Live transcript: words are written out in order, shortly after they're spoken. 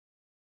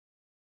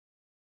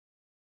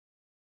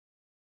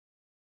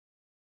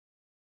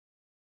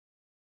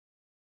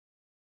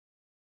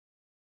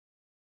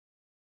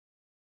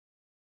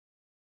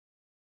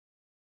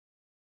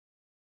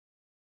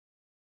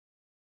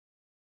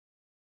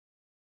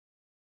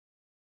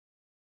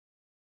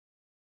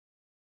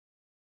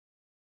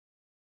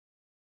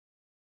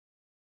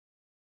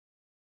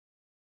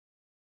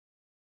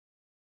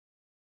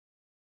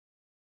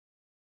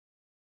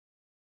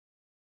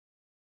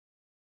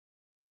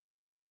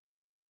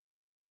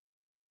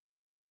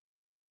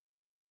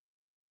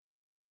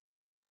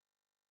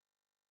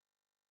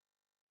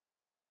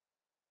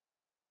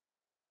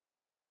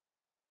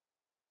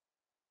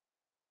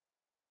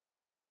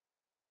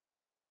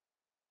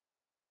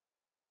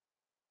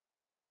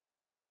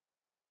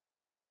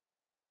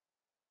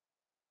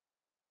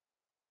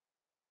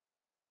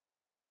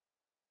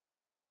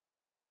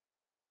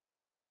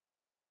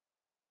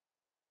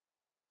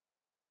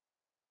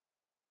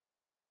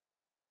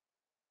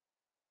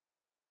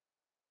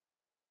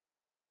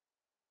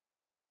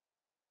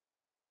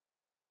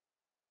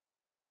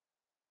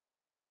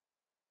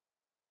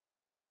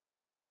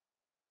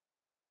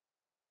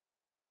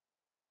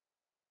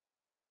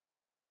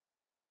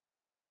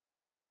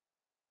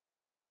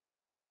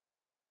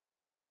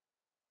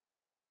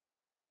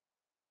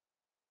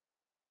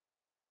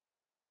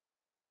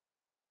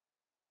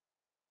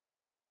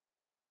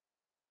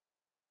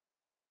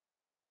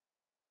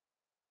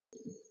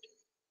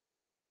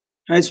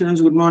Hi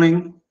students, good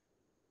morning.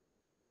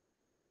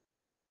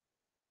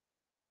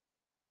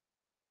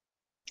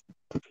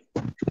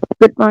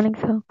 Good morning,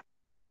 sir.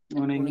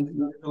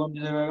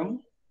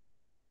 Morning.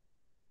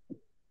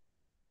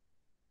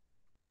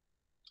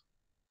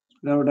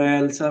 Lauda,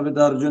 Elsa with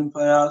Arjun,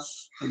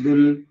 Fayas,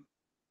 Abdul,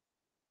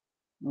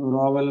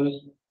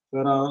 Ravel,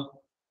 Farah.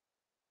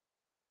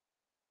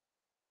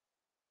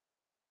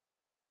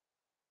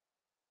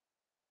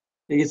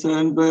 Take a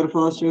 7 pair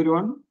first,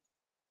 everyone.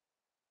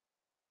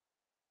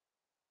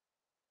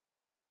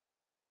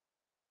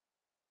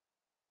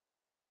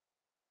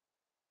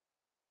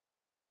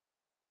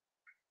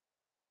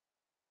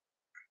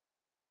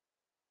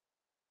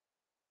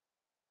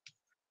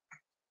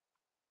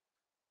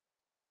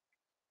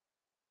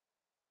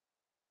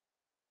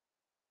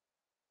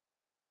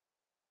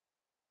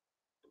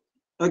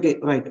 Okay,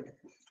 right.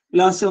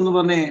 Last one,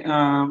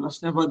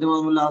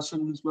 last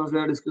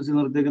one discussing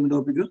the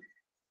topic.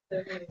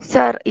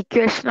 Sir,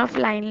 equation of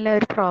line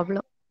layer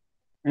problem.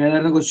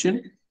 Another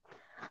question.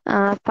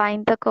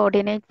 Find the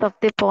coordinates of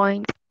the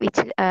point which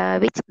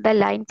the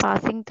line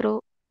passing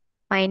through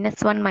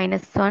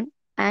 -1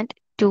 and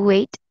 2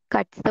 8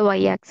 cuts the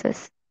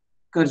y-axis.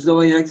 Cuts the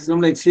y-axis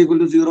from x equal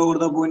to 0 over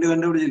the point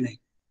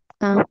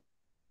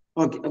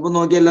Okay,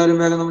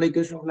 അപ്പോൾ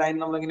equation of line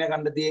നമ്മൾ എങ്ങനെ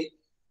കണ്ടെത്തി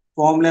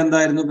formula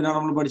എന്തായിരുന്നു പിന്നെ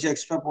നമ്മൾ പഠിച്ച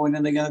extra point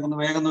എന്തൊക്കെയാണെന്ന്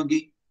വേഗം നോക്കി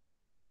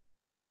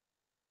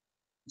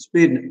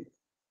സ്പീഡ്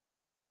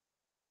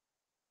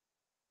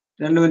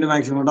 2 മിനിറ്റ്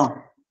മാക്സിമം കേട്ടോ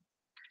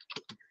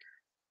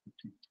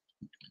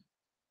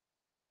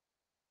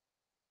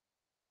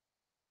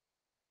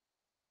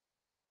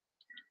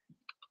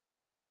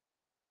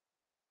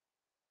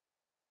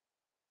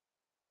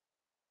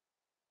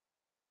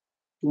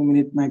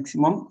minute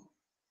maximum.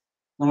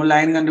 നമ്മൾ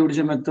ലൈൻ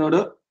കണ്ടുപിടിച്ച മെത്തേഡ്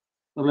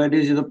റിലേറ്റ്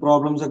ചെയ്ത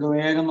പ്രോബ്ലംസ് ഒക്കെ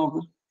വേഗം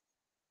നോക്ക്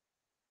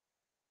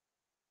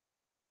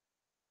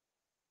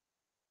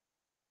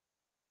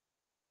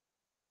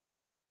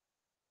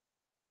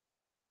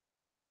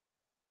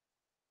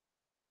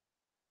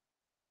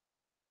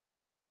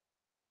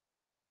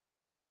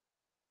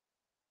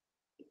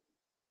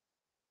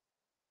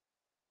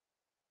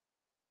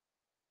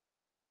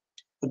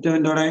ഒറ്റ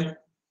മിനിറ്റോടെ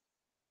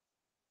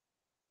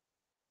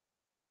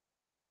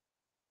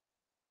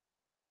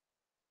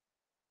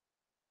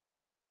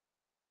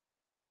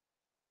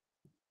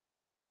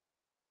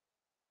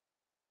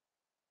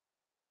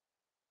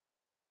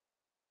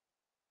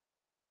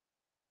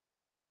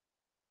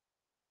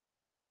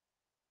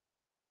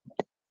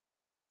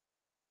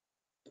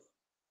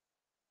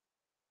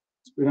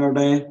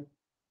സ്പീഡോടെ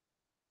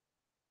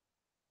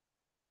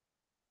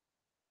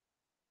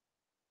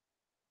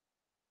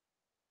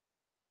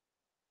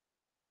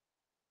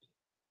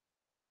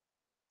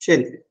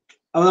ശരി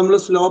അപ്പൊ നമ്മൾ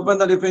സ്ലോപ്പ്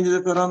എന്താ ഡിഫൈൻ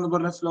ചെയ്ത് ഫെറോ എന്ന്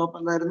പറഞ്ഞ സ്ലോപ്പ്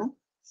എന്തായിരുന്നു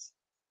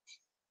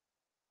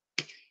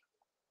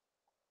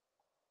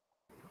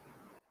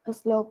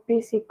slope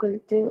is equal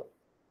to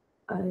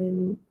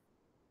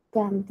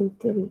tan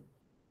theta.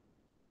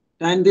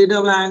 tan theta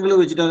നമ്മൾ ആംഗിൾ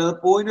വെച്ചിട്ട് അതായത്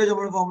പോയിന്റ് വെച്ച്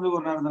നമ്മൾ ഫോർമുല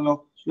പറഞ്ഞായിരുന്നല്ലോ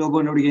സ്ലോപ്പ്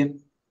കണ്ടുപിടിക്കാൻ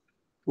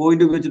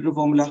പോയിന്റ് വെച്ചിട്ട്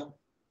formula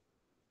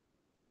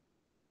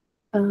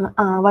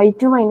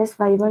y2 minus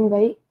y1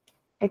 by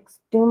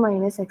x2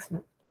 minus x1.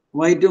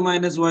 y2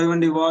 minus y1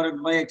 divided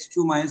by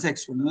x2 minus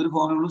x1 എന്നൊരു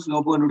ഫോർമുല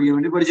സ്ലോപ്പ് കണ്ടുപിടിക്കാൻ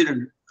വേണ്ടി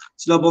പഠിച്ചിട്ടുണ്ട്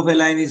slope of A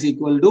line is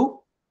equal to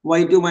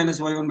y2 minus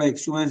y1 by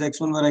x2 minus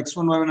x1 where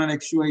x1 y1 and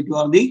x2 y2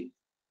 are the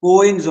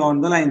points on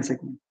the line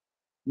segment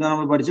ഇതാണ്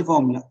നമ്മൾ പഠിച്ച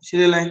formula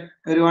ശരിയല്ലേ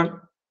everyone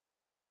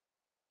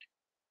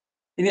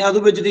ഇനി അത്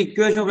വെച്ചിട്ട്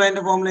ഇക്വേഷൻ ഓഫ്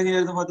ലൈനിന്റെ formula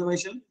എങ്ങനെയായിരുന്നു Fathima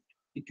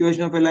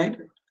equation of A line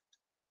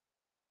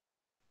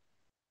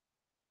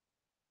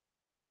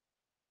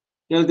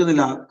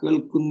കേൾക്കുന്നില്ല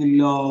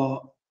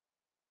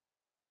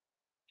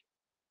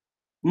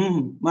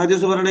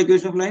മാത്യൂസ് പറഞ്ഞ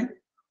equation of line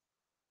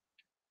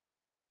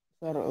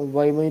Sir,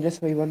 y minus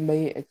y1 by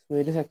x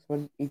minus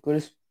x1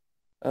 equals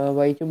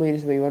y2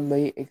 minus y1 by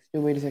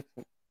x2 minus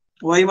x1.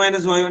 y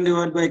minus y1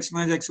 divided by x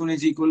minus x1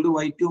 is equal to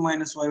y2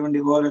 minus y1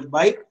 divided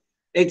by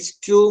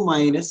x2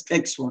 minus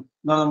x1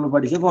 എന്നാണ് നമ്മൾ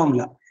പഠിച്ച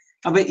formula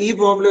അപ്പൊ ഈ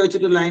formula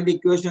വെച്ചിട്ട് ലൈനിന്റെ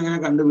equation എങ്ങനെ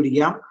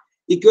കണ്ടുപിടിക്കാം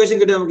equation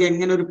കിട്ടി നമുക്ക്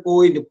എങ്ങനെ ഒരു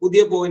പോയിന്റ്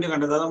പുതിയ പോയിന്റ്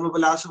കണ്ടെത്താം അത്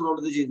നമ്മളിപ്പോ ലാസ്റ്റ്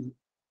പ്രോബ്ലത്തിൽ ചെയ്യുന്നു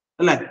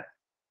അല്ലെ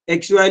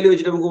എക്സ് വാല്യൂ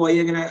വെച്ചിട്ട് നമുക്ക് y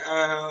എങ്ങനെ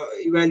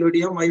ഇവാലുവേറ്റ്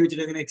ചെയ്യാം y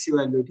വെച്ചിട്ട് എങ്ങനെ x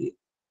ഇവാലുവേറ്റ് ചെയ്യാം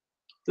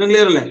ഇത്ര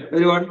ക്ലിയർ അല്ലേ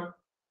ഒരുപാട്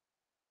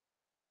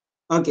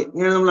ഓക്കെ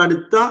ഇങ്ങനെ നമ്മൾ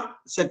അടുത്ത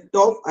സെറ്റ്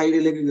ഓഫ്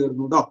ഐഡിയയിലേക്ക്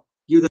കയറുന്നു കേട്ടോ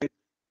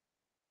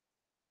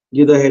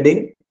give the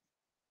heading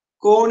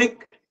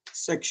conic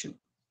section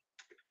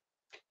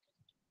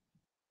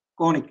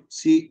conic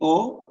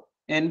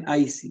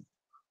conic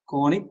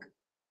conic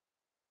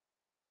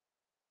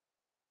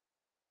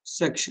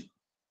section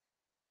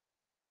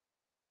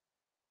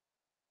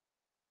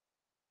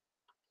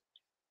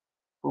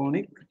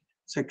conic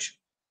section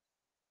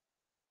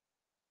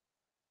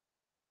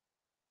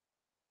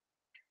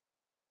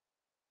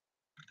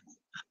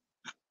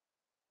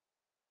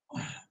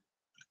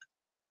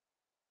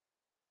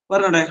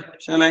പറഞ്ഞോട്ടെ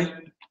ശാലായി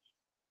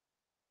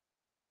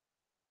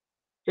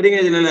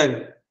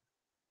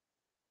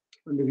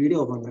വീഡിയോ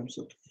ഓപ്പൺ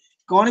ചെയ്യാം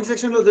കോണിക്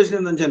സെക്ഷനിൽ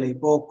ഉദ്ദേശിക്കുന്നത് എന്താ വെച്ചാൽ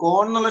ഇപ്പോ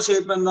കോൺ എന്നുള്ള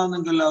ഷേപ്പ് എന്താന്ന്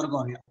നിങ്ങൾക്ക് എല്ലാവർക്കും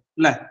അറിയാം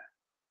അല്ലെ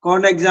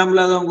കോണിന്റെ എക്സാമ്പിൾ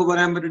അത് നമുക്ക്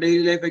പറയാൻ പറ്റും.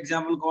 ഡെയിലി ലൈഫ്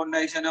എക്സാമ്പിൾ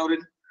കോണിന്റെ ഒരു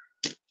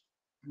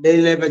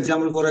daily life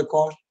example for a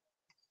cone.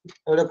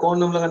 ഇവിടെ കോൺ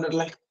നമ്മൾ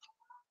കണ്ടിട്ടില്ലേ?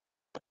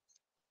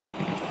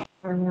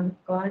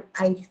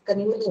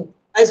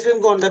 ഐസ്ക്രീം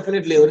കോൺ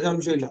ഡെഫിനറ്റ്ലി, ഒരു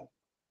സംശയമില്ല.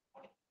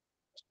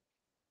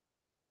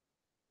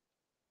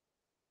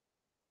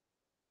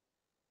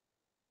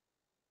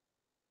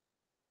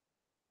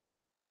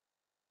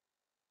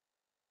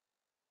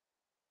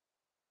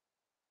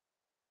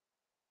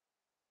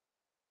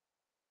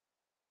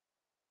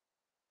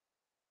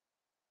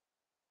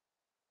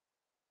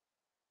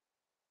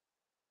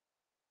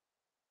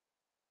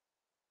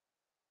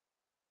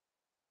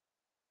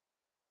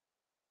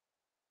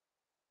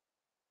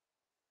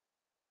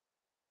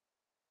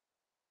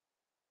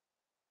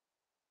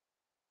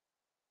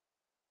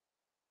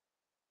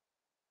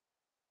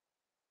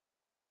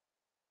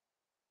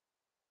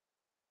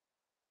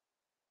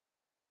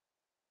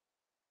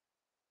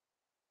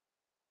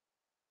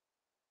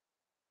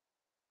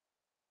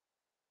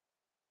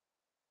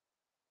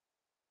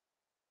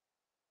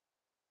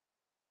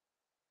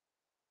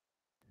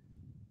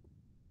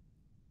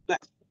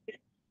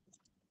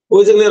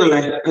 ക്ലിയർ അല്ലേ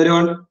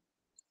everyone?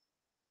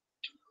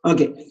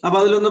 ഓക്കെ, അപ്പൊ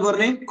അതിലൊന്ന്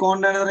പറഞ്ഞേ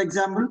കോണിന്റെ അനദർ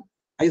എക്സാമ്പിൾ.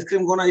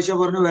 ഐസ്ക്രീം കോൺ ഐഷ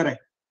പറഞ്ഞു. വേറെ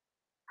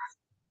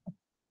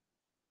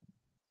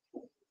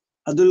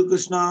അതുൽ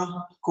കൃഷ്ണ,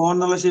 കോൺ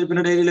എന്നുള്ള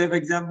ഷേപ്പിന്റെ daily life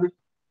example.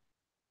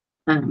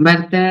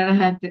 Birthday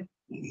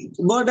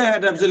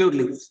hat,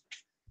 absolutely.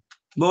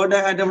 Birthday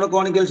hat നമ്മുടെ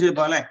കോണിക്കൽ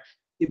ഷേപ്പ് അല്ലെ.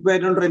 ഇപ്പൊ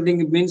ഏറ്റവും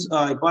ട്രെൻഡിങ് മീൻസ്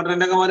ഇപ്പൊ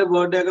ട്രെൻഡൊക്കെ മാറി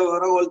ബർത്ത്ഡേ ഒക്കെ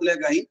വേറെ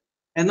കോലത്തിലേക്കായി.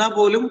 എന്നാൽ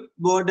പോലും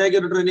ബർത്ത്ഡേക്ക്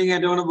ഒരു ട്രെൻഡിങ്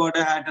ആയിട്ടാണ്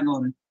ബർത്ത്ഡേ ഹാറ്റ് എന്ന്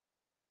പറയുന്നത്.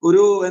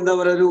 ഒരു എന്താ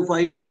പറയുക, ഒരു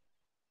 5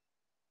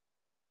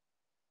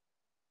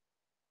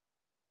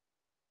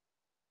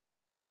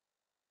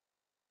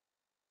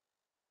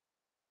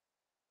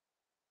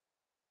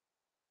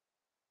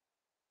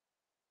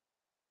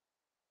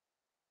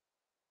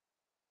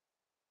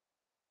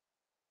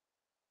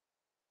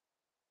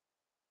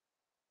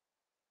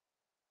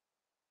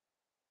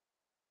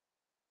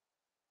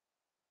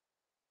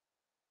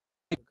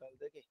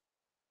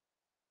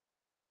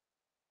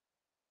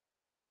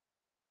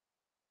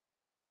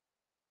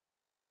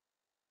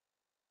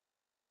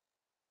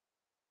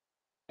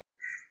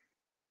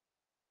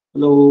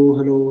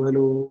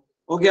 ഹലോ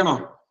ഓക്കെ ആണോ?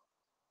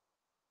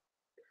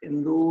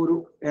 എന്തോ ഒരു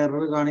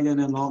എറർ കാണിക്കാൻ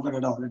നോക്കട്ടെ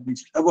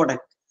കേട്ടോ. പോട്ടെ.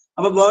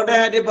 അപ്പൊ ബർത്ത്ഡേ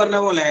ഹാറ്റ് പറഞ്ഞ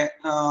പോലെ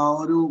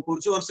ഒരു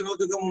കുറച്ച്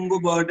വർഷങ്ങൾക്കൊക്കെ മുമ്പ്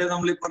ബർത്ത്ഡേ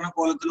നമ്മൾ ഈ പറഞ്ഞ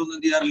കോലത്തിലൊന്നും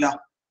എന്ത് ചെയ്യാറില്ല,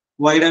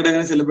 വൈഡ് ആയിട്ട്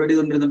അങ്ങനെ സെലിബ്രേറ്റ്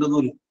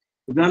ചെയ്തുകൊണ്ടിരുന്നിട്ടൊന്നുമില്ല.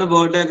 ഇതാണ്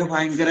ബർത്ത്ഡേ ഒക്കെ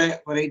ഭയങ്കര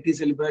വെറൈറ്റി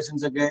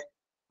സെലിബ്രേഷൻസ് ഒക്കെ.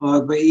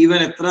 ഇപ്പൊ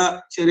ഈവൻ എത്ര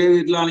ചെറിയ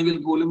വീട്ടിലാണെങ്കിൽ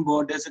പോലും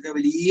ബർത്ത്ഡേസ് ഒക്കെ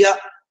വലിയ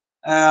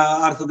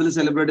അർത്ഥത്തിൽ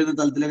സെലിബ്രേറ്റ്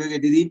ചെയ്യുന്ന തലത്തിലൊക്കെ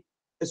കയറ്റി.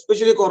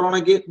 എസ്പെഷ്യലി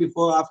കൊറോണയ്ക്ക്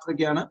ബിഫോർ ആഫ്റ്റർ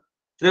ഒക്കെയാണ്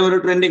ഇത്രയും ഒരു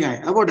ട്രെൻഡിങ്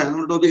ആയത്. അപ്പോട്ടെ,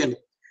 നമ്മുടെ ടോപ്പിക് അല്ലേ.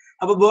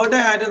 അപ്പൊ ബർത്ത്ഡേ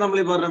ഹാറ്റ് നമ്മൾ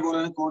ഈ പറഞ്ഞ പോലെ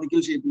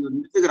കോണിക്കൽ ഷേപ്പിൽ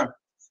വരുന്ന ഫിഗർ ആണ്.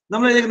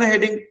 നമ്മൾ എഴുതുന്ന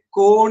ഹെഡിങ്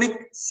കോണിക്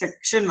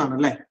സെക്ഷൻ എന്നാണ്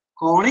അല്ലെ.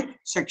 Conic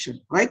section,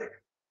 right?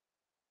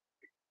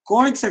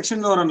 Conic section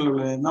എന്ന്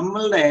പറഞ്ഞുള്ളത്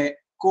നമ്മളുടെ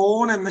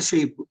കോൺ എന്ന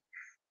ഷേപ്പ്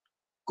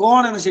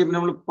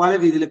നമ്മൾ പല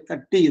രീതിയിൽ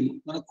കട്ട്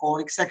ചെയ്യുന്നു.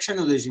 കോണിക് സെക്ഷൻ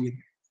ഉദ്ദേശിക്കുന്നത്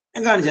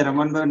ഞാൻ കാണിച്ചു തരാം.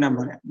 1 by 1 ഞാൻ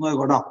പറയാം,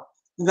 നോക്കോട്ടോ.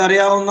 നിങ്ങൾക്ക്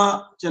അറിയാവുന്ന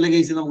ചില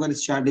കേസ് നമുക്ക്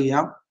സ്റ്റാർട്ട്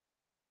ചെയ്യാം.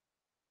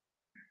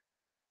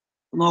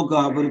 നോക്കുക,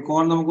 അപ്പൊ ഒരു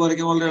കോൺ നമുക്ക്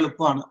വരയ്ക്കാൻ വളരെ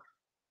എളുപ്പമാണ്.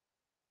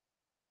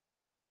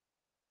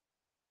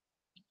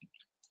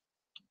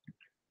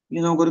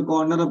 ഇനി നമുക്കൊരു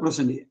കോണിനെ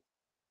റെപ്രസെന്റ് ചെയ്യാം.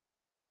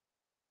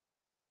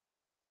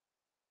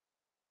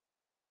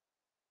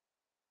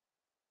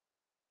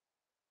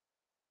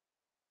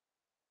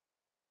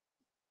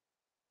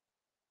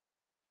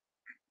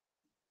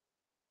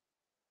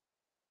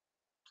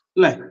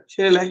 അല്ലേ,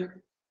 ശരിയല്ലേ?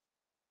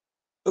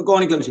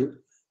 Conical shape.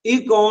 ഈ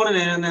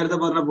കോണിനെ നേരത്തെ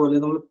പറഞ്ഞ പോലെ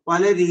നമ്മൾ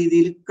പല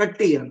രീതിയിൽ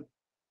കട്ട് ചെയ്യണം.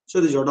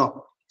 ശ്രദ്ധിച്ചോട്ടോ.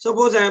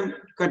 Suppose I M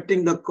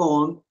cutting the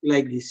cone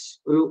like this.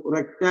 ഒരു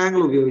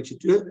റെക്ടാങ്കിൾ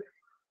ഉപയോഗിച്ചിട്ട്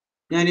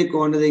ഞാൻ ഈ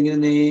കോണിനെ ഇങ്ങനെ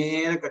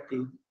നേരെ കട്ട്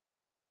ചെയ്യും.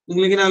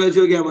 നിങ്ങളിങ്ങനെ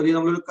ആലോചിച്ച് നോക്കിയാൽ മതി.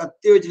 നമ്മളൊരു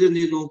കത്തി വെച്ചിട്ട് എന്ത്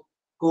ചെയ്യുന്നു,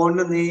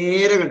 കോണിനെ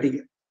നേരെ കട്ട്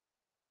ചെയ്യുക.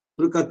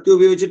 ഒരു കത്തി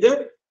ഉപയോഗിച്ചിട്ട്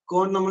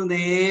കോൺ നമ്മൾ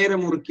നേരെ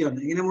മുറിക്കുകയാണ്.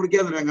 ഇങ്ങനെ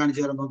മുറിക്കാന്ന് ഞാൻ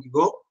കാണിച്ചു തരാം,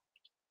 നോക്കിക്കോ.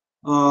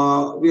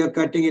 V R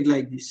cutting it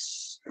like this.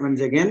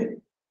 Once again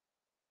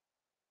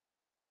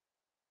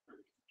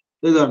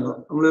ഇത് കണ്ടോ,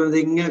 നമ്മൾ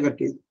ഇങ്ങനെ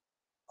കട്ട് ചെയ്തു.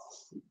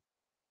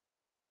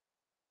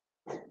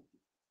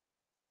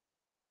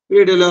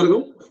 വീഡിയോ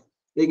എല്ലാവർക്കും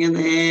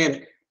ഇങ്ങനെ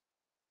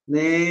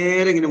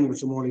നേരെ ഇങ്ങനെ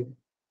മുറിച്ചു മോളിൽ.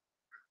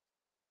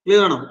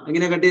 ക്ലിയർ ആണോ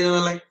എങ്ങനെ കട്ട്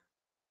ചെയ്തതല്ലേ?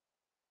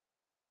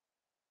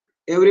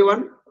 എവറി വൺ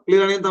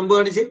ക്ലിയർ ആണെങ്കിൽ തമ്പ്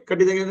കാണിച്ച്.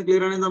 കട്ട് ചെയ്തെങ്ങനെ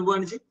ക്ലിയർ ആണെങ്കിൽ തമ്പ്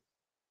കാണിച്ച്.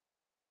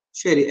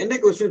 ശരി, എന്റെ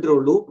ക്വസ്റ്റ്യൻ ഇത്രേ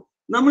ഉള്ളൂ.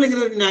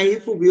 നമ്മളിങ്ങനെ ഒരു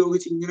നൈഫ്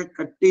ഉപയോഗിച്ച് ഇങ്ങനെ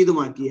കട്ട് ചെയ്ത്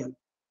മാറ്റിയാൽ,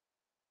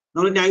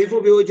 നമ്മൾ നൈഫ്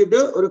ഉപയോഗിച്ചിട്ട്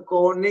ഒരു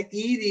കോണിനെ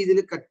ഈ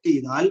രീതിയിൽ കട്ട്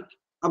ചെയ്താൽ,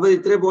 അപ്പൊ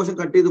ഇത്രയും പോർഷൻ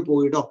കട്ട് ചെയ്ത്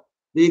പോയിട്ടോ.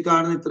 ഈ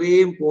കാണുന്ന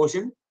ഇത്രയും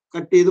പോർഷൻ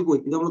കട്ട് ചെയ്ത്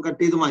പോയി. ഇത് നമ്മൾ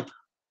കട്ട് ചെയ്ത് മാറ്റി.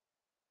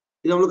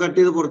 ഇത് നമ്മൾ കട്ട്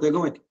ചെയ്ത്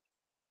പുറത്തേക്ക് മാറ്റി.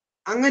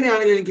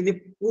 അങ്ങനെയാണെങ്കിൽ എനിക്ക് ഇനി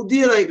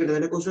പുതിയതായി കിട്ടുന്നത്,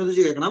 എന്റെ ക്വസ്റ്റ്യൻ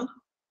വെച്ച് കേൾക്കണം,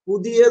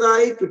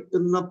 പുതിയതായി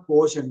കിട്ടുന്ന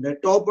പോർഷന്റെ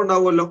ടോപ്പ്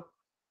ഉണ്ടാവുമല്ലോ.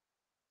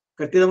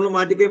 കട്ട് ചെയ്ത് നമ്മൾ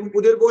മാറ്റി കഴിയുമ്പോൾ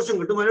പുതിയൊരു പോർഷൻ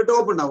കിട്ടും, അതിന്റെ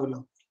ടോപ്പ് ഉണ്ടാവുമല്ലോ.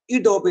 ഈ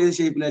ടോപ്പ് ഏത്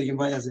ഷേപ്പിലായിരിക്കും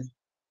ഫയാസ്?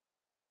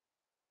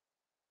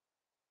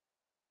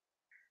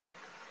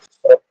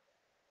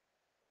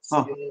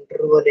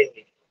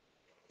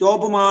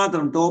 ടോപ്പ്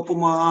മാത്രം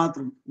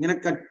ഇങ്ങനെ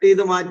കട്ട്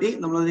ചെയ്ത് മാറ്റി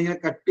നമ്മളതിങ്ങനെ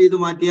കട്ട് ചെയ്ത്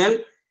മാറ്റിയാൽ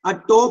ആ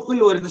ടോപ്പിൽ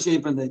വരുന്ന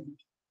ഷേപ്പ് എന്തായിരിക്കും?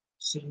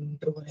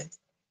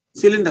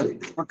 സിലിണ്ടർ,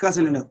 പക്കാ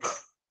സിലിണ്ടർ.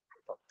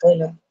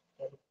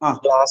 ആ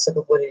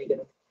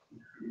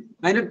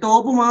അതിന്റെ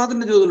ടോപ്പ് മാത്രം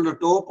ചോദിച്ചിട്ടുണ്ടോ?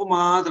 ടോപ്പ്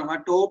മാത്രം, ആ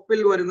ടോപ്പിൽ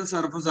വരുന്ന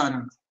സർഫസ്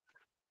ആരാണ്?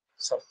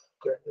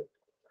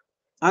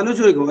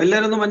 ആലോചിച്ച് ചോദിക്കോ,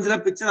 എല്ലാരും ഒന്ന്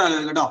മനസ്സിലാക്കി പിക്ചർ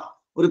ആലോചിക്കും കേട്ടോ.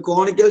 ഒരു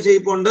കോണിക്കൽ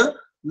ഷേപ്പ് ഉണ്ട്,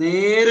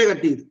 നേരെ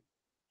കട്ട് ചെയ്തു.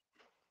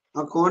 ആ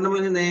കോൺ നമ്മൾ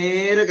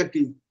നേരെ കട്ട്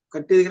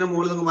ചെയ്ത് ഇങ്ങനെ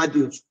മുകളിൽ നിന്ന് മാറ്റി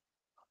വെച്ചു.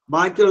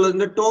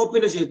 ബാക്കിയുള്ളതിന്റെ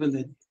ടോപ്പിന്റെ ഷേപ്പ്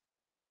എന്തായിരിക്കും?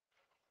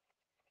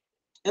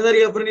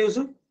 എന്തായിരിക്കും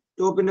ന്യൂസ്?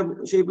 ടോപ്പിന്റെ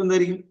ഷേപ്പ്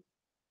എന്തായിരിക്കും?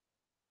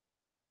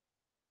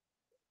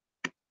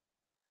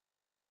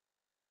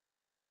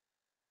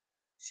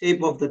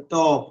 Shape of the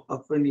top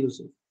afferent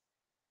use.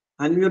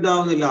 Unmute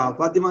ആവുന്നില്ല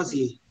ഫാത്തിമ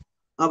സി.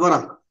 ആ പറ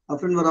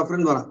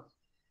അഫ്രൻ പറ.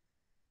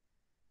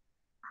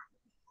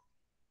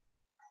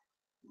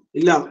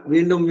 ഇല്ല,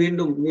 വീണ്ടും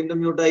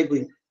മ്യൂട്ടായി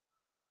പോയി.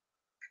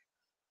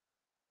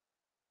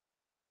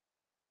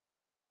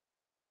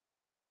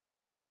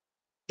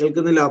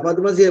 കേൾക്കുന്നില്ല.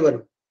 ഫാത്തിമ സിയെ പറ.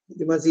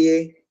 ഫാത്തിമ സിയെ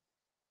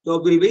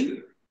ടോപ്പ് വിൽ ബി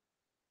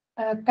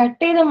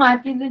കട്ട് ചെയ്ത്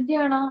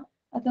മാറ്റിയാണോ?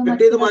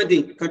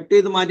 കട്ട്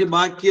ചെയ്ത് മാറ്റി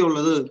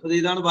ബാക്കിയുള്ളത്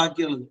ഇതാണ്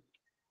ബാക്കിയുള്ളത്.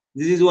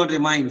 This is what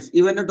remains.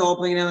 ഇവന്റെ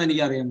ടോപ്പ് എങ്ങനെയാണെന്ന്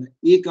എനിക്ക് അറിയാം.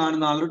 ഈ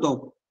കാണുന്ന ആളുടെ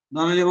ടോപ്പ്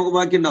എന്നാണല്ലേ നമുക്ക്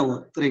ബാക്കി ഉണ്ടാവുക.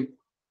 ഇത്രയും.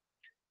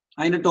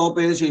 അതിന്റെ ടോപ്പ്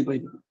ഏത് ഷേപ്പ്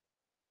ആയിരിക്കും?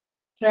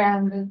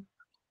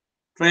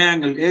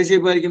 ട്രയാങ്കിൾ. ഏത്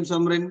ഷേപ്പ് ആയിരിക്കും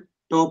സമറിൻ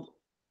ടോപ്പ്?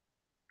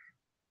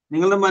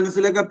 നിങ്ങളുടെ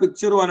മനസ്സിലേക്ക് ആ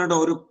പിക്ചർ വന്നിട്ടോ.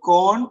 ഒരു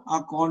കോൺ, ആ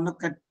കോണിനെ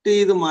കട്ട്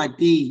ചെയ്ത്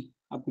മാറ്റി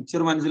ആ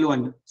പിക്ചർ മനസ്സിൽ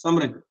വന്നു.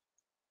 സമറിൻ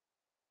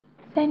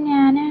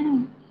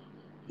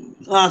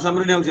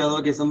സമറിനെ ആവശ്യം.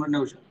 ഓക്കെ, സമറിനെ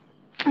ആവശ്യം.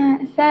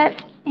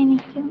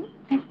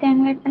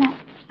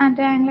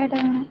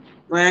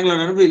 ട്രയാങ്കിൾ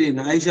ആണ് ഫീൽ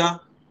ചെയ്യുന്നത്. ഐഷ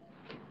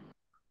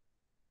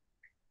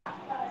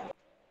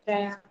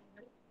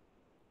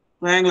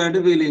ട്രയാങ്കിൾ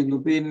ആയിട്ട് ഫീൽ ചെയ്യുന്നു.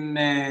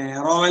 പിന്നെ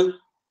റോവൽ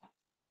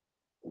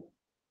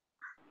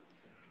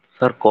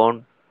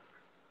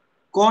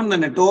കോൺ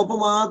തന്നെ. ടോപ്പ്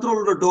മാത്രമേ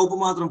ഉള്ളൂ. ടോപ്പ്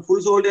മാത്രം. ഫുൾ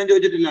സോൾഡ് ഞാൻ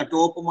ചോദിച്ചിട്ടില്ല.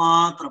 ടോപ്പ്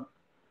മാത്രം.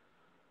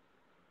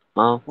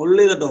 ഫുൾ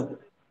ചെയ്ത ടോപ്പ്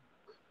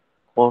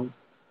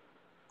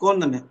കോൺ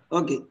തന്നെ.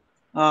 ഓക്കെ.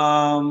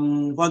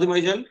 ഫാത്തിമ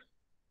ഐഷൽ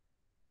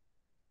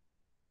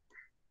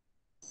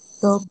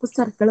ടോപ്പ്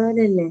സർക്കിൾ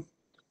പോലെയല്ലേ?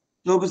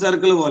 ടോപ്പ്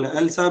സർക്കിൾ പോലെ.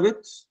 അൽ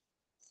സാബിത്ത്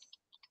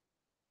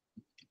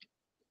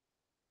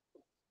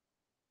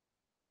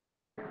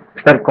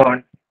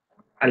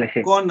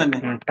കോൺ തന്നെ.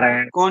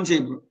 കോൺ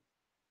ഷേപ്പ്.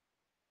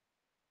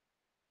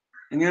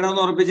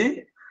 എങ്ങനെയാണെന്ന് ഉറപ്പിച്ച്?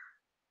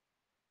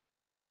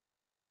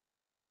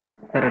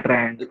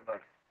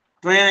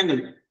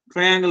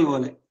 ട്രയാങ്കിൾ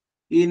പോലെ.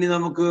 ഇനി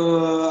നമുക്ക്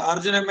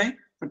അർജുനമ്മേ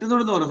പെട്ടെന്ന്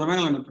കൊടുത്ത് പറഞ്ഞു.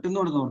 സമയങ്ങളുണ്ട്, പെട്ടെന്ന്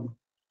കൊടുത്ത് പറഞ്ഞു.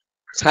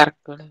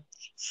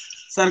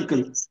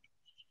 സർക്കിൾ.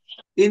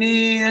 ഇനി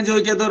ഞാൻ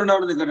ചോദിക്കാത്തവരുണ്ട്,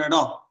 അവിടെ നിൽക്കട്ടെ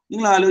കേട്ടോ.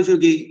 നിങ്ങൾ ആലോചിച്ച്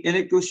നോക്കി.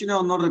 എന്നെ ക്വസ്റ്റ്യൻ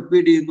ഒന്നോട്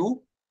റിപ്പീറ്റ് ചെയ്യുന്നു.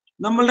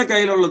 നമ്മളുടെ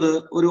കയ്യിലുള്ളത്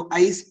ഒരു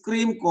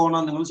ഐസ്ക്രീം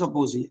കോണാണ്. നിങ്ങൾ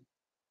സപ്പോസ് ചെയ്യും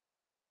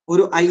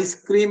ഒരു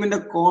ഐസ്ക്രീമിന്റെ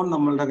കോൺ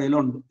നമ്മളുടെ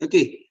കയ്യിലുണ്ട്.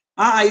 ഓക്കെ.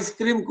 ആ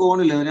ഐസ്ക്രീം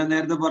കോണില് ഞാൻ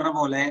നേരത്തെ പറഞ്ഞ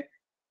പോലെ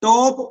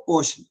ടോപ്പ്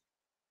പോർഷൻ,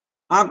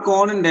 ആ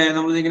കോണിന്റെ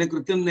നമ്മൾ ഇങ്ങനെ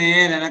കൃത്യം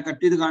നേരെ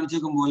കട്ട് ചെയ്ത്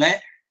കാണിച്ചേക്കും പോലെ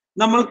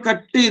നമ്മൾ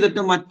കട്ട്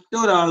ചെയ്തിട്ട്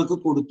മറ്റൊരാൾക്ക്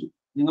കൊടുത്തു.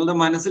 നിങ്ങളുടെ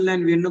മനസ്സിൽ ഞാൻ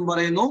വീണ്ടും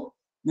പറയുന്നു,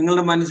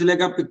 നിങ്ങളുടെ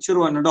മനസ്സിലേക്ക് ആ പിക്ചർ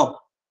വന്നോ.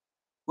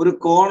 ഒരു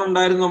കോൺ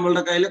ഉണ്ടായിരുന്നു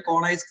നമ്മളുടെ കയ്യിൽ,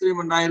 കോൺ ഐസ്ക്രീം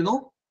ഉണ്ടായിരുന്നു.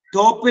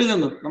 ടോപ്പിൽ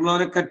നിന്ന് നമ്മൾ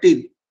അവനെ കട്ട്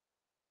ചെയ്തു.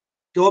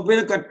 ടോപ്പിൽ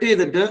നിന്ന് കട്ട്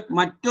ചെയ്തിട്ട്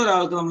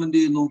മറ്റൊരാൾക്ക് നമ്മൾ എന്ത്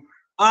ചെയ്യുന്നു?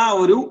 ആ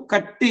ഒരു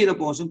കട്ട് ചെയ്ത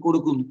പോർഷൻ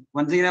കൊടുക്കുന്നു.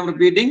 മനസ്സിലായി?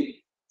 റിപ്പീറ്റിംഗ്.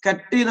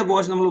 കട്ട് ചെയ്ത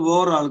പോർഷൻ നമ്മൾ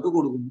വേറൊരാൾക്ക്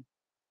കൊടുക്കുന്നു.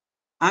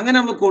 അങ്ങനെ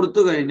നമ്മൾ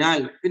കൊടുത്തു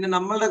കഴിഞ്ഞാൽ പിന്നെ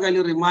നമ്മളുടെ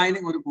കയ്യിൽ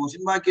റിമൈനിങ് ഒരു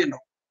പോർഷൻ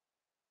ബാക്കിയുണ്ടാവും.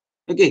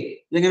 ഓക്കെ.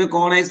 ഇതെങ്ങനെ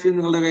കോൺ ഐസ്ക്രീം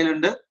നിങ്ങളുടെ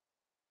കയ്യിലുണ്ട്.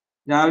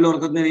 രാവിലെ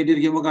ഉറക്കത്തിന്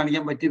എണീറ്റിരിക്കുമ്പോൾ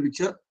കാണിക്കാൻ പറ്റിയ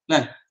പിക്ചർ അല്ലെ?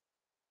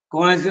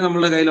 കോൺ ഐസ്ക്രീം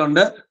നമ്മളുടെ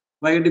കയ്യിലുണ്ട്.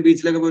 വൈകിട്ട്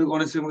ബീച്ചിലൊക്കെ പോയി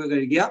കോൺ ഐസ്ക്രീം ഒക്കെ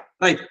കഴിക്കുക.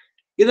 റൈറ്റ്.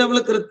 ഇത് നമ്മൾ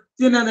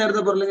കൃത്യം ഞാൻ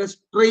നേരത്തെ പറഞ്ഞ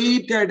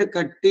സ്ട്രെയിറ്റ് ആയിട്ട്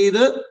കട്ട്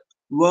ചെയ്ത്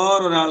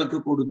വേറൊരാൾക്ക്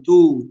കൊടുത്തു.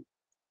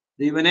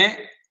 ഇവനെ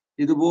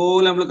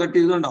ഇതുപോലെ നമ്മൾ കട്ട്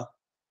ചെയ്തുണ്ടോ?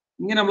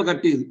 ഇങ്ങനെ നമ്മൾ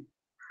കട്ട് ചെയ്തു.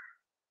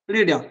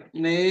 കിട്ടിയോ?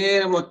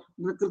 നേരെ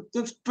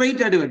കൃത്യം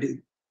സ്ട്രെയിറ്റ് ആയിട്ട് കട്ട്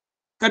ചെയ്തു.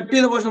 കട്ട്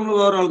ചെയ്ത പോർഷൻ നമ്മൾ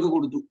വേറൊരാൾക്ക്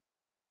കൊടുത്തു.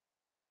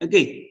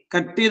 ഓക്കെ.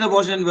 കട്ട് ചെയ്ത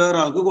പോർഷൻ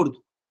വേറൊരാൾക്ക് കൊടുത്തു.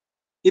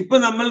 ഇപ്പൊ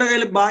നമ്മളുടെ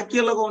കയ്യിൽ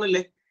ബാക്കിയുള്ള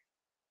കോണില്ലേ?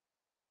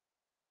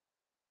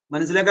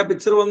 മനസ്സിലേക്ക്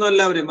പിക്ചർ വന്നോ?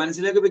 എല്ലാവരും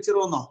മനസ്സിലേക്ക് പിക്ചർ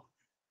വന്നോ?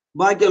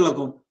 ബാക്കിയുള്ള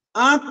കോൺ.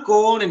 ആ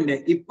കോണിന്റെ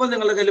ഇപ്പൊ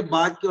നിങ്ങളുടെ കയ്യിൽ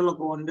ബാക്കിയുള്ള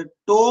കോണിന്റെ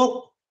ടോപ്പ്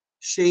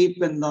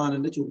ഷേപ്പ് എന്താണ്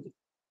എന്റെ ചോദ്യം.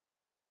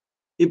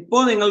 ഇപ്പോ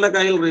നിങ്ങളുടെ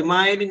കയ്യിൽ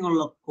റിമൈനിങ്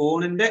ഉള്ള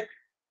കോണിന്റെ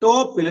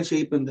ടോപ്പിലെ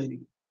ഷേപ്പ്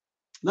എന്തായിരിക്കും?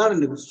 അതാണ്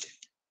എന്റെ ക്വസ്റ്റ്യൻ.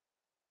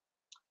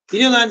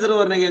 ഇനി ഒന്ന് ആൻസർ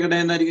പറഞ്ഞ കേൾക്കട്ടെ.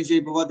 എന്തായിരിക്കും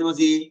ഷേപ്പ്? ഫാത്തിമ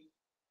സി.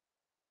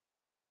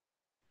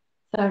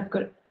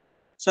 സർക്കിൾ.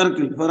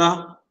 പറ.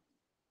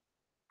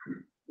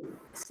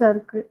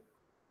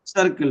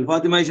 Circle.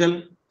 Fathima ഐഷൽ.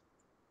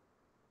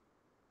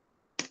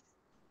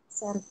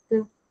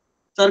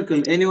 Circle.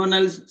 Anyone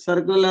else?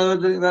 Circle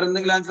അല്ലാതെ വേറെ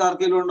എന്തെങ്കിലും ആൻസർ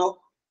ആർക്കെങ്കിലും ഉണ്ടോ?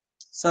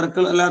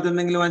 സർക്കിൾ അല്ലാതെ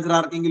എന്തെങ്കിലും ആൻസർ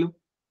ആർക്കെങ്കിലും?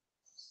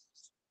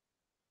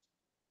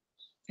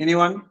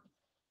 എനിവൺ?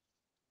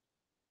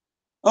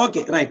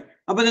 Okay, right.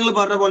 അപ്പൊ നിങ്ങൾ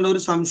പറഞ്ഞ പോലെ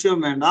ഒരു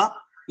സംശയവും വേണ്ട.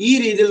 ഈ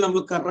രീതിയിൽ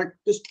നമ്മൾ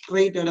കറക്റ്റ്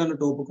സ്ട്രെയിറ്റ് ആയിട്ട്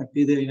ടോപ്പ് കട്ട്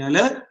ചെയ്ത്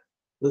കഴിഞ്ഞാല്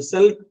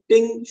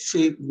resulting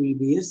shape will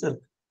be a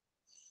circle.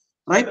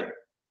 Right?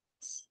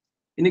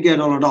 ഇനി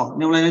കേട്ടോളൂ കേട്ടോ.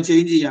 നമ്മൾ അതിനെ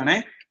ചേഞ്ച് ചെയ്യാണേ.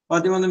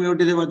 ഫാത്തിമ ഒന്ന്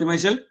മ്യൂട്ട് ചെയ്ത് ഫാത്തിമ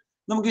ഐഷൽ.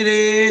 നമുക്ക് ഇതേ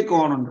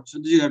കോൺ ഉണ്ട്,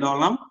 ശ്രദ്ധിച്ച്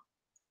കേട്ടോളാം.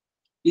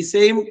 ഈ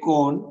സെയിം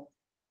കോൺ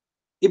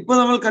ഇപ്പൊ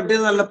നമ്മൾ കട്ട്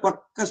ചെയ്ത് നല്ല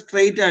പക്ക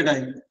സ്ട്രെയിറ്റ്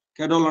ആയിട്ടായിരുന്നു.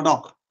 കേട്ടോളൂ കേട്ടോ.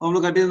 നമ്മൾ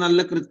കട്ട് ചെയ്ത്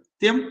നല്ല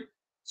കൃത്യം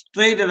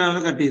സ്ട്രെയിറ്റ്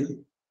ആയിട്ടാണ് കട്ട് ചെയ്തത്.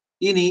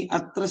 ഇനി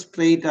അത്ര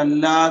സ്ട്രെയിറ്റ്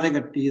അല്ലാതെ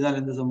കട്ട് ചെയ്താൽ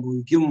എന്ത്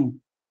സംഭവിക്കും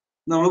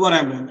നമ്മൾ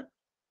പറയാൻ പോകുന്നത്.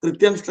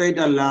 കൃത്യം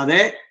സ്ട്രെയിറ്റ്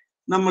അല്ലാതെ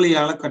നമ്മൾ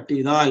ഇയാളെ കട്ട്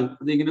ചെയ്താൽ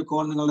അതിങ്ങനെ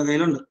കോൺ നിങ്ങളുടെ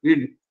കയ്യിലുണ്ട്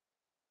വീണ്ടും.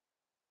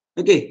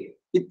 ഓക്കെ,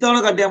 ഇത്തവണ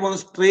കട്ട് ചെയ്യാൻ പോകുന്ന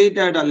സ്ട്രെയിറ്റ്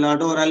ആയിട്ട്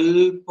അല്ലാട്ടോ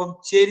ഒരല്പം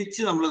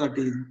ചെരിച്ച് നമ്മൾ കട്ട്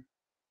ചെയ്യുന്നു.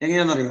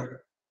 എങ്ങനെയാണെന്നറിയോ?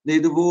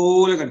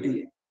 ഇതുപോലെ കട്ട്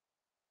ചെയ്യാം.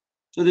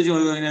 ശ്രദ്ധിച്ചു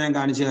നോക്കുക, ഞാൻ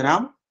കാണിച്ചു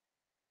തരാം.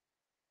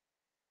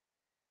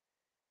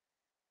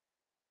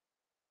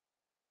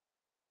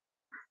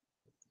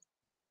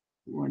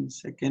 One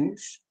second.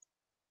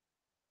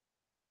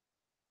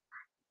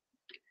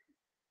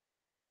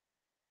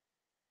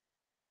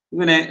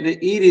 ഇങ്ങനെ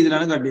ഈ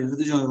രീതിയിലാണ് കട്ട് ചെയ്യുന്നത്.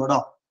 ശ്രദ്ധിച്ചു നോക്കുക കേട്ടോ.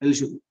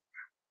 എൽഷു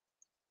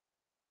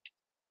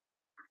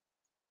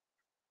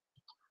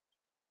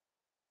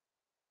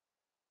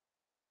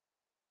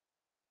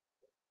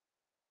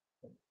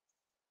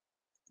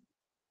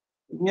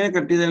ഇങ്ങനെ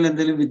കട്ട് ചെയ്താൽ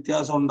എന്തെങ്കിലും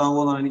വ്യത്യാസം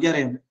ഉണ്ടാവുമോ എന്നാണ്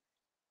എനിക്കറിയാം.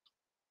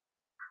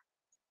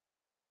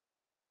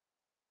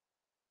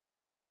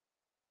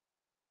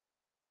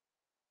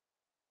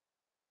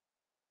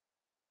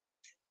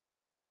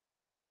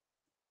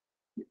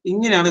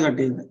 ഇങ്ങനെയാണ് കട്ട്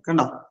ചെയ്യുന്നത്.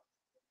 കണ്ടോ?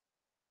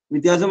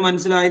 വ്യത്യാസം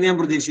മനസ്സിലായെന്ന് ഞാൻ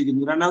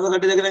പ്രതീക്ഷിക്കുന്നു. രണ്ടാമത്തെ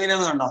കട്ട് ചെയ്തേക്കുന്നത്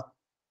എങ്ങനെയാന്ന് കണ്ടോ?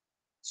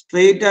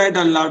 സ്ട്രെയിറ്റ്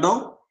ആയിട്ടല്ലാട്ടോ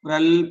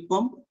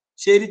ഒരല്പം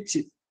ചെരിച്ച്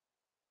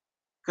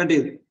കട്ട്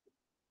ചെയ്തു.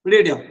 ഇവിടെ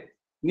കിട്ടിയോ?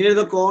 ഇങ്ങനെ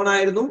ഒരു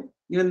കോണായിരുന്നു,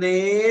 ഇങ്ങനെ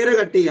നേരെ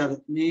കട്ട് ചെയ്യാതെ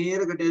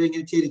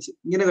ഇങ്ങനെ ചെരിച്ച്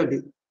ഇങ്ങനെ കട്ട്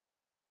ചെയ്തു.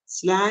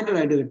 സ്ലാൻഡഡ്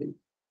ആയിട്ട് കട്ട് ചെയ്തു.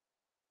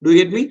 Do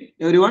get me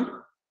everyone?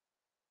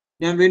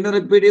 ഞാൻ വീണ്ടും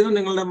റിപ്പീറ്റ് ചെയ്തു,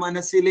 നിങ്ങളുടെ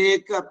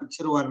മനസ്സിലേക്ക് ആ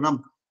പിക്ചർ വരണം.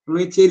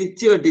 നമ്മൾ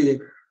ചെരിച്ച് കട്ട്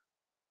ചെയ്തേക്ക്,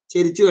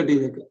 ചെരിച്ച് കട്ട്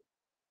ചെയ്തേക്ക്.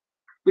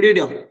 ഇവിടെ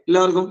കിട്ടിയോ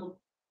എല്ലാവർക്കും?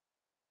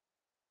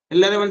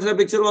 എല്ലാവരും മനസ്സിലായ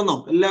പിക്ചർ വന്നോ?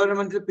 എല്ലാവരും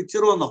മനസ്സിലായ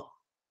പിക്ചർ വന്നോ?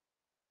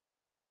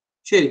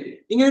 ശരി,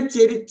 ഇങ്ങനെ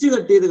ചെരിച്ച്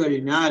കട്ട് ചെയ്ത്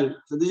കഴിഞ്ഞാൽ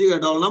ശ്രദ്ധിച്ച്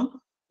കേട്ടോളണം.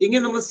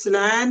 ഇങ്ങനെ നമ്മൾ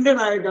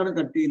സ്ലാൻഡഡ് ആയിട്ടാണ്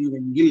കട്ട്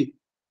ചെയ്യുന്നതെങ്കിൽ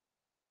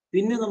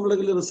പിന്നെ നമ്മുടെ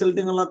കയ്യിൽ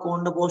റിസൾട്ടിങ്ങുള്ള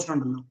കോണിന്റെ പോർഷൻ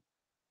ഉണ്ടല്ലോ.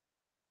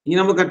 ഇങ്ങനെ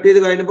നമ്മൾ കട്ട് ചെയ്ത്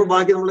കഴിഞ്ഞപ്പോൾ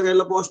ബാക്കി നമ്മുടെ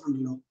കയ്യിലുള്ള പോർഷൻ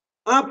ഉണ്ടല്ലോ,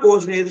 ആ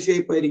പോർഷൻ ഏത്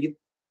ഷേപ്പ് ആയിരിക്കും?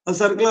 അത്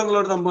സർക്കിൾ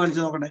നമ്മളോട് നമ്മൾ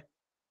കാണിച്ചു നോക്കട്ടെ.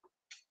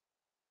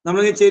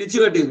 നമ്മളിങ്ങനെ ചെരിച്ച്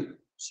കട്ട് ചെയ്തു,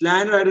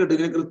 സ്ലാൻഡഡ് ആയിട്ട് കട്ട്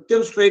ചെയ്തു. ഇങ്ങനെ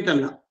കൃത്യം സ്ട്രെയിറ്റ്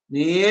അല്ല,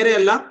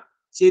 നേരെയല്ല,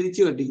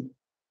 ചെരിച്ച് കട്ട് ചെയ്തു.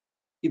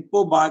 ഇപ്പോ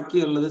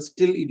ബാക്കിയുള്ളത്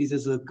still it is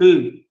A circle.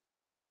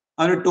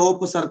 അതിന്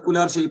ടോപ്പ്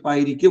സർക്കുലർ ഷേപ്പ്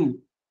ആയിരിക്കും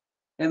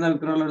എന്ന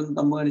അഭിപ്രായമുള്ള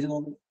തമ്പ് കാണിച്ച്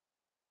നോക്കണം.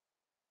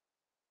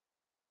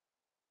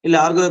 ഇല്ല,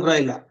 ആർക്കും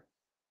അഭിപ്രായം ഇല്ല.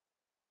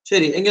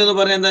 ശരി, എങ്കിൽ ഒന്ന്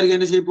പറഞ്ഞ എന്തായിരിക്കും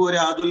എന്റെ ഷേപ്പ് വരെ?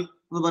 അതുൽ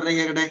ഒന്ന് പറഞ്ഞ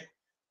കേക്കട്ടെ.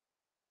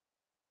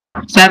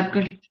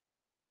 സർക്കിൾ.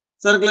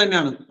 സർക്കിൾ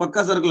തന്നെയാണ്,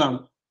 പക്ക സർക്കിൾ ആണ്.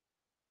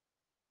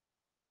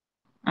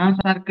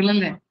 സർക്കിൾ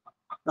അല്ലേ?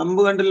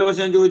 തമ്പ് കണ്ടില്ല,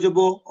 പക്ഷെ ഞാൻ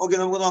ചോദിച്ചപ്പോ. ഓക്കെ,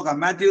 നമുക്ക്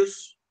നോക്കാം. മാത്യൂസ്,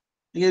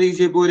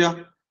 എങ്ങനെയായിരിക്കും ഷേപ്പ് വരിക?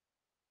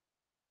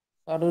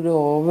 ഒരു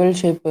ഓവൽ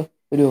ഷേപ്പ്.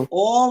 ഒരു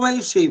oval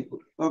shape.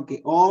 Okay,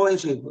 oval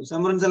shape.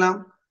 സമറൻ സലാം,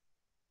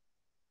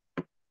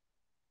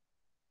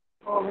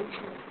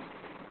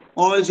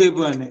 ഓവൽ ഷേപ്പ്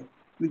തന്നെ,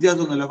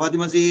 വ്യത്യാസമൊന്നുമില്ല.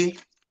 ഫാത്തിമ സി,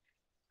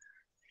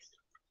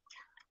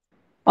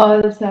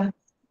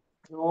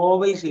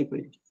 ഓവൽ ഷേപ്പ്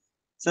ആയിരിക്കും.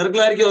 സർക്കിൾ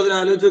ആയിരിക്കും. അതിന്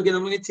ആലോചിച്ച് നോക്കി,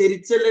 നമ്മൾ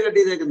ചെരിച്ചല്ലേ കട്ട്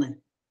ചെയ്തേക്കുന്നത്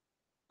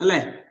അല്ലേ?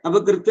 അപ്പൊ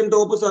കൃത്യം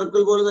ടോപ്പ്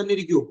സർക്കിൾ പോലെ തന്നെ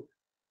ഇരിക്കുവോ?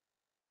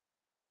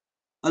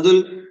 അതുൽ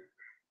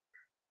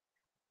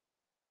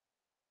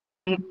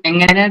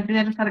എങ്ങനെ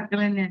സർക്കിൾ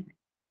തന്നെയാണ്.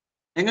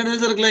 എങ്ങനെ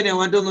സർക്കിൾ തന്നെയാ,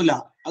 മാറ്റമൊന്നുമില്ല.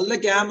 അതിലെ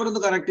ക്യാമറ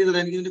ഒന്ന് കറക്റ്റ് ചെയ്തിട്ട്.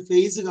 എനിക്ക് ഇതിന്റെ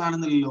ഫേസ്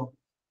കാണുന്നില്ലല്ലോ.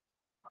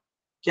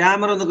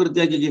 ക്യാമറ ഒന്ന്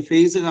കൃത്യമാക്കി,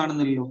 ഫേസ്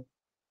കാണുന്നില്ലല്ലോ.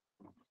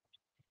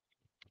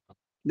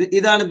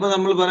 ഇതാണ് ഇപ്പൊ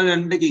നമ്മൾ പറഞ്ഞ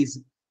രണ്ട് കേസ്.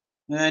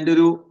 അതിന്റെ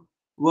ഒരു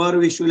വേറെ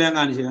വിഷ്വൽ ഞാൻ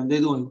കാണിച്ചു തരാം.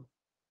 ഇത് തോന്നി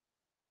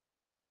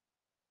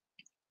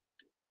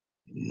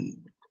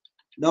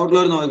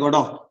ഡൗട്ടുള്ളവർ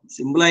നോക്കിക്കോട്ടോ.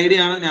 സിമ്പിൾ ഐഡിയ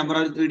ആണ്. ഞാൻ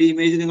പറഞ്ഞ 3D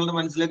ഇമേജ് നിങ്ങളുടെ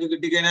മനസ്സിലേക്ക്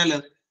കിട്ടിക്കഴിഞ്ഞാൽ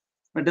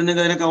പെട്ടെന്ന്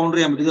നിങ്ങൾക്ക് അതിനെ കൗണ്ടർ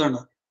ചെയ്യാൻ പറ്റും. ഇത്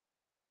കണ്ടോ?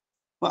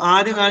 അപ്പൊ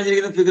ആദ്യം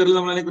കാണിച്ചിരിക്കുന്ന ഫിഗറിൽ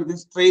നമ്മൾ അതിനെ കൃത്യം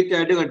സ്ട്രെയിറ്റ്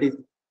ആയിട്ട് കട്ട് ചെയ്തു.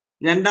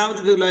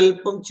 രണ്ടാമത്തെ ഫിഗറിൽ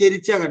അല്പം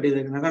ചെരിച്ചാ കട്ട്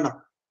ചെയ്തേക്കുന്നത്. കണ്ടോ?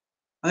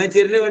 അങ്ങനെ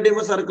ചെരിഞ്ഞ് കട്ട്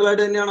ചെയ്യുമ്പോൾ സർക്കിൾ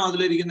ആയിട്ട് തന്നെയാണോ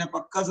അതിലിരിക്കുന്നത്?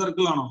 പക്ക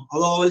സർക്കിൾ ആണോ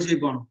അതോ ഓവൽ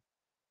ഷേപ്പ് ആണോ?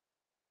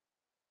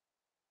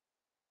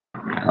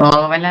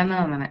 ഓവലാന്ന്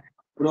തോന്നണേ.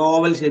 ഒരു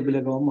ഓവൽ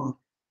ഷേപ്പിലേക്ക്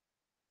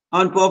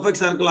അവൻ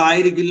പെർഫെക്റ്റ് സർക്കിൾ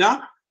ആയിരിക്കില്ല.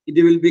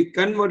 It will be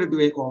converted to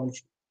A oval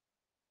shape.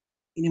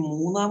 ഇനി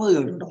മൂന്നാമത്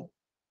കേട്ടോ.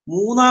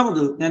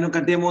 മൂന്നാമത് ഞാൻ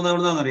കട്ട് ചെയ്യാൻ പോകുന്നത്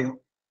എവിടുന്നാണെന്നറിയോ?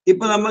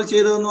 ഇപ്പൊ നമ്മൾ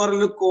ചെയ്തതെന്ന്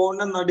പറഞ്ഞ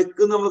കോണിനെ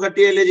നടുക്ക് നമ്മൾ കട്ട്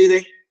ചെയ്യല്ലേ ചെയ്തേ,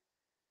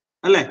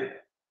 അല്ലേ?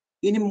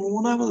 ഇനി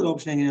മൂന്നാമതൊരു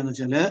ഓപ്ഷൻ എങ്ങനെയാന്ന്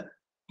വെച്ചാല്,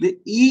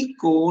 ഈ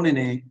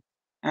കോണിനെ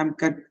I am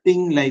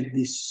cutting like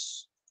this.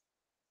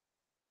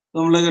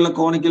 നമ്മളുള്ള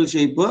conical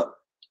shape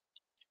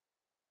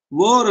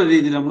വേറൊരു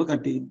രീതിയിൽ നമ്മൾ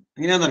കട്ട് ചെയ്യും.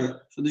 എങ്ങനെയാണെന്നറിയാം?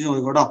 ശ്രദ്ധിച്ചു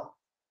നോക്കിക്കോട്ടോ.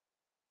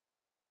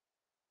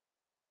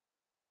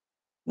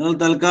 നിങ്ങൾ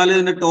തൽക്കാലം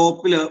ഇതിന്റെ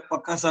ടോപ്പില്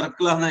പക്ക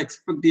സർക്കിൾ ആണ്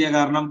എക്സ്പെക്ട് ചെയ്യുക.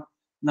 കാരണം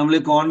നമ്മൾ ഈ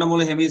കോണിന്റെ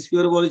മുകളിൽ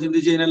ഹെമിസ്ഫിയർ പോലെ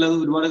ചിന്തിച്ചു കഴിഞ്ഞാൽ അത്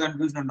ഒരുപാട്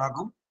കൺഫ്യൂഷൻ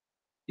ഉണ്ടാക്കും.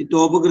 ഈ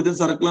ടോപ്പ് കൃത്യം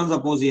സർക്കിൾ ആണ്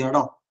സപ്പോസ് ചെയ്യാം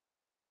കേട്ടോ.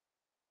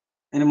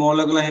 അതിന്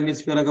മുകളിലേക്കുള്ള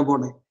ഹെമിസ്ഫിയർ ഒക്കെ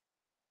പോട്ടെ,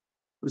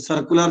 ഒരു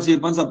സർക്കുലർ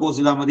ഷേപ്പാണ് സപ്പോസ്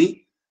ചെയ്താൽ മതി.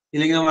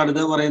 ഇല്ലെങ്കിൽ നമ്മൾ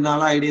അടുത്ത് പറയുന്ന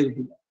ആളെ ഐഡിയ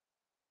കിട്ടില്ല.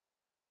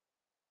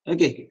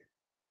 Okay.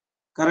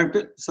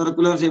 Correct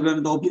circular shape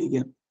and top.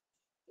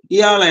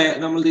 Yale,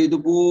 number the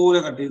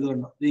pool cut is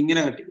the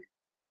inginati.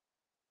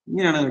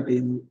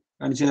 Inginati.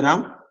 And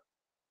Sharam.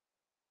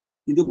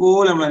 This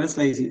pool and minus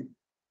slicing.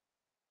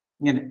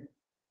 Inginate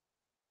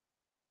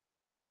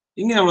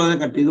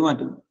cut is the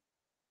matter.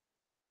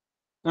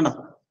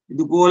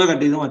 This pool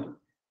cut is the matter.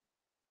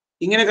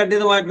 Ingene cut is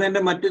the matter and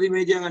the matter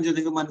image and the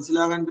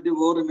Mansilla and the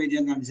war image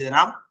and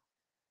Sharam.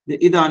 The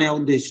Idane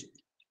of this.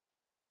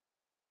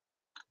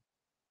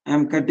 I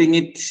am cutting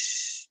it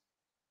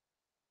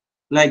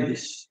like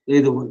this.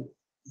 This one.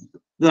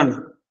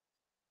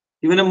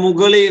 Even a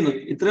Mughal,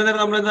 Itra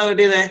Ramada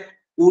day,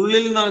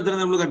 Ulil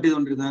Nathan cut is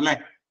on the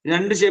like.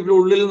 Rand shape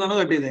Ulil Nana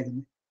cut is like.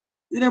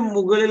 Then a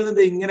Mughal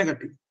the Ingana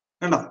cut.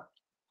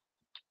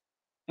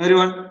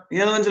 Everyone,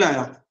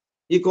 Yananjala.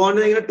 He called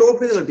the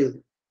top is a deal.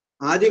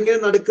 Adding a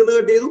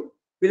Nadaka deal,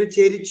 with a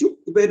cherichu,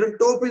 the better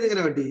top is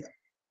a deal.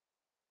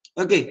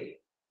 Okay.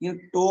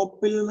 In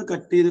top in the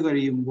Katti the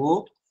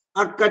Karimbo,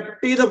 a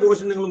Katti the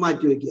portion of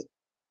Matuaki.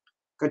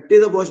 Katti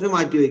the portion of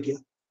Matuaki.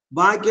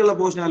 Bakila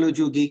portion of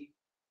Chuki.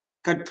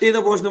 Katti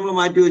the portion of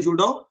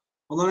Matuachudo.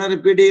 I'm going to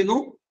repeat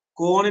no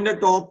cone in the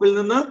top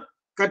in the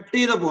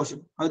Katti the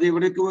portion. Are they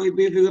would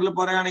figure the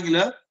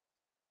Paranigular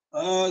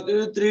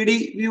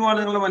 3D view on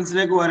the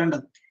Manslake warrant.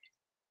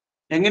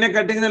 Engine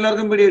cutting the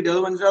Larkin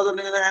video, one other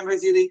than the hand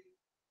race,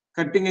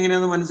 cutting in the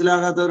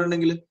Manslaga and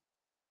English.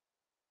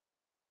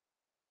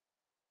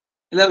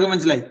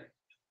 Larkman's like.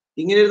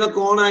 Ingin the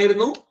corn I don't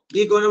know,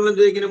 the corner of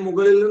the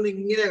Mughal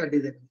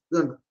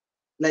in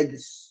like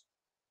this.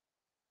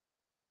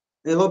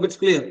 I hope it's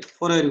clear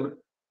for everyone.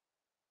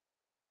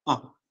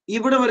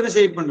 Even over the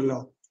shape and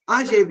law.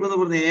 I shape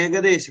over the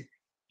Egadation.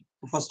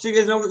 First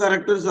case of the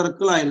character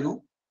circle, I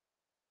know.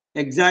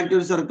 Exact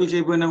circle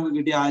shape when I'm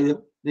getting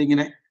either.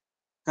 The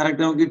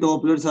character of the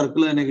top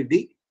circle and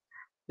negative.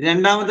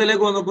 Rendamatele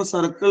on the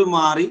circle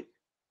Mari,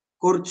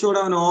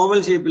 Korchoda an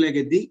oval shape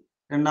like the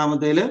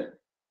Rendamatele.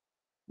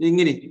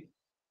 Ingini.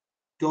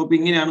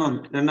 Topping in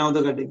anon, then now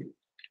the cutting.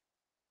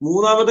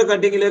 Move over the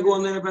cutting leg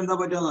on the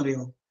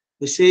Pentapatanario.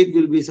 The shape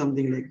will be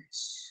something like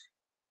this.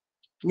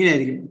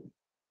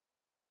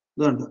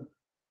 Don't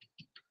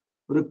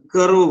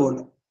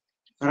curve.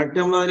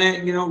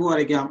 Correctum, you know, go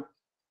again.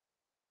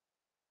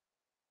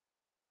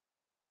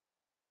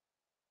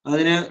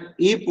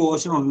 E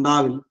portion on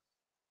Davil.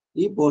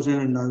 E portion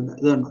and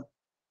Davil.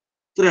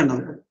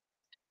 300.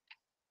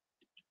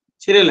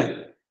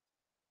 Chirilla.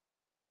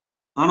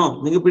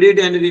 Ano, make a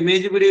pretty and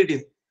image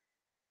pretty.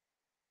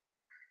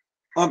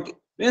 Okay.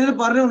 When the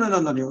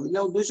Parliament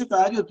now, we should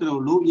carry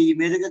through. You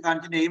make a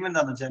country name and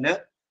the channel.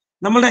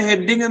 Number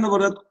heading and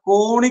the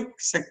conic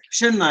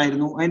section. I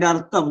know and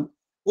Artham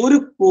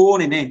or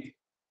cone in it.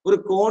 Or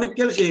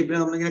conical shape.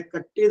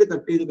 Cut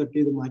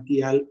the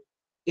material.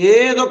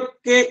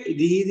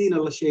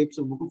 These shapes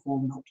of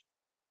formed out.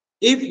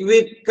 If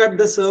we cut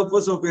the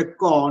surface of a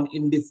cone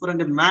in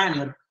different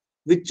manner,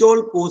 which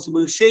all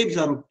possible shapes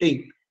are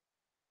obtained?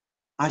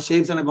 Our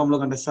shapes and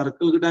a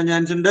circle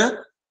chance and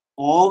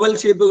oval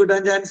shape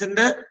chance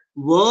and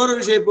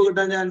world shape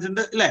chance and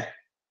a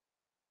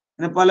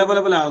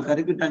palapala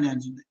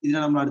chance. Is a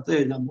number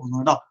third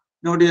example.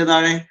 Note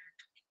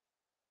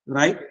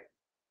right?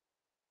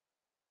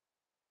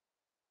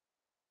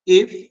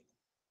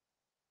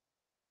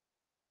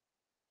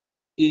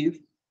 If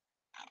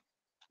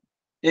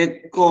a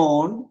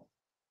cone,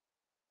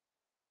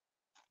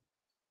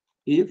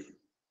 if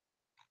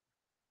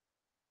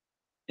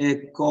a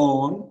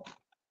cone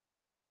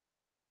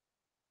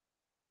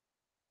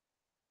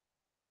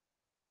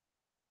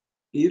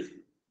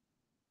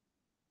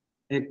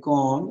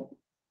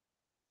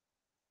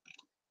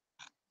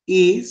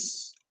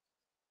is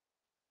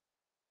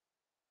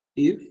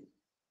if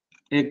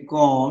a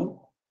cone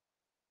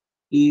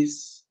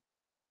is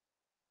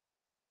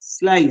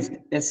sliced,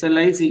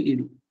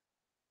 S-L-I-C-E-D.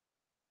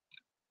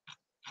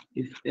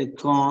 If a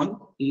cone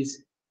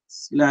is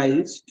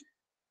sliced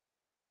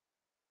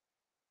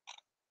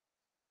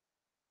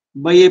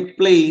by a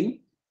plane,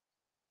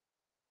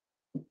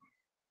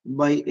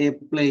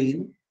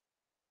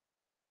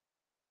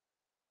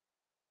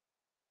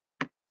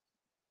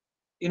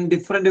 in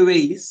different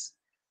ways,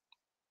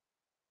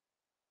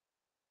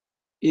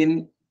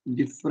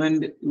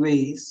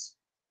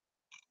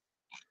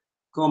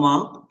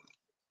 comma,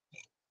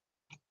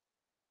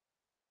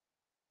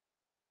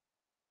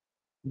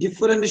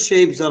 different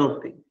shapes are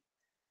obtained.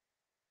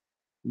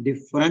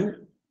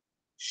 Different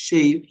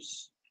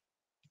shapes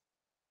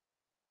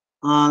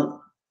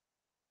are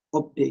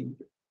obtained.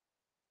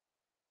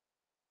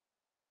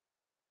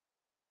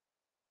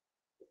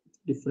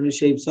 Different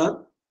shapes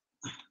are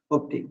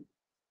obtained.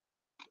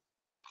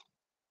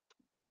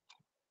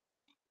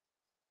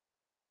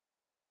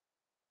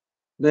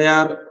 They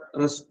are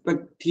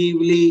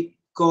respectively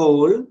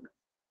called.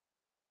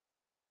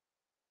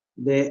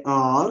 They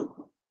are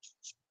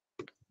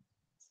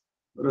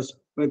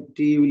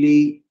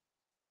respectively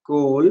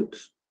called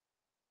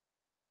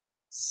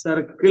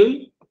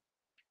circle,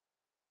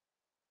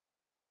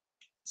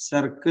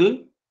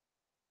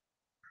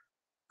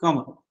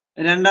 comma,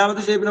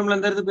 രണ്ടാമത്തെ shape നമ്മൾ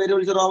എന്തായിരുന്നു പേര്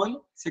വിളിച്ചത്? Oval.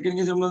 Second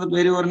case നമ്മൾ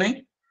പേര് പറഞ്ഞേ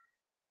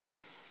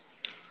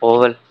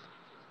oval.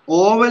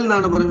 Oval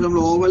എന്നാണ് പറയുന്നത്.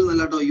 നമ്മൾ ഓവൽ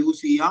എന്നല്ല കേട്ടോ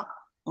യൂസ് ചെയ്യാം.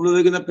 നമ്മൾ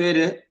ഉപയോഗിക്കുന്ന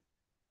പേര്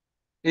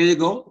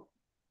എഴുതിക്കോ,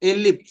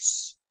 എലിപ്സ്.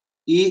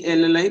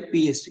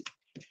 ELLIPS.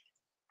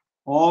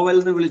 ഓവൽ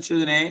എന്ന്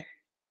വിളിച്ചതിനെ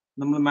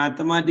നമ്മൾ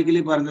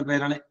മാത്തമാറ്റിക്കലി പറഞ്ഞ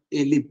പേരാണ്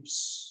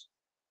എലിപ്സ്.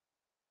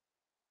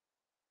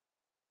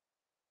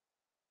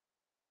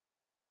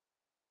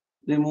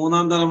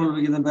 മൂന്നാമത്തെ നമ്മൾ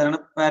ഉപയോഗിക്കുന്ന പേരാണ്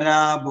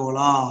parabola.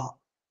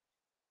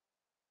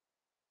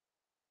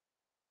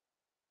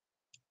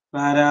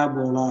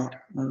 Parabola,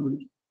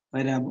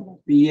 parabola,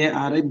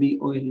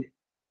 PARABOL,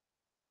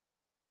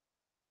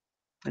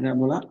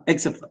 parabola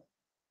etcetera.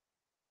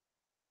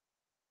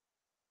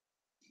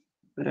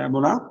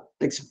 Parabola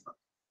etcetera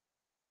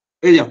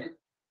എഴുതിയോ?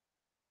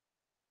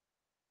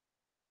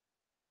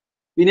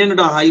 പിന്നെ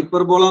കേട്ടോ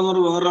ഹൈപ്പർബോള എന്ന്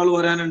പറഞ്ഞ വേറൊരാൾ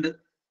വരാനുണ്ട്.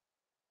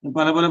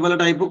 പല പല പല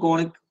ടൈപ്പ്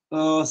കോണിക്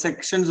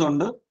സെക്ഷൻസ്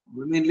ഉണ്ട്.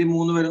 മെയിൻലി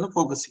 3 പേരൊന്ന്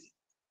ഫോക്കസ് ചെയ്യും.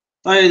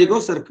 എഴുതിക്കോ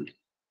സർക്കിൾ.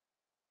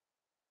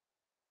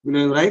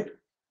 Right,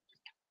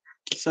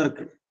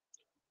 circle.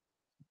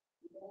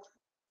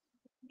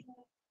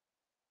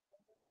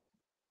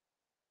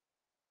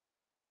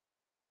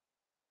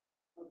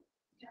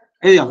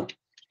 എഴുതിയോ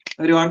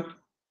everyone?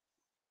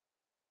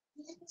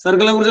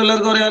 സർക്കിളിനെ കുറിച്ച്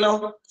എല്ലാവർക്കും അറിയാലോ?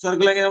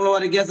 സർക്കിൾ എങ്ങനെ നമ്മൾ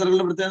വരയ്ക്കുക,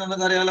 സർക്കിളിന്റെ പ്രത്യേകത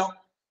എന്നൊക്കെ അറിയാലോ?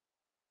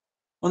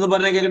 ഒന്ന്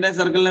പറഞ്ഞേ കേൾക്കട്ടെ.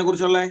 സർക്കിളിനെ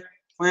കുറിച്ചുള്ള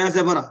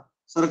ഫയാസെ പറ.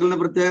 സർക്കിളിന്റെ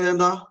പ്രത്യേകത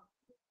എന്താ?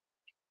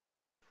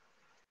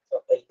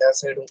 എല്ലാ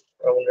സൈഡും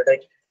റൗണ്ടഡ്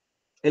ആയിരിക്കും.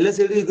 എല്ലാ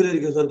സൈഡും ഈക്വൽ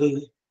ആയിരിക്കും.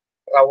 സർക്കിളിന്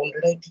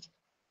റൗണ്ടഡ് ആയിരിക്കും.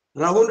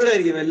 റൗണ്ടഡ്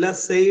ആയിരിക്കും. എല്ലാ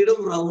സൈഡും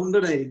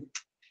റൗണ്ടഡ് ആയിരിക്കും.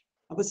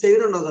 അപ്പൊ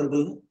സൈഡ് ഉണ്ടോ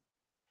സർക്കിളിന്?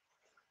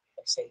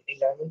 സൈഡ്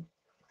ഇല്ലാതെ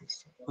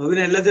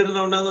പിന്നെ എല്ലാ സൈഡും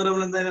റൗണ്ടാന്ന്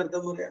പറയുമ്പോൾ നമ്മൾ എന്തായാലും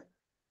അർത്ഥം പറയാം?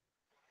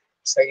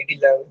 സൈഡ്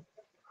ഇല്ലാതെ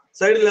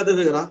സൈഡ് ഇല്ലാത്ത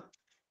ഫിഗറാ?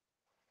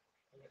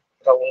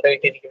 റൗണ്ട്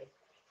ആയിട്ടിരിക്കും.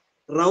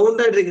 റൗണ്ട്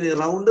ആയിട്ടിരിക്കുന്നത്.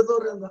 റൗണ്ട് എന്ന്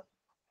പറയുന്നത് എന്താ?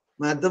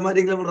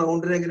 മാത്തമാറ്റിക്കൽ നമ്മൾ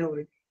റൗണ്ടിനെ എങ്ങനെ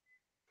പറയും?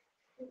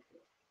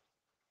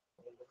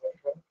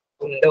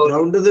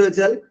 റൗണ്ട് എന്ന്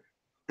വെച്ചാൽ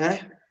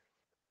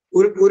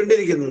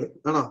ഉരുണ്ടിരിക്കുന്നത്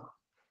ആണോ?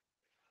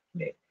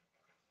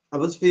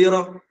 അപ്പൊ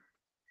സ്ഫിയറോ?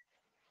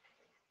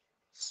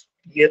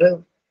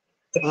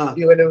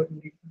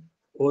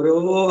 ഓരോ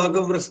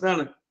വാക്കും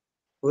പ്രശ്നമാണ്.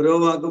 ഓരോ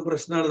വാക്കും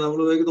പ്രശ്നമാണ്. നമ്മൾ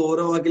ഉപയോഗിക്കുന്ന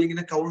ഓരോ വാക്കിൽ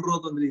ഇങ്ങനെ കൗണ്ടർ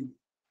വന്നുകൊണ്ടിരിക്കും.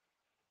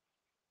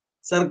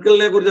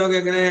 സർക്കിളിനെ കുറിച്ച് നമുക്ക്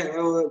എങ്ങനെ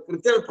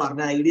കൃത്യമായിട്ട്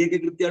പറഞ്ഞ ഐഡിയ ഒക്കെ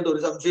കൃത്യമായിട്ട്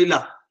ഒരു സംശയമില്ല.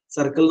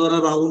 സർക്കിൾ എന്ന്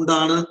പറഞ്ഞാൽ റൗണ്ട്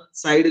ആണ്,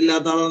 സൈഡ്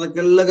ഇല്ലാത്ത ആളാന്നൊക്കെ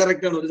എല്ലാം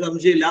കറക്റ്റ് ആണ്, ഒരു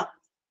സംശയമില്ല.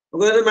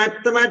 നമുക്ക്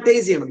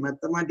മാത്തമാറ്റൈസ് ചെയ്യണം.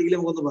 മാത്തമാറ്റിക്കലി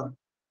നമുക്കൊന്ന് പറയാം.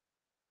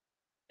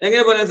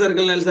 എങ്ങനെ പറയാം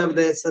സർക്കിളിനെ?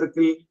 എൽസാബത്തെ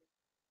സർക്കിൾ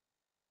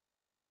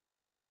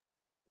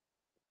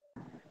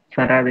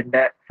സാർ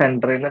അതിന്റെ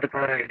സെന്ററിൽ നിന്ന്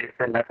എടുക്കുന്ന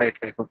റേഡിയസ് എല്ലാ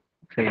സൈഡിലേക്കും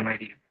സെയിം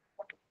ആയിരിക്കും.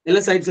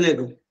 എല്ലാ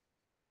സൈഡ്സിലേക്കും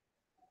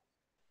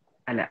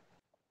അല്ല,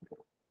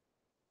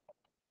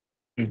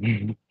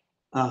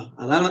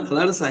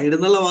 അതാണ് സൈഡ്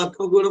എന്നുള്ള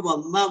വാക്ക് കൂടെ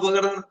വന്ന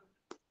അപകടമാണ്.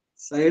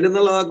 സൈഡ്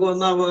എന്നുള്ള വാക്ക്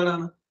വന്ന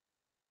അപകടമാണ്.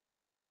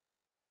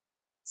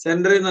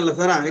 സെന്ററിൽ നിന്നല്ല.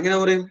 സാറാ എങ്ങനെ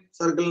പറയും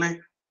സർക്കിളിനെ?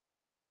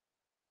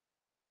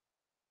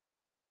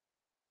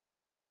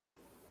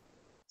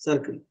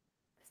 സർക്കിൾ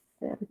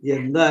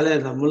എന്താ അല്ലെ,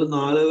 നമ്മൾ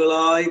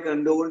നാളുകളായി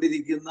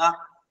കണ്ടുകൊണ്ടിരിക്കുന്ന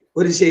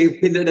ഒരു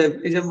ഷേപ്പിന്റെ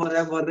ഡെഫിനേഷൻ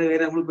പറയാൻ പറഞ്ഞ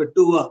കാര്യം നമ്മൾ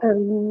പെട്ടുപോവാ.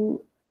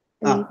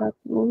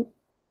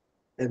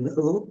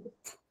 എന്തായിരുന്നു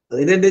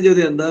അതിനെന്റെ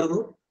ചോദ്യം? എന്തായിരുന്നു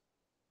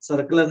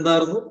സർക്കിൾ?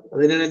 എന്തായിരുന്നു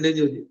അതിനാണ് എന്റെ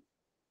ചോദ്യം.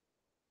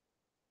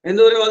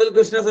 എന്ത് പറയും അതിൽ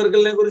കൃഷ്ണ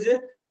സർക്കിളിനെ കുറിച്ച്?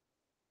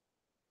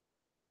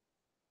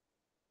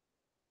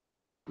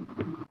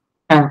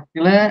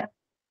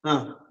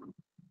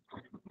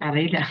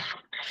 അറിയില്ല.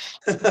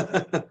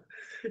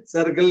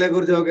 സർക്കിളിനെ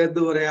കുറിച്ച് നമുക്ക് എന്ത്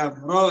പറയാം?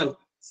 റോവൽ,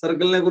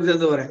 സർക്കിളിനെ കുറിച്ച്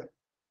എന്ത് പറയാം?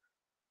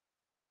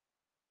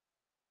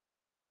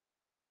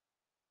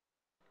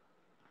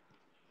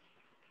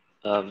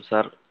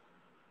 സാർ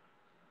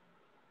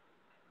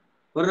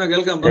പറഞ്ഞോ,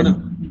 കേൾക്കാം, പറഞ്ഞോ.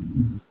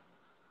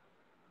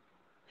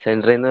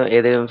 സെന്ററിൽ നിന്ന്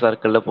ഏതെങ്കിലും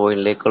സർക്കിളിന്റെ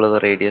പോയിന്റിലേക്കുള്ള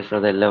റേഡിയസ്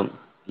അതെല്ലാം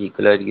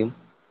ഈക്വൽ ആയിരിക്കും.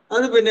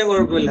 അത് പിന്നെ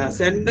കുഴപ്പമില്ല.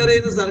 സെന്ററിൽ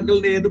നിന്ന്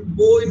സർക്കിളിന്റെ ഏത്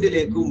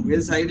പോയിന്റിലേക്കും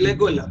ഏത്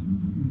സൈഡിലേക്കും അല്ല.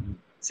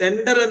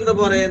 സെന്റർ എന്ന്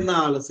പറയുന്ന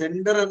ആള്,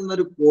 സെന്റർ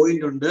എന്നൊരു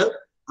പോയിന്റ് ഉണ്ട്.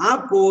 ആ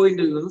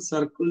പോയിന്റിൽ നിന്ന്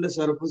സർക്കിളിന്റെ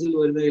സർഫസിൽ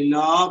വരുന്ന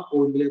എല്ലാ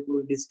പോയിന്റിലേക്കും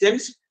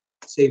ഡിസ്റ്റൻസ്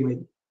സെയിം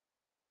ആയിരിക്കും.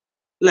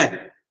 അല്ലെ?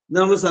 ഇത്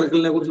നമ്മൾ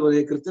സർക്കിളിനെ കുറിച്ച്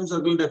പറയാം. കൃത്യം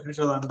സർക്കിളിന്റെ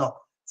ഡെഫിനിഷൻ അതാണ് കേട്ടോ.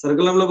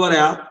 സർക്കിൾ നമ്മൾ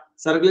പറയാ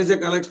circle is A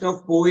collection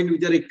of point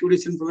which are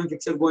equidistant from A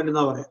fixed point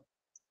എന്നാ പറയാം.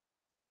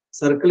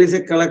 Circle is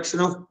A collection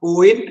of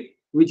point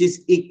which is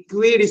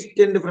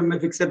equidistant from A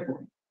fixed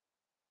point.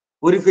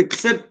 ഒരു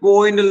ഫിക്സഡ്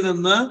പോയിന്റിൽ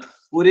നിന്ന്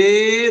ഒരേ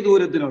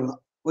ദൂരത്തിലുള്ള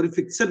ഒരു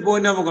ഫിക്സഡ്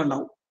പോയിന്റ് നമുക്ക്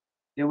ഉണ്ടാവും.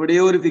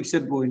 എവിടെയോ ഒരു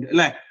ഫിക്സഡ് പോയിന്റ്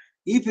അല്ലെ?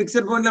 ഈ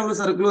ഫിക്സഡ് പോയിന്റ് നമ്മൾ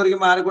സർക്കിൾ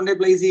വരയ്ക്കുമ്പോൾ ആരെ കൊണ്ടേ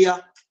പ്ലേസ്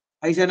ചെയ്യുക?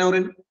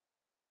 ഐഷാനൗറിൻ,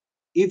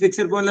 ഈ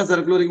ഫിക്സഡ് പോയിന്റിലെ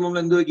സർക്കിൾ വരയ്ക്കുമ്പോൾ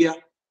നമ്മൾ എന്ത് വെക്കുക?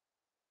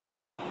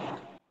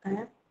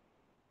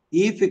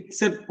 ഈ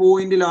ഫിക്സഡ്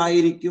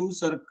പോയിന്റിലായിരിക്കും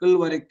സർക്കിൾ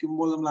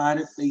വരയ്ക്കുമ്പോൾ നമ്മൾ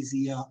ആരെ പ്ലേസ്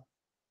ചെയ്യുക?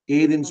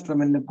 ഏത്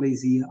ഇൻസ്ട്രുമെന്റിനെ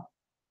പ്ലേസ് ചെയ്യുക?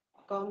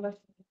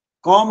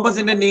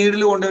 കോമ്പസിന്റെ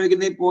നീഡിൽ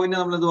കൊണ്ടുവയ്ക്കുന്ന ഈ പോയിന്റ്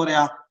നമ്മൾ എന്ത്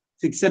പറയാ?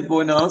 ഫിക്സഡ്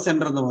പോയിന്റ് അഥവാ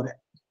സെന്റർ എന്ന് പറയാം.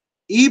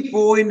 ഈ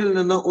പോയിന്റിൽ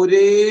നിന്ന്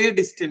ഒരേ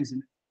ഡിസ്റ്റൻസിൽ,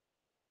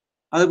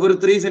 അതിപ്പോ ഒരു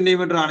 3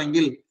 സെന്റിമീറ്റർ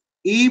ആണെങ്കിൽ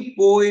ഈ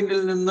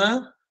പോയിന്റിൽ നിന്ന്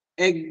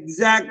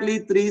എക്സാക്ട്ലി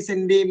 3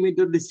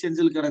 സെന്റിമീറ്റർ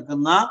ഡിസ്റ്റൻസിൽ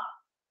കിടക്കുന്ന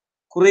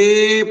കുറേ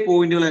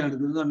പോയിന്റുകളാണ്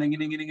എടുക്കുന്നത്.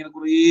 ഇങ്ങനെ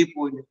കുറേ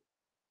point.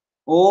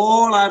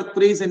 All are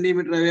 3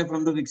 centimeter away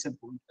from the fixed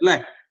point. അല്ലേ?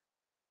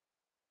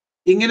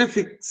 ഇങ്ങനെ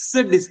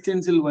ഫിക്സഡ്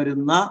ഡിസ്റ്റൻസിൽ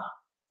വരുന്ന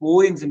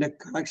പോയിന്റ്സിന്റെ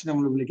കളക്ഷൻ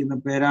നമ്മൾ വിളിക്കുന്ന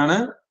പേരാണ്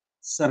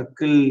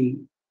സർക്കിൾ.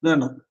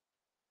 ഇതാണ്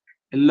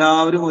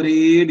എല്ലാവരും ഒരേ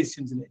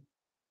ഡിസ്റ്റൻസിലായി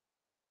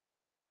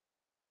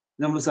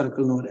നമ്മൾ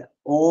സർക്കിൾ എന്ന് പറയാം.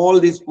 All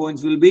these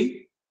points will be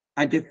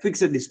at a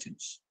fixed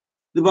distance.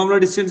 ഇതിപ്പോ നമ്മൾ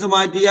ഡിസ്റ്റൻസ്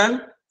മാറ്റിയാൽ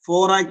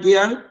 4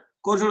 ആക്കിയാൽ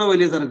കുറച്ചുകൂടെ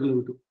വലിയ സർക്കിൾ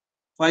കിട്ടും.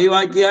 5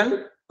 ആക്കിയാൽ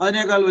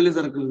അതിനേക്കാൾ വലിയ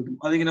സർക്കിൾ കിട്ടും.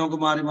 അതിങ്ങനെ നമുക്ക്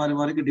മാറി മാറി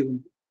മാറി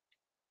കിട്ടിക്കൊണ്ടു.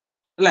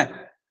 അല്ലേ?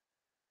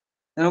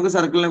 നമുക്ക്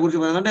സർക്കിളിനെ കുറിച്ച്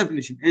പറയുന്ന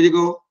ഡെഫിനിഷൻ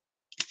എഴുതിക്കോ.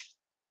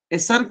 A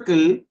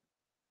circle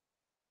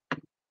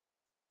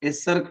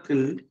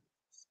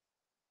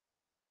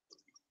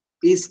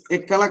is a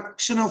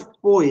collection of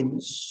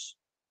points.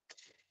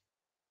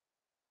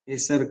 A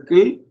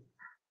circle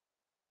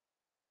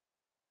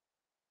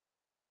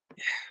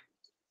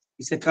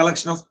is a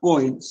collection of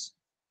points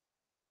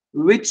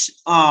which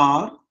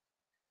are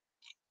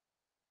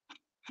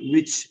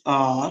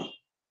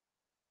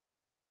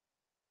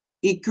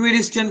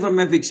equidistant from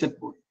a fixed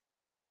point.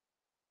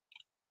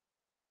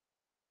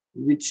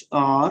 Which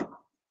are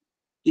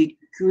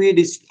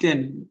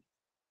equidistant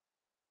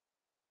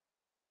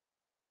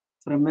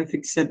from a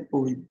fixed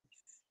point.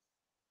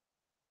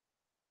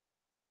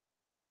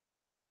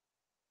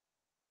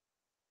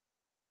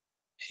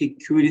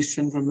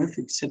 Equidistant from a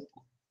fixed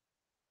point.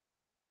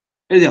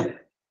 എഴുതിയോ?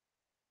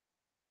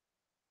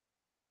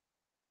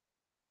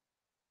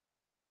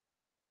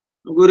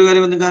 നമുക്ക് ഒരു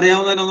കാര്യം നിങ്ങൾക്ക്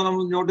അറിയാവുന്നതിനൊന്നും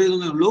നമ്മൾ not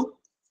ചെയ്തേ ഉള്ളൂ.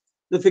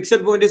 The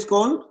fixed point is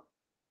called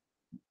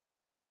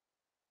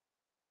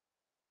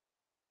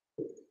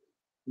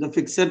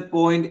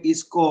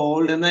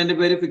എന്നതിന്റെ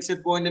പേര്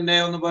ഫിക്സഡ് പോയിന്റിന്റെ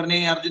ഒന്ന് പറഞ്ഞേ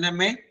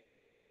അർജുനമ്മേ.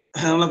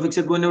 നമ്മളെ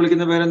ഫിക്സഡ് പോയിന്റ്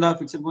വിളിക്കുന്ന പേരെന്താ?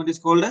 Fixed point is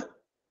called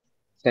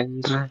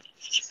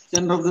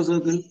center of the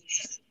circle.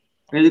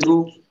 എഴുതിക്കൂ.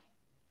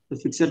 The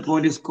fixed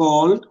point is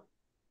called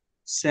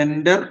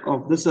center of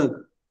the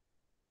circle.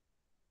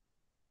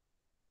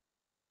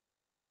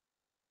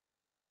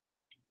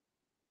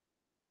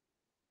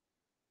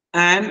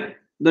 And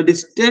the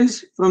distance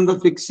from the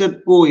fixed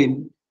point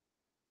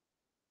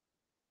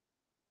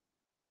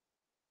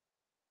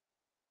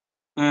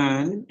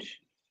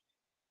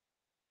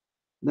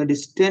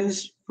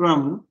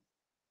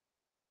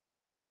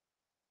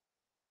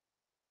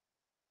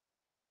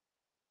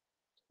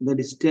the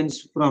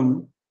distance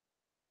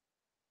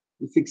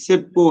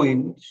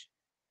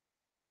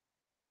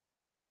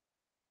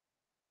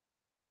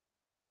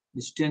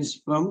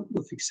from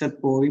the fixed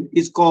point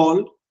is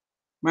called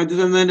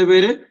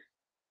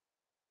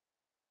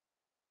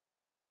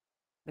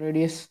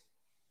radius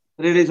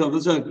of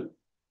the circle.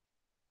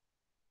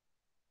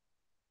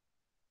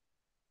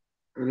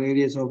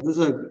 Radius of the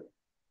circle.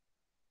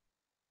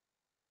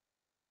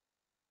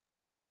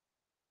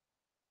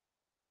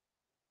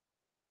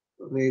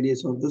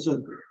 Radius of the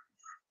circle.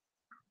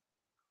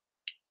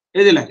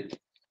 എഴുതില്ലേ?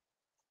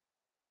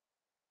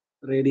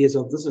 Radius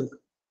of the circle.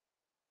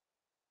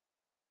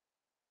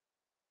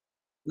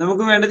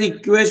 നമുക്ക് വേണ്ടത്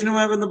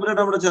ഇക്വേഷനുമായി ബന്ധപ്പെട്ട്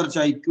നമ്മുടെ ചർച്ച.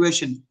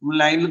 Equation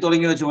ലൈനിൽ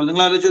തുടങ്ങി വെച്ചപ്പോൾ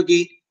നിങ്ങൾ ആലോചിച്ച് നോക്കി.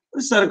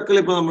 ഒരു സർക്കിൾ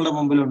ഇപ്പൊ നമ്മുടെ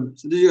മുമ്പിലുണ്ട്.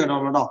 ശ്രദ്ധിച്ചു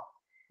കേട്ടോ.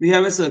 We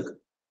have A circle.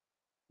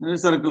 ഒരു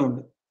സർക്കിൾ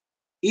ഉണ്ട്.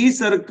 ഈ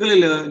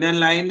സർക്കിളിൽ ഞാൻ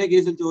ലൈനിന്റെ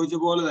കേസിൽ ചോദിച്ച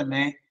പോലെ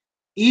തന്നെ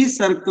ഈ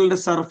സർക്കിളിന്റെ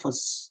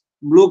സർഫസ്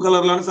ബ്ലൂ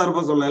കളറിലാണ്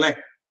സർഫസ് ഉള്ളത് അല്ലെ?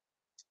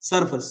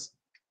 സർഫസ്.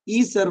 ഈ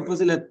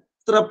സർഫസിൽ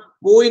എത്ര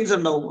പോയിന്റ്സ്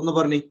ഉണ്ടാവും ഒന്ന്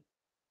പറഞ്ഞേ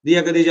Diya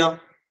Khadija.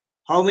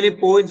 How many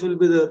points will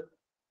be there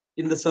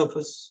in the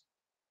surface?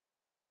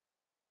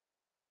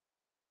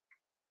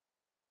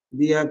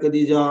 Diya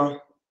Khadija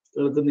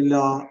കേൾക്കുന്നില്ല.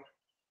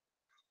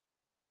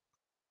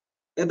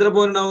 എത്ര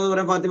പോയിന്റ് ഉണ്ടാവും എന്ന്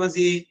പറയാം ഫാത്തിമ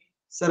സി.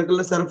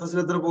 സർക്കിളിന്റെ സർഫസിൽ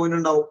എത്ര പോയിന്റ്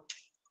ഉണ്ടാവും?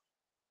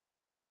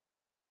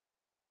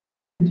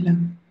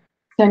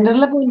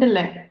 സെന്ററിലെ പോയിന്റ്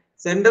അല്ലേ?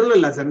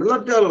 സെന്ററിലല്ല, സെന്ററിൽ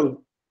ഒറ്റ ആളുള്ളൂ.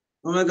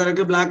 നമ്മൾ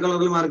കറക്റ്റ് ബ്ലാക്ക്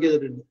കളറിൽ മാർക്ക്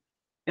ചെയ്തിട്ടുണ്ട്.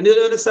 എന്റെ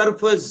ഒരു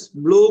സർഫസ്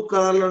ബ്ലൂ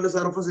കളറിലുള്ള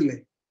സർഫസ് ഇല്ലേ?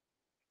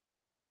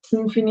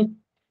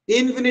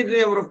 Infinite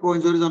number of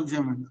points. ഒരു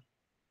സംശയം വേണ്ട.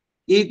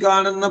 ഈ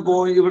കാണുന്ന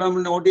പോയിന്റ് ഇവിടെ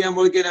നമ്മൾ നോട്ട് ചെയ്യാൻ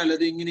പോയി കഴിഞ്ഞാൽ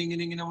അത്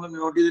ഇങ്ങനെ നമ്മൾ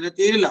നോട്ട് ചെയ്തിട്ട്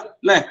തീരില്ല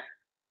അല്ലെ?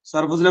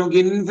 സർഫസിൽ നമുക്ക്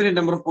ഇൻഫിനിറ്റ്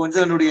നമ്പർ ഓഫ് പോയിന്റ്സ്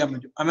കണ്ടുപിടിക്കാൻ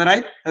പറ്റും. Am I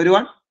right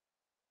everyone?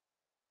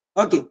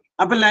 Okay.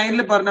 അപ്പൊ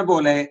ലൈനിൽ പറഞ്ഞ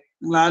പോലെ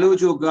നിങ്ങൾ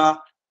ആലോചിച്ച് നോക്കുക.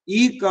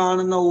 ഈ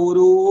കാണുന്ന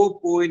ഓരോ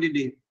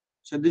പോയിന്റിന്റെയും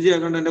ശ്രദ്ധിച്ച്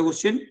കേൾക്കേണ്ട എന്റെ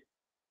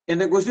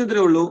ക്വസ്റ്റ്യൻ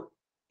ഇത്രേ ഉള്ളൂ.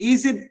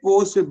 Is it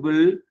possible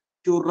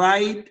to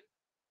right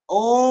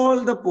all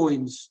the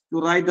points, to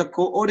write the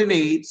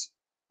coordinates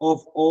of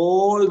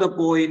all the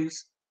points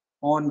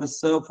on the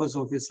surface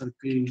of a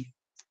circle?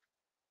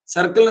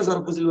 സർക്കിളിന്റെ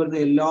സർഫസിൽ വരുന്ന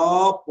എല്ലാ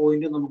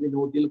പോയിന്റും നമുക്ക്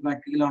നോട്ട് ചെയ്യൽ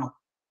പ്രാക്ടിക്കൽ ആണോ?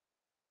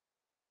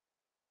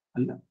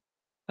 അല്ല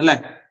അല്ലെ?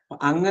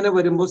 അങ്ങനെ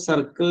വരുമ്പോൾ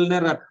സർക്കിളിനെ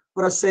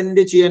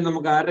റെപ്രസെന്റ് ചെയ്യാൻ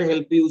നമുക്ക് ആരുടെ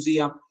ഹെൽപ്പ് യൂസ്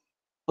ചെയ്യാം?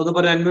 ഒന്ന്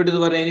പറയാൻ അൺമ്യൂട്ട്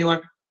ചെയ്ത് പറയാം. എനിവൺ?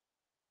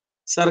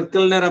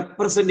 സർക്കിളിനെ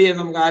റെപ്രസെന്റ് ചെയ്യാൻ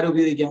നമുക്ക് ആരെ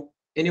ഉപയോഗിക്കാം?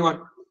 എനിവൺ?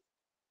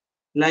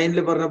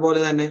 ലൈനിൽ പറഞ്ഞ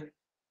പോലെ തന്നെ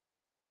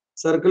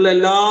സർക്കിളിൽ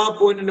എല്ലാ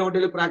പോയിന്റും നോട്ട്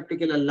ചെയ്യൽ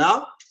പ്രാക്ടിക്കൽ അല്ല.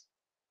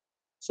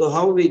 So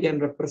how we can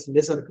represent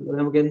A circle?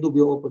 നമുക്ക് എന്ത്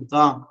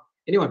ഉപയോഗപ്പെടുത്താം?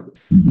 എനിവൺ?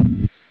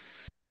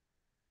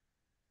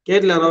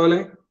 കേട്ടില്ല രാവിലെ?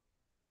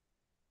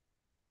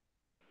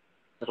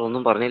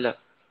 ഒന്നും പറഞ്ഞില്ല.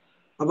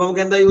 അപ്പൊ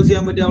നമുക്ക് എന്താ യൂസ്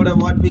ചെയ്യാൻ പറ്റും അവിടെ?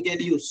 What we can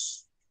use?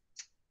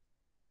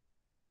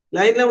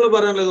 ലൈനിൽ നമ്മൾ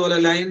പറഞ്ഞതുപോലെ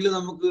ലൈനിൽ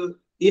നമുക്ക്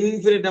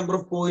ഇൻഫിനിറ്റ് നമ്പർ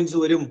ഓഫ് പോയിന്റ്സ്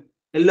വരും.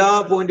 എല്ലാ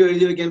പോയിന്റും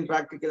എഴുതി വെക്കാൻ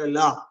പ്രാക്ടിക്കൽ അല്ല.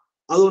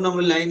 അതുകൊണ്ട്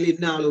നമ്മൾ ലൈനിൽ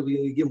ഇന്ന ആൾ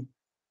ഉപയോഗിക്കും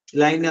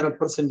ലൈനിനെ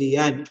റെപ്രസെന്റ്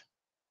ചെയ്യാൻ.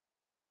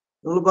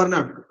 നമ്മൾ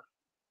പറഞ്ഞാണ്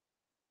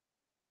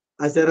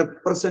as A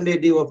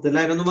representative of the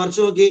line. ഒന്ന്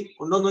മറിച്ചു നോക്കി,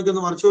 ഉണ്ടോ നോക്കി,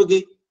 ഒന്ന് മറിച്ചു നോക്കി.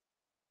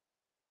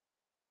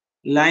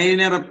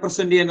 ലൈനിനെ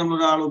റെപ്രസെന്റ് ചെയ്യാൻ നമ്മൾ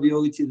ഒരാൾ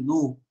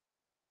ഉപയോഗിച്ചിരുന്നു.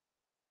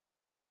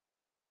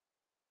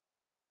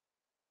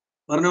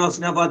 പറഞ്ഞ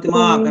വസ്ന ഫാത്തിമ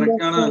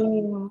കറക്റ്റ് ആണ്.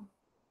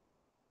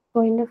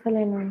 പോയിന്റ് ഓഫ്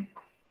ലൈൻ ആണ്.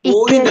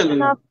 പോയിന്റ്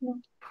അല്ലല്ലോ,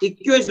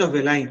 equation of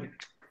A line.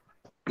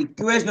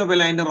 Equation of A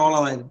ലൈനിന്റെ റോൾ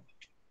അതായിരുന്നു.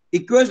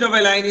 Equation of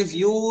a line is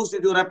used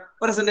to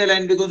represent a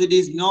line because it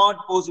is not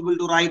possible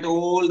to write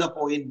all the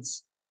points.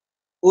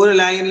 ഒരു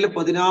ലൈനിൽ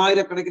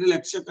 10,000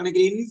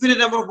 ലക്ഷക്കണക്കിന്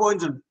infinite number of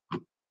points ഉണ്ട്.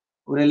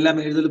 ഒരെല്ലാം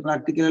എഴുതൽ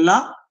practical അല്ല.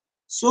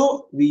 So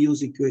we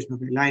use equation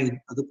of A line.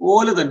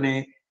 അതുപോലെ തന്നെ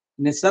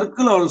in a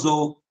circle also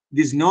it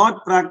is not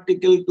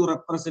practical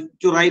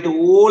to write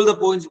all the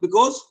points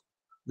because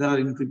there are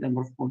infinite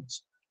number of points.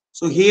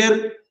 So here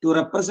to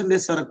represent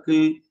a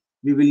circle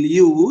we will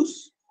use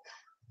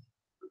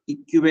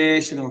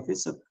equation of a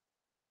circle.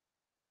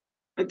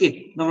 Okay,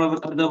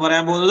 നമ്മൾ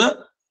പറയാൻ പോകുന്നത്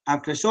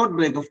after a short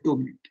break of 2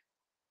 minutes.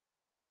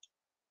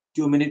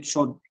 2 minute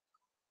short break.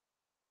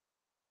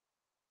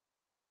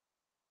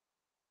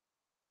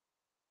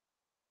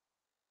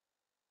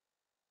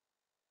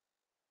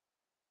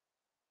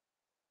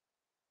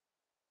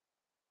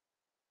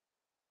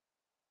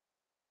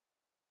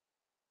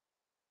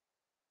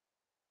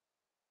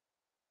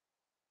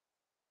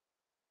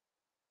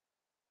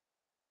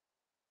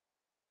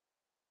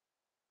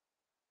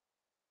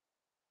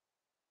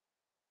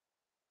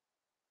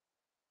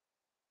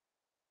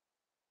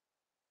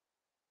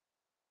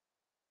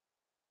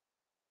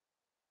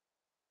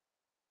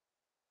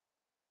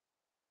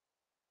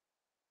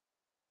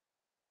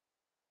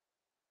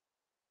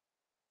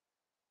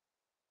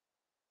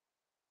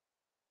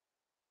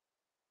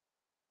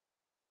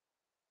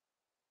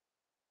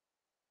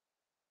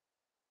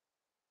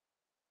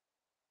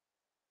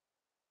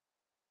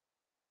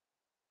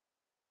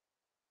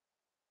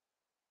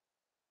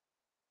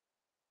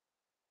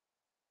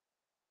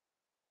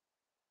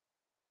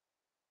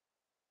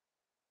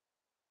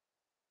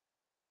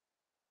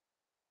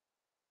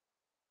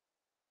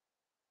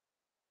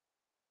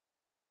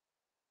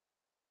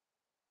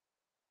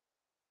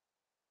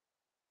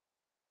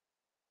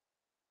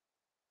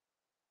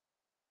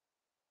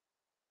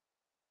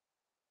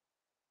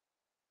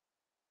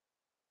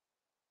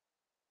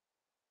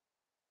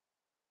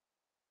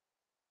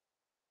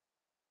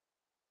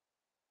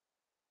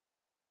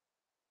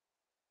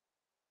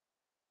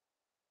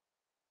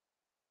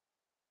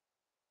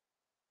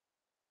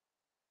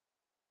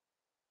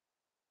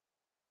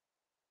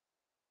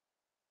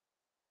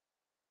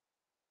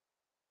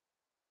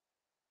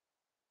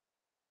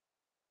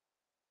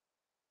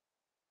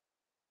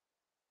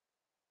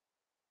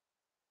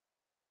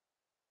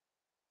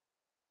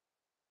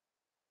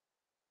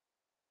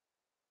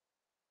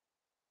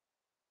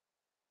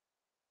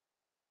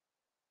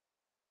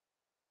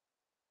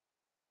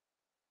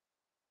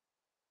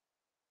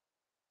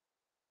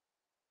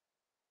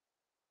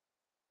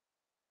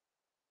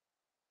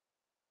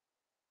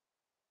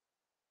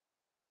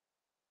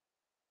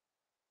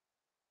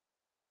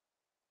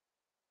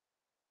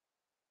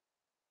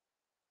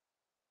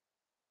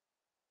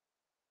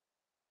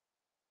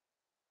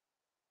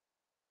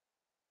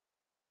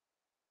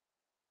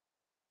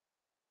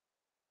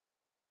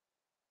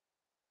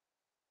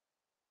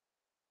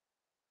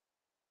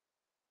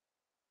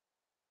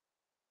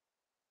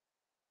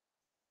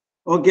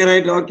 Okay,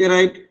 right. Okay,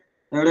 right.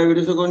 എവിടെ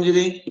videos ഒക്കെ on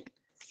ചെയ്തേ?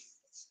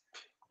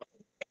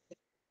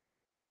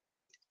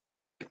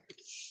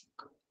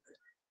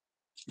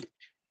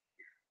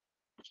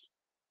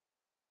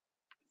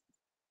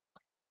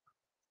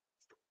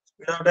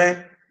 ഇവിടെ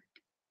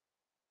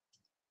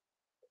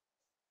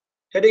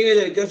heading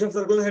എഴുതിയോ? Equation of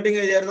circle heading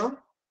എഴുതിയായിരുന്നോ?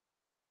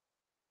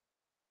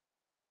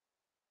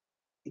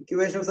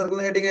 Equation of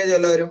circle heading എഴുതിയോ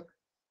എല്ലാവരും?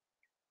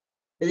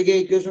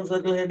 എഴുതിക്കേ equation of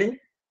circle heading.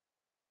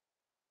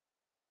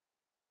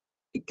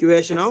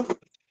 Equation of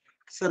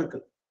circle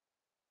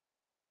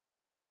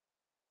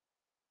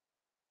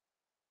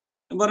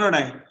പറഞ്ഞോടെ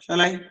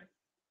ശാലായി?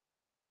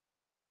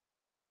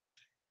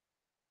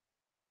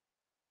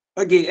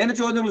 Okay, എന്റെ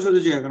ചോദ്യം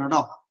ശ്രദ്ധിച്ച് കേൾക്കണം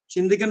കേട്ടോ.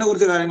 ചിന്തിക്കേണ്ട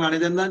കുറച്ച് കാര്യങ്ങളാണ്.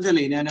 ഇതെന്താന്ന്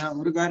വെച്ചാലേ ഞാൻ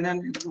ഒരു കാര്യം ഞാൻ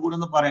കൂടെ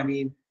ഒന്ന് പറയാം. ഈ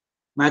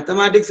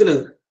മാത്തമാറ്റിക്സിൽ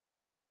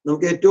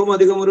നമുക്ക് ഏറ്റവും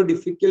അധികം ഒരു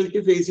ഡിഫിക്കൽട്ടി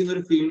ഫേസ് ചെയ്യുന്ന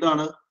ഒരു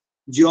ഫീൽഡാണ്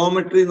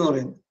ജിയോമെട്രി എന്ന്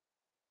പറയുന്നത്.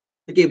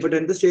 ഓക്കെ, ഇപ്പൊ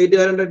 10th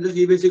സ്റ്റേറ്റുകാരൻ 10th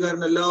CBSE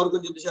കാരൻ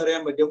എല്ലാവർക്കും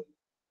ചിന്തിച്ചറിയാൻ പറ്റും.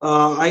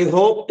 I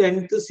hope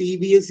 10th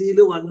CBSE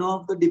one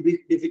of the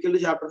difficult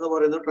chapter എന്ന്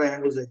പറയുന്നത്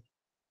ട്രയാങ്കിൾസ് ആയിരിക്കും.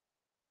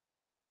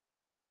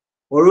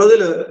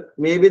 ഉള്ളതിൽ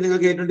മേ ബി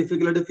നിങ്ങൾക്ക് ഏറ്റവും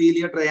ഡിഫിക്കൽട്ട് ഫീൽ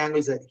ചെയ്യുക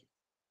ട്രയാങ്കിൾസ് ആയിരിക്കും.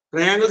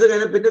 ട്രയാങ്കിൾസ്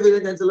കഴിഞ്ഞാൽ പിന്നെ ഫീൽ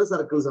ചെയ്യാൻ ചാൻസ് ഉള്ള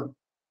സർക്കിൾസ് ആണ്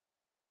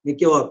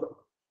മിക്കവാറും.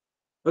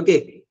 ഓക്കെ,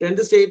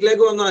 10th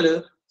സ്റ്റേറ്റിലേക്ക് വന്നാല്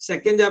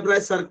സെക്കൻഡ് ചാപ്റ്റർ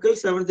ആയ സർക്കിൾ,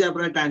 7th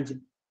ചാപ്റ്റർ ആയ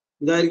ടാൻജന്റ്.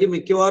 ഇതായിരിക്കും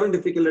മിക്കവാറും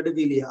ഡിഫിക്കൽട്ട്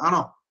ഫീൽ ചെയ്യുക.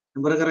 ആണോ?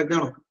 നമ്പർ കറക്റ്റ്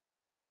ആണോ?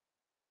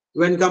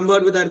 when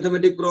compared with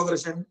arithmetic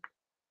progression,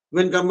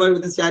 when compared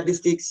with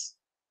statistics,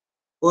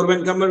 or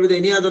when compared with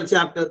any other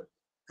chapter.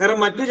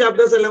 കാരണം മറ്റു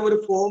ചാപ്റ്റേഴ്സ് എല്ലാം ഒരു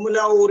ഫോർമുല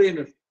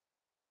ഓറിയന്റഡ്,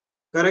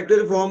 കറക്റ്റ്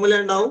ഒരു ഫോർമുല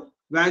ഉണ്ടാവും,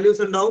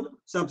 വാല്യൂസ് ഉണ്ടാവും,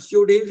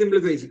 സബ്സ്റ്റിറ്റ്യൂട്ട് ചെയ്യും,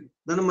 സിംപ്ലിഫൈ ചെയ്യും.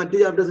 ഇതാണ് മറ്റു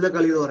ചാപ്റ്റേഴ്സിലെ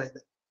കളി എന്ന്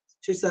പറയുന്നത്.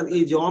 പക്ഷേ സാർ ഈ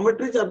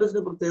ജോമെട്രി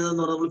ചാപ്റ്റേഴ്സിന്റെ പ്രത്യേകത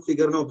എന്ന് പറഞ്ഞാൽ നമ്മൾ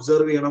ഫിഗറിനെ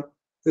ഒബ്സർവ് ചെയ്യണം,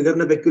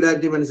 ഫിഗറിന്റെ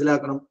പെക്യുലാരിറ്റി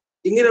മനസ്സിലാക്കണം,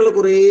 ഇങ്ങനെയുള്ള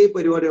കുറേ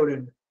പരിപാടി അവിടെ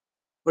ഉണ്ട്.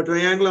 ഇപ്പൊ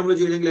ട്രയാങ്കിൾ നമ്മൾ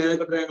ചെയ്തെങ്കിൽ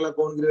ഏതൊക്കെ ട്രയാങ്കിൾ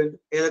കോൺഗ്രുവന്റ്,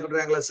 ഏതൊക്കെ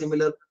ട്രയാങ്കിൾ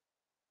സിമിലർ,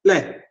 അല്ലെ?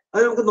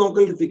 അത് നമുക്ക്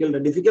നോക്കൽ ഡിഫിക്കൽട്ട്.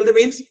 ഡിഫിക്കൽട്ട്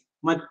മീൻസ്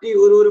മറ്റ്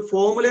ഒരു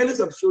ഫോർമുലയിൽ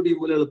സബ്സ്റ്റിറ്റ്യൂട്ട്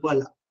ചെയ്യുമ്പോൾ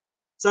എളുപ്പമല്ല.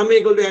 Some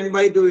equal to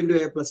n/2 into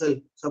a plus l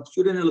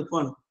substitute ചെയ്യാൻ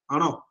എളുപ്പമാണ്,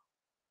 ആണോ?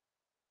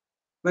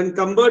 when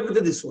compared with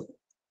this one.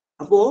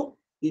 അപ്പോ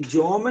ഈ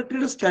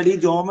ജോമെട്രിയുടെ സ്റ്റഡി,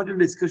 ജോമെട്രി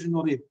ഡിസ്കഷൻ എന്ന്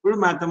പറയുന്നത് എപ്പോഴും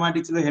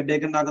മാത്തമാറ്റിക്സിലെ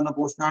ഹെഡേക്ക് ഉണ്ടാക്കുന്ന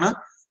പോർഷൻ ആണ്.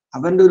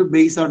 അവന്റെ ഒരു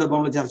ബേസ് ആയിട്ട് ഇപ്പൊ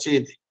നമ്മൾ ചർച്ച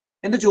ചെയ്യുന്നത്.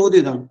 എന്റെ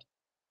ചോദ്യം ഇതാണ്,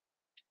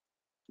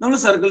 നമ്മൾ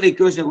സർക്കിളിന്റെ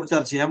ഇക്വേഷനെ കുറിച്ച്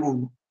ചർച്ച ചെയ്യാൻ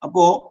പോകുന്നു.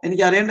 അപ്പോ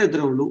എനിക്ക് അറിയേണ്ടത്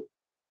ഇത്രേ ഉള്ളൂ,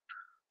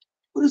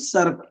 ഒരു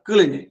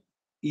സർക്കിളിനെ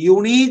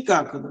യുണീക്ക്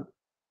ആക്കുന്നത്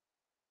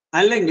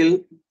അല്ലെങ്കിൽ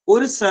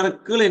ഒരു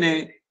സർക്കിളിനെ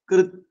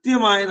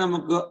കൃത്യമായി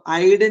നമുക്ക്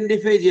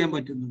ഐഡന്റിഫൈ ചെയ്യാൻ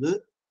പറ്റുന്നത്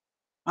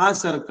ആ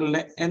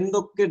സർക്കിളിലെ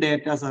എന്തൊക്കെ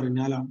datas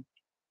അറിഞ്ഞാലാണ്.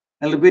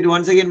 I'll repeat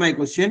once again my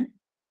question.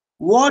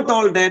 What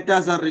all data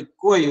are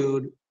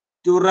required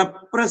to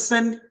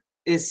represent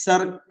a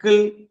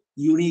circle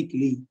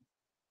uniquely?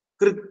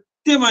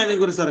 കൃത്യമായ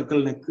ഒരു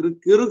സർക്കിളിനെ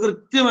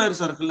കൃത്യമായ ഒരു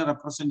സർക്കിളിനെ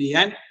റെപ്രസെന്റ്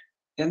ചെയ്യാൻ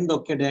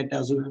എന്തൊക്കെ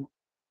ഡേറ്റാസ് വേണം?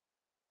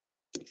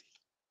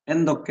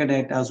 എന്തൊക്കെ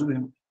ഡേറ്റാസ്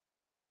വേണം?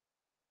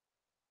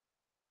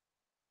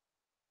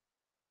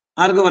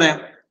 ആർക്ക് പറയാം?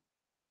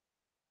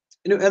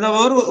 എന്നാ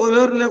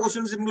വേറൊരു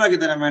ക്വസ്റ്റ്യൻ സിമ്പിൾ ആക്കി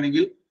തരാൻ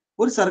വേണമെങ്കിൽ,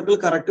 ഒരു സർക്കിൾ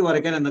കറക്റ്റ്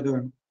വരയ്ക്കാൻ എന്തൊക്കെ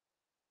വേണം?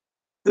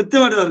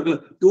 കൃത്യമായിട്ട് സർക്കിൾ.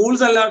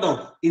 ടൂൾസ് അല്ല കേട്ടോ,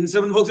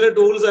 ഇൻസ്ട്രുമെന്റ് ബോക്സിലെ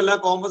ടൂൾസ് അല്ല,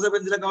 കോമ്പസ്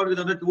പെൻസിലൊക്കെ അവിടെ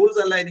ഇരുന്നുണ്ട്, ടൂൾസ്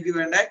അല്ല എനിക്ക്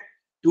വേണ്ടേ.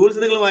 ടൂൾസ്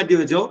നിങ്ങൾ മാറ്റി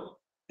വെച്ചോ.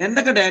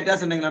 എന്തൊക്കെ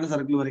ഡേറ്റാസ് ഉണ്ടെങ്കിലാണ്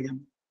സർക്കിൾ വരയ്ക്കാൻ?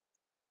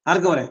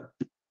 ആർക്ക് പറയാം?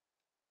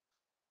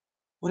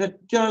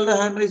 ഒരൊറ്റ ആളുടെ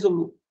ഹാൻഡ് റൈസ്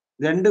ഉള്ളൂ,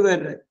 2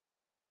 പേരുടെ,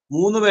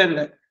 3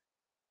 പേരുടെ,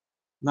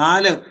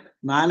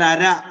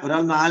 4.5,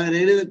 ഒരാൾ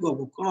 4.5 വെക്കുവോ?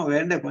 പൊക്കണോ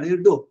വേണ്ടേ? പണി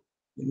കിട്ടുമോ?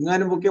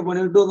 എങ്ങാനും പൊക്കിയ പണി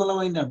കിട്ടുമോ എന്നുള്ള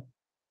മൈൻഡാണ്.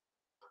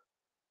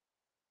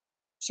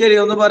 ശരി,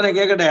 ഒന്ന് പറഞ്ഞേ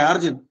കേക്കട്ടെ.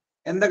 അർജുൻ,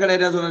 എന്തൊക്കെ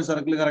ഡേറ്റാസ് വേണം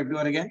സർക്കിൾ കറക്റ്റ്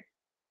വരയ്ക്കാൻ?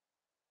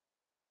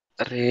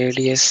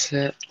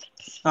 റേഡിയസ്.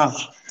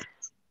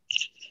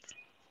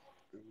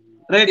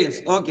 റേഡിയസ്.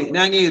 ഓക്കെ,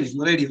 ഞാൻ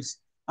അംഗീകരിച്ചു റേഡിയസ്.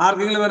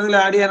 ആർക്കെങ്കിലും വേറെ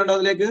ആഡ് ചെയ്യാനുണ്ടോ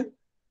അതിലേക്ക്?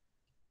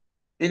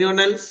 Anyone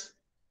else?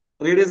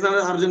 റേഡിയസ് ആണ്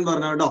അർജുൻ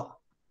പറഞ്ഞ കേട്ടോ.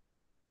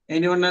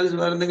 എനിവൺ എൽസ്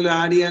വേറെ എന്തെങ്കിലും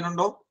ആഡ്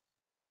ചെയ്യാനുണ്ടോ?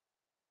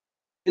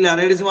 ഇല്ല,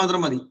 റേഡിയസ്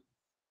മാത്രം മതി.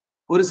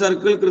 ഒരു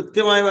സർക്കിൾ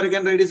കൃത്യമായി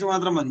വരയ്ക്കാൻ റേഡിയസ്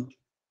മാത്രം മതി.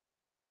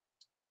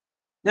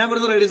 ഞാൻ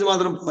പറഞ്ഞു റേഡിയസ്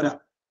മാത്രം പോരാ.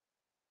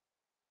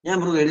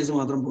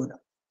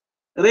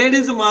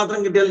 റേഡിയസ് മാത്രം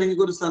കിട്ടിയാൽ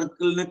നിങ്ങൾക്ക് ഒരു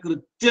സർക്കിളിനെ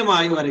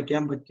കൃത്യമായി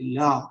വരയ്ക്കാൻ പറ്റില്ല.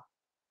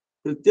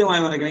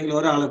 കൃത്യമായി വരയ്ക്കണമെങ്കിൽ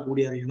ഒരാളെ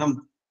കൂടി അറിയണം.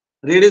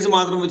 റേഡിയസ്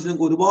മാത്രം വെച്ച്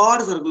നിങ്ങൾക്ക്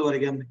ഒരുപാട് സർക്കിൾ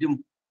വരയ്ക്കാൻ പറ്റും.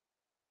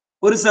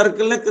 ഒരു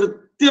സർക്കിളിനെ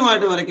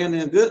കൃത്യമായിട്ട് വരയ്ക്കാൻ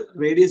നിങ്ങൾക്ക്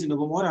റേഡിയസിന്റെ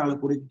ഒപ്പം ഒരാളെ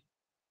കൂടി കിട്ടും.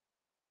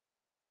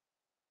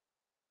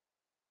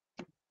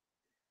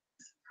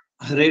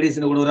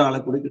 റേഡിയസിന്റെ കൂടെ ഒരാളെ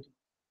കൂടി കിട്ടും.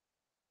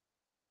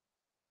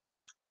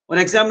 ഒരു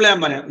എക്സാമ്പിൾ ഞാൻ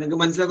പറയാം, നിങ്ങൾക്ക്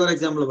മനസ്സിലാക്കുന്ന ഒരു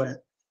എക്സാമ്പിൾ പറയാം.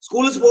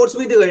 സ്കൂളിൽ സ്പോർട്സ്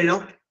മീറ്റ് കഴിഞ്ഞോ?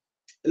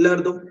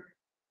 എല്ലായിടത്തും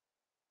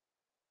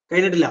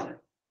കഴിഞ്ഞിട്ടില്ല?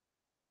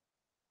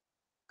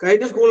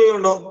 കഴിഞ്ഞ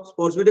സ്കൂളിലുണ്ടോ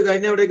സ്പോർട്സ് മീറ്റ്?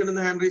 കഴിഞ്ഞ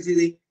എവിടേക്കുണ്ടെന്ന് ഹാൻഡ് റൈസ്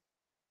ചെയ്തേ.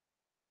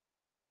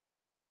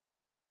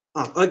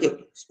 ഓക്കെ.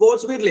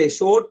 സ്പോർട്സ് മീറ്റിലെ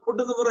ഷോർട്ട് പുട്ട്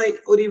എന്ന്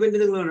പറയുന്ന ഒരു ഇവന്റ്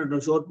നിങ്ങൾ കണ്ടിട്ടുണ്ടോ?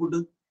 ഷോർട്ട്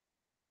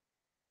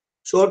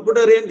പുട്ട്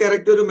അറിയാൻ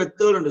കറക്റ്റ് ഒരു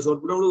മെത്തേഡ് ഉണ്ട്.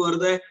 ഷോർട്ട് പുട്ട് നമ്മൾ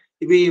വെറുതെ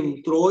ഇപ്പൊ ഈ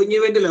ത്രോയിങ്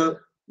ഇവന്റില്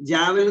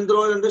ജാവലിൻ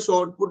ത്രോ ഉണ്ട്,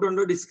 ഷോർട്ട് പുട്ട്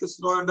ഉണ്ട്, ഡിസ്കസ്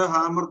ത്രോ ഉണ്ട്,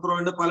 ഹാമർ ത്രോ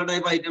ഉണ്ട്, പല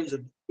ടൈപ്പ് ഐറ്റംസ്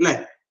ഉണ്ട് അല്ലെ?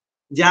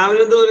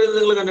 ജാവലിൻ ത്രോ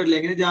നിങ്ങൾ കണ്ടിട്ടില്ല?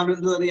 എങ്ങനെ ജാവലിൻ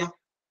ത്രോ അറിയാം?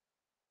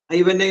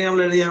 ഇവന്റ് എങ്ങനെ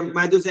നമ്മൾ എഴുതിയാം?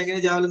 മാത്യൂസ്, എങ്ങനെ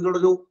ജാവലിൻ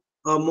ത്രോയുടെ ഒരു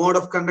മോഡ്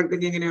ഓഫ്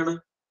കണ്ടക്ടിങ് എങ്ങനെയാണ്?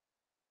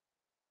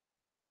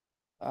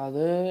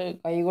 അത്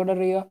കൈകൊണ്ട്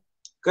അറിയാം.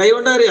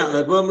 കൈകൊണ്ട് അറിയാം.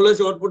 ഇപ്പൊ നമ്മള്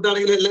ഷോർട്ട് പുട്ട്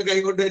ആണെങ്കിൽ എല്ലാം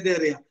കൈകൊണ്ട് തന്നെ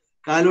അറിയാം,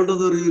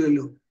 കാലുകൊണ്ടൊന്നും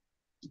അറിയില്ലല്ലോ.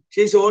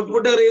 പക്ഷെ ഈ ഷോർട്ട്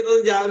പുട്ട്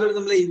അറിയുന്നതും ജാവലിനും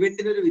നമ്മളെ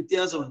ഇവന്റിന് ഒരു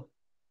വ്യത്യാസമുണ്ട്.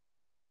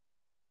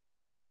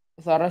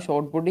 സാറേ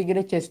ഷോർട്ട് പുട്ട്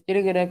ഇങ്ങനെ ചെസ്റ്റിൽ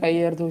ഇങ്ങനെ കൈ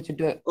ചേർത്ത്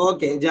വെച്ചിട്ട്.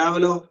 ഓക്കെ.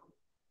 ജാവലോ?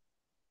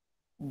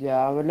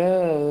 ജാവല്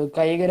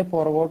കൈ ഇങ്ങനെ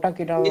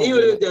പുറകോട്ടാക്കിയിട്ടാണ്. ഇനി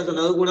ഒരു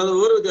വ്യത്യാസമുണ്ട്. അത് കൂടാതെ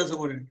വേറെ വ്യത്യാസം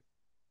കൂടെയുണ്ട്.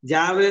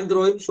 ജാവലിൻ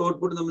ത്രോയും ഷോർട്ട്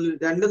പുട്ട്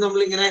രണ്ടും നമ്മൾ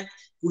ഇങ്ങനെ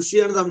പുഷ്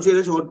ചെയ്യാൻ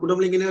സംശയമില്ല. ഷോർട്ട് പുട്ട്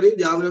നമ്മൾ ഇങ്ങനെ അറിയും,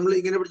 ജാവലിൻ നമ്മൾ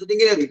ഇങ്ങനെ പിടിച്ചിട്ട്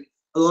ഇങ്ങനെ അറിയും.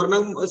 അത്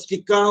ഒരെണ്ണം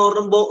സ്റ്റിക്കാണ്,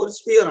 ഒരെണ്ണം ഒരു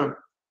സ്പിയർ ആണ്.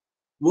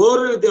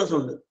 വേറൊരു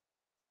വ്യത്യാസമുണ്ട്.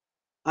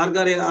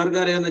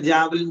 ആർക്കറിയാവുന്ന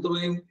ജാവലിൻ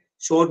ത്രോയും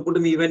ഷോർട്ട്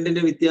പുട്ടും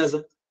ഇവന്റിന്റെ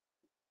വ്യത്യാസം?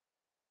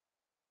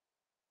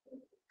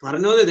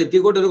 പറഞ്ഞോ,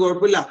 തെറ്റിക്കോട്ടെ, ഒരു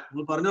കുഴപ്പമില്ല,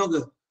 നിങ്ങൾ പറഞ്ഞു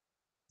നോക്ക്.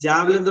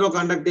 ജാവലിൻ ത്രോ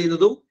കണ്ടക്ട്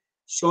ചെയ്യുന്നതും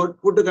ഷോർട്ട്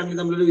പുട്ട് കണ്ടക്ട്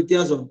തമ്മിലൊരു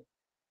വ്യത്യാസമുണ്ട്.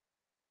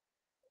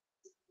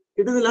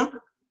 കിട്ടുന്നില്ല?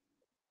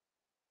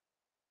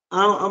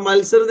 ആ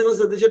മത്സരം നിങ്ങൾ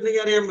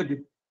ശ്രദ്ധിച്ചിട്ടുണ്ടെങ്കിൽ അറിയാൻ പറ്റും.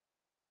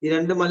 ഈ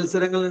 2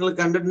 മത്സരങ്ങൾ നിങ്ങൾ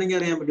കണ്ടിട്ടുണ്ടെങ്കിൽ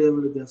അറിയാൻ പറ്റും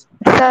തമ്മിൽ വ്യത്യാസം.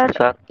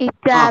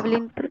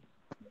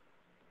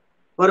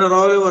 പറഞ്ഞോ,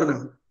 റോവൽ പറഞ്ഞോ.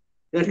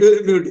 2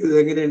 പേരും മ്യൂട്ട് ചെയ്തു.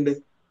 എങ്ങനെയുണ്ട്?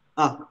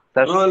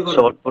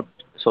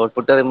 ഷോർട്ട്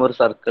പുട്ട് പറയുമ്പോൾ ഒരു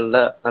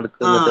സർക്കിളിന്റെ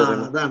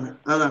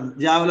അതാണ്.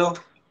 ജാവലോ?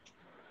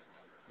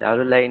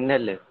 ജാവലിൻ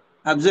ലൈനല്ലേ?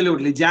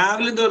 അബ്സല്യൂട്ട്ലി.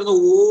 ജാവലിൻ ത്രോ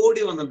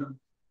ഓടി വന്നിട്ടുണ്ട്.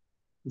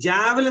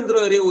 ജാവലിൻ ത്രോ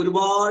വരെ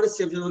ഒരുപാട്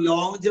സ്റ്റെപ്സ്,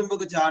 ലോങ് ജമ്പ്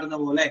ഒക്കെ ചാടുന്ന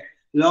പോലെ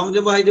ലോങ്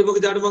ജമ്പ് ഹൈ ജമ്പ്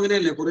ഒക്കെ ചാടുമ്പോൾ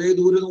അങ്ങനെയല്ലേ, കുറെ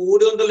ദൂരം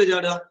ഓടി കൊണ്ടല്ലേ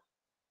ചാടുക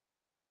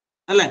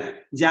അല്ലെ.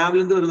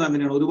 ജാവലിൻ വരുന്നത്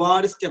അങ്ങനെയാണ്,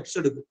 ഒരുപാട് സ്റ്റെപ്സ്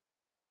എടുക്കും.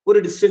 ഒരു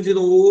ഡിസ്റ്റൻസ്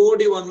ചെയ്ത്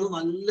ഓടി വന്ന്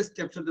നല്ല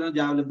സ്റ്റെപ്സ് എടുത്താണ്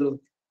ജാവലിൻ ത്രോ.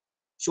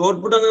 ഷോർട്ട്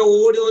പുട്ട് അങ്ങനെ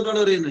ഓടി വന്നിട്ടാണ്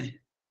അറിയുന്നത്.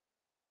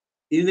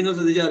 ഇനി നിങ്ങൾ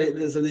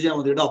ശ്രദ്ധിച്ചാൽ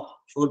മതി കേട്ടോ.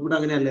 ഷോർട്ട് പുട്ട്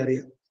അങ്ങനെയല്ല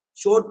അറിയാം.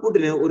 ഷോർട്ട്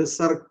പുട്ടിന് ഒരു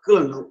സർക്കിൾ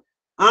ഉണ്ടാവും.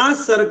 ആ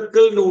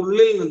സർക്കിളിന്റെ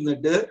ഉള്ളിൽ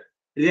നിന്നിട്ട്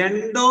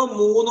 2 or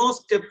 3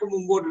 സ്റ്റെപ്പ്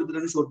മുമ്പോട്ട്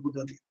എടുത്തിട്ടാണ് ഷോർട്ട് പുട്ട്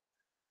അറിയുക.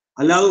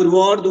 അല്ലാതെ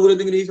ഒരുപാട്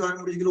ദൂരത്തെങ്കിലും ഈ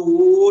സാധനം പിടിച്ചെങ്കിലും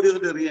ഓടി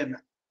വന്നിട്ട് അറിയാല്ല.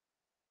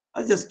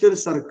 അത് ജസ്റ്റ് ഒരു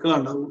സർക്കിൾ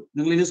ഉണ്ടാവും.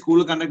 നിങ്ങൾ ഇനി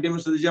സ്കൂളിൽ കണ്ടക്ട്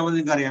ചെയ്യുമ്പോൾ ശ്രദ്ധിച്ചാൽ മതി,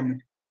 നിങ്ങൾക്ക് അറിയാൻ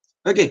പറ്റും.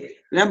 ഓക്കെ,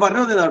 ഞാൻ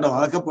പറഞ്ഞു തന്നതാ കേട്ടോ,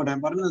 അതൊക്കെ പോട്ടെ.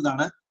 ഞാൻ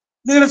പറഞ്ഞതാണ്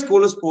നിങ്ങളുടെ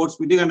സ്കൂളിൽ സ്പോർട്സ്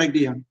മീറ്റ് കണ്ടക്ട്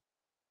ചെയ്യാണ്.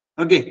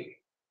 ഓക്കെ,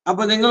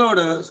 അപ്പൊ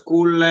നിങ്ങളോട്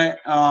സ്കൂളിലെ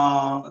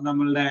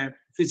നമ്മളുടെ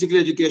ഫിസിക്കൽ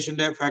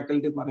എഡ്യൂക്കേഷന്റെ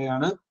ഫാക്കൽറ്റി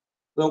പറയാണ്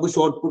നമുക്ക്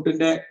ഷോർട്ട്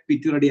പുട്ടിന്റെ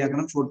പിറ്റ്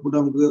റെഡിയാക്കണം, ഷോർട്ട് പുട്ട്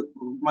നമുക്ക്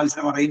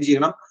മത്സരം അറേഞ്ച്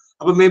ചെയ്യണം.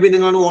 അപ്പൊ മേ ബി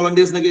നിങ്ങളാണ്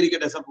വോളണ്ടിയേഴ്സ് എന്നൊക്കെ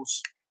ഇരിക്കട്ടെ, സപ്പോസ്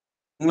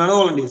നിങ്ങളാണ്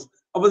വോളണ്ടിയേഴ്സ്.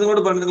 അപ്പൊ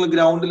നിങ്ങളോട് പറഞ്ഞു നിങ്ങൾ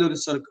ഗ്രൗണ്ടിൽ ഒരു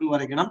സർക്കിൾ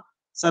വരയ്ക്കണം,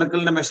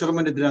 സർക്കിളിന്റെ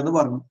മെഷർമെന്റ് എത്രയാന്ന്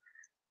പറഞ്ഞു.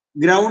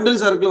 ഗ്രൗണ്ടിൽ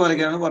സർക്കിൾ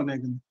വരയ്ക്കാനാണ്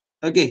പറഞ്ഞേക്കുന്നത്.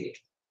 ഓക്കെ,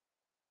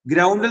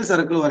 ഗ്രൗണ്ടിൽ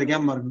സർക്കിൾ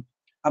വരയ്ക്കാൻ പറഞ്ഞു.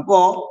 അപ്പോ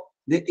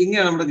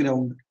ഇങ്ങനെയാണ് നമ്മുടെ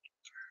ഗ്രൗണ്ട്.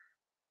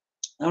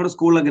 നമ്മുടെ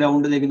സ്കൂളിലെ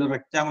ഗ്രൗണ്ടിലേക്ക്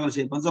റെക്ടാങ്കുലർ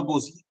ഷേപ്പ്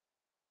സപ്പോസ്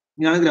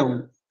ഇങ്ങനെയാണ്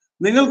ഗ്രൗണ്ട്.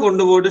 നിങ്ങൾ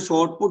കൊണ്ടുപോയിട്ട്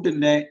ഷോർട്ട്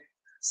പുട്ടിന്റെ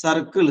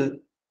സർക്കിള്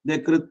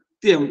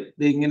കൃത്യം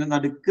ഇങ്ങനെ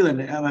നടുക്ക്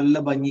തന്നെ നല്ല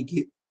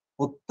ഭംഗിക്ക്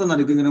ഒത്ത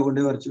നടുക്ക് ഇങ്ങനെ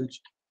കൊണ്ടുപോയി വരച്ചു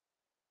വെച്ചു.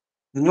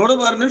 നിങ്ങളോട്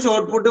പറഞ്ഞു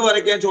ഷോർട്ട് പുട്ട്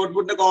വരയ്ക്കാൻ, ഷോർട്ട്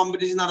പുട്ടിന്റെ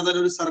കോമ്പറ്റീഷൻ നടത്താൻ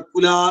ഒരു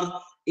സർക്കുലാർ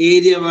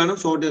ഏരിയ വേണം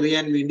ഷോർട്ട്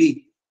എറിയാൻ വേണ്ടി.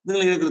 നിങ്ങൾ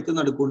ഇങ്ങനെ കൃത്യം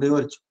നടുക്ക് കൊണ്ടുപോയി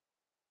വരച്ചു.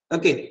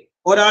 ഓക്കെ,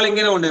 ഒരാൾ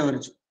ഇങ്ങനെ കൊണ്ടുപോയി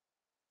വരച്ചു,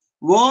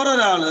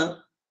 വേറൊരാള്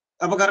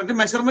അപ്പൊ കറക്റ്റ്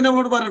മെഷർമെന്റ്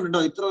നമ്മളോട് പറഞ്ഞിട്ടുണ്ടോ,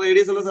 ഇത്ര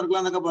റേഡിയസ് ഉള്ള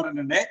സർക്കിളാന്നൊക്കെ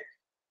പറഞ്ഞിട്ടുണ്ടേ.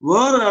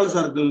 വേറൊരാൾ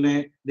സർക്കിളിനെ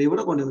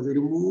ഇവിടെ കൊണ്ടുപോയി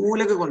ഒരു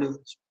മൂലക്ക് കൊണ്ടുപോയി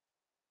വരച്ചു.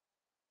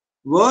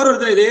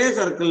 വേറൊരുത്തർ ഇതേ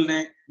സർക്കിളിനെ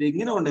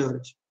ഇങ്ങനെ കൊണ്ടുപോയി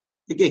വരച്ചു.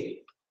 ഓക്കെ,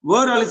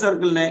 വേറൊരാൾ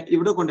സർക്കിളിനെ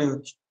ഇവിടെ കൊണ്ടുപോയി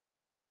വരച്ചു.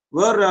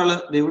 വേറൊരാള്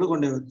ഇവിടെ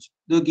കൊണ്ടുപോയി വരച്ചു.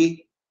 നോക്കി,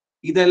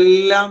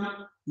 ഇതെല്ലാം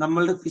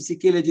നമ്മളുടെ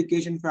ഫിസിക്കൽ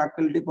എഡ്യൂക്കേഷൻ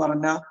ഫാക്കൽറ്റി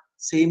പറഞ്ഞ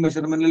സെയിം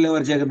മെഷർമെന്റിലല്ലേ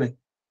വരച്ചേക്കുന്നത്.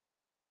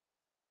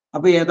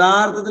 അപ്പൊ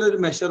യഥാർത്ഥത്തിൽ ഒരു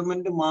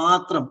മെഷർമെന്റ്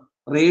മാത്രം,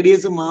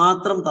 റേഡിയസ്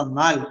മാത്രം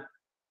തന്നാൽ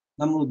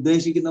നമ്മൾ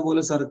ഉദ്ദേശിക്കുന്ന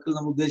പോലെ സർക്കിൾ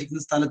നമ്മൾ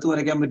ഉദ്ദേശിക്കുന്ന സ്ഥലത്ത്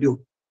വരയ്ക്കാൻ പറ്റുമോ?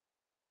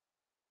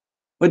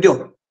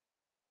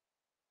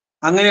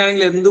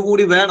 അങ്ങനെയാണെങ്കിൽ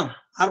എന്തുകൂടി വേണം?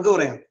 ആർക്ക്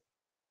പറയാം?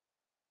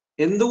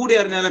 എന്തുകൂടി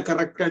അറിഞ്ഞാലേ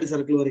കറക്റ്റ് ആയിട്ട്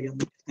സർക്കിൾ വരയ്ക്കാൻ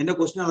പറ്റും. എന്റെ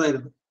ക്വസ്റ്റ്യൻ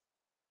അതായിരുന്നു.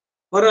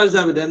 ഒരാൾ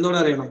സാബിത്ത് എന്തുകൂടെ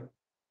അറിയണം?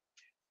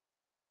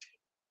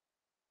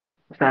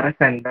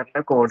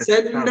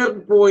 സെന്റർ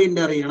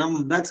പോയിന്റ് അറിയണം.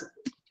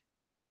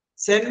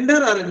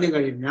 സെന്റർ അറിഞ്ഞു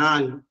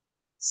കഴിഞ്ഞാൽ,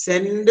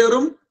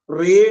 സെന്ററും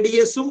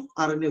റേഡിയസും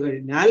അറിഞ്ഞു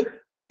കഴിഞ്ഞാൽ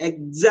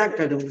എക്സാക്ട്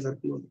ആയിട്ട് നമുക്ക്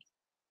സർക്കിൾ വന്നു.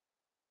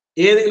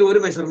 ഏതെങ്കിലും ഒരു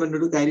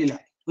മെഷർമെന്റ് കാര്യമില്ല.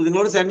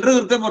 നിങ്ങളോട് സെന്റർ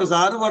കൃത്യം പറഞ്ഞു,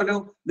 സാറ് പറഞ്ഞു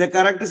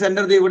കറക്റ്റ്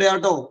സെന്റർ ഇവിടെ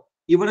ആട്ടോ,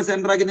 ഇവിടെ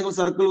സെന്റർ ആക്കി നിങ്ങൾ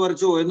സർക്കിൾ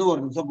വരച്ചോ എന്ന്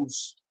പറഞ്ഞു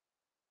സപ്പോസ്,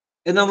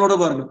 എന്ന് നമ്മളോട്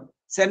പറഞ്ഞു.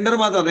 സെന്റർ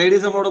മാത്രം,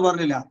 റേഡിയസ് നമ്മളോട്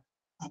പറഞ്ഞില്ല.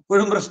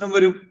 അപ്പോഴും പ്രശ്നം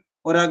വരും.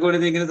 ഒരാൾക്ക്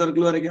വേണ്ടി ഇങ്ങനെ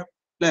സർക്കിൾ വരയ്ക്കാം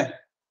അല്ലെ,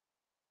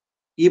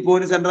 ഈ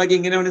പോയിന്റ് സെന്റർ ആക്കി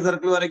ഇങ്ങനെ വേണ്ടി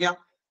സർക്കിൾ വരയ്ക്കാം.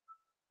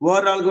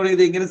 വേറൊരാൾക്ക് വേണ്ടി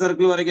ഇത് ഇങ്ങനെ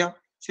സർക്കിൾ വരയ്ക്കാം.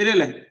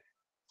 ശരിയല്ലേ?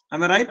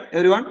 am I right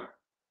everyone?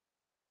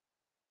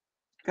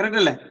 Correct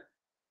അല്ലേ?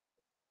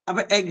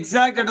 അപ്പൊ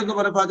എക്സാക്ട് ആയിട്ടൊന്ന്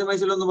പറയാം,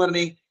 ഫാത്തിമ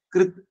പറഞ്ഞേ,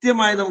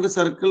 കൃത്യമായി നമുക്ക്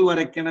സർക്കിൾ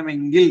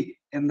വരയ്ക്കണമെങ്കിൽ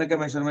എന്തൊക്കെ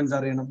മെഷർമെന്റ്സ്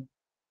അറിയണം?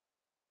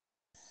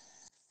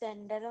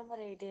 സെന്ററും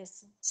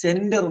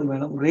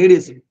വേണം,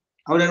 റേഡിയസും.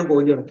 അവിടെയാണ്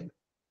പോയിന്റ് കിടക്കുന്നത്.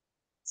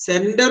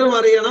 സെന്ററും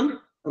അറിയണം,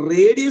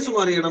 റേഡിയസും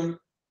അറിയണം,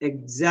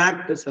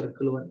 എക്സാക്ട്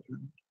സർക്കിൾ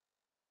വരയ്ക്കണം.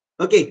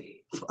 ഓക്കെ,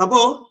 അപ്പോ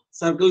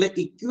സർക്കിളിന്റെ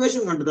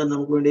ഇക്വേഷൻ കണ്ടെത്താൻ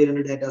നമുക്ക് വേണ്ടി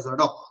 2 ഡേറ്റാസ്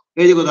ആട്ടോ.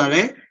 എഴുതിക്കോ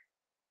താഴെ.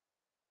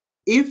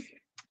 if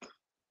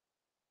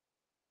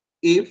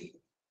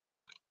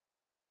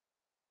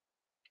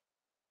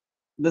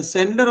the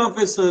center of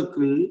a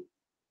circle,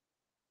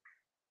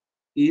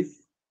 if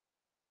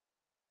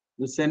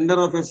the center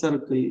of a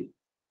circle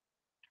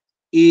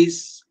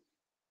is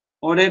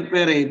ordered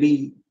pair AB,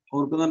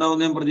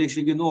 ഓർക്കുന്നുണ്ടാവും ഞാൻ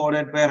പ്രതീക്ഷിക്കുന്നു,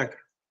 ordered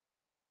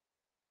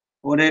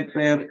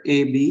pair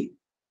AB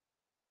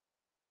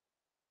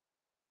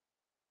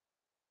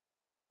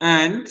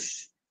and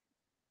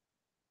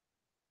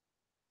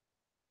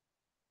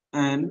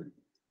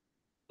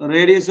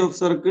radius of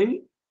circle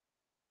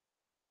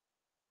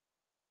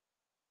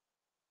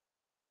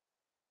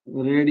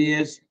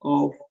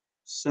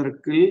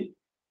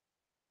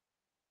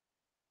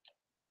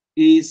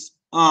is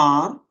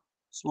R,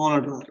 small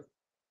letter R,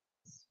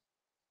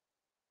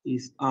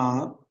 is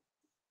R,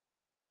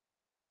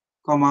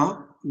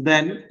 comma,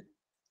 then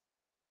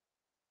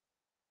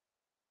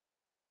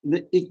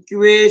the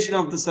equation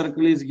of the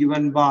circle is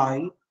given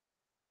by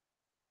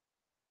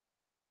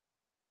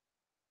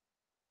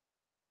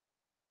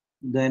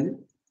the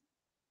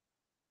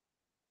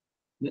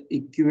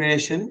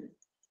equation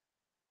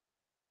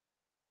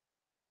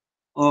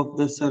of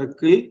the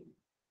circle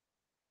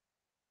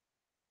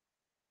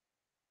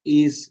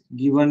is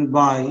given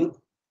by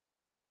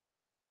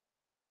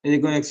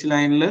next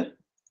line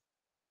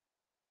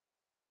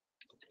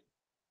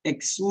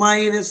x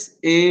minus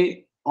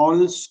a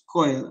all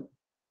square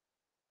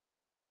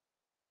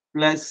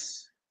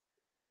plus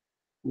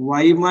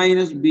y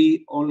minus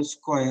b all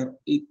square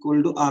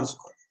equal to r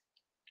square.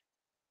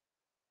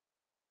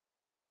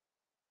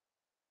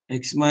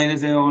 x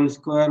minus a whole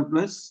square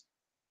plus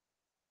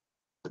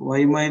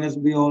y minus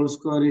b whole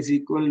square is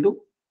equal to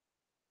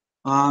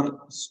r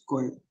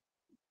square.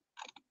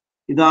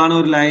 ഇതാണ്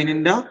ഒരു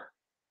ലൈനിന്റെ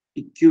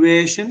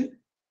equation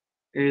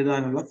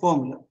എഴുതാനുള്ള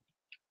formula.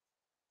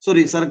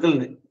 Sorry,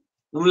 സർക്കിളിന്റെ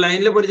നമ്മൾ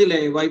ലൈനിൽ പഠിച്ചില്ലേ,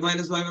 y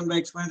minus y1 by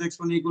x minus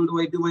x1 equal to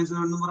y2 minus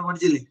y1 എന്ന്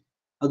പഠിച്ചില്ലേ?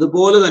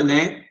 അതുപോലെ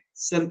തന്നെ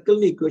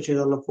സർക്കിളിന്റെ ഇക്വേഷൻ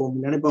എഴുതാനുള്ള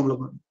ഫോർമുലയാണ് ഇപ്പൊ നമ്മൾ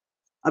പറഞ്ഞത്.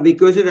 അപ്പൊ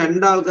ഇക്വേഷൻ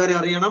രണ്ടാൾക്കാരെ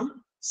അറിയണം,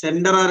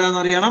 സെന്റർ ആരാന്ന്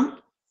അറിയണം,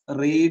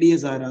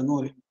 റേഡിയസ് ആരാന്ന്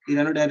പറയും. ഈ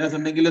രണ്ട് ഡാറ്റാസ്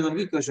ഉണ്ടെങ്കിൽ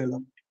നമുക്ക് ഇക്വേഷൻ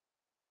എഴുതാം.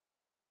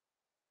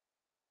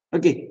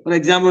 ഓക്കെ, ഒരു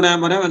എക്സാമ്പിൾ ഞാൻ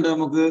പറയാം, എന്നിട്ട്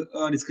നമുക്ക്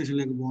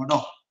ഡിസ്കഷനിലേക്ക് പോകാം കേട്ടോ.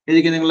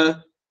 എഴുതിക്കുക നിങ്ങള്.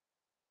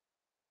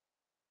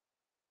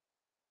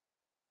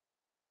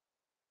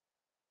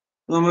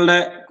 നമ്മളുടെ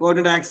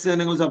കോർഡിനേറ്റ് ആക്സിസ്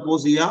നിങ്ങൾ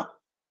സപ്പോസ് ചെയ്യാം.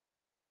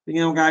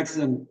 ഇങ്ങനെ നമുക്ക്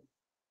ആക്സിസ് ഉണ്ട്.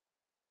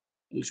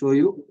 Show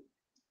you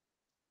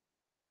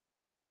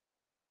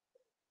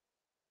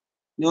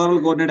normal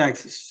coordinate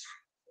axis.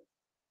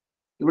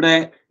 ഇവിടെ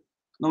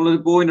നമ്മളൊരു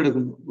പോയിന്റ്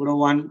എടുക്കുന്നു. ഇവിടെ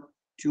 1,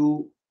 2,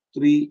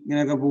 3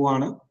 ഇങ്ങനെയൊക്കെ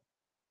പോവാണ്.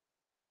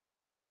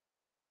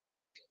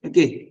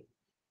 ഓക്കെ,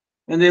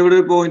 എന്താ ഇവിടെ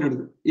ഒരു പോയിന്റ്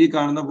എടുക്കും, ഈ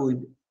കാണുന്ന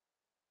പോയിന്റ്.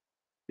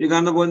 ഈ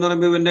കാണുന്ന പോയിന്റ് എന്ന്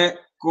പറയുമ്പോൾ ഇവന്റെ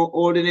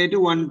കോർഡിനേറ്റ്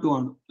 1, 2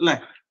 ആണ് അല്ലെ?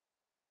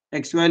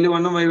 എക്സ് വാല്യൂ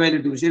 1 y വാല്യൂ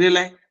 2,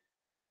 ശരിയല്ലേ?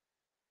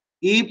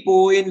 ഈ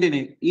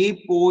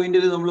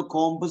പോയിന്റിൽ നമ്മൾ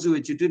കോമ്പസ്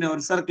വെച്ചിട്ട്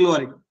ഒരു സർക്കിൾ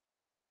വരയ്ക്കും.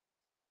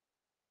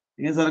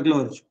 ഇങ്ങനെ സർക്കിൾ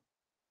വരച്ചു.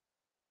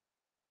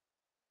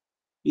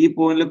 ഈ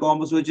പോയിന്റിൽ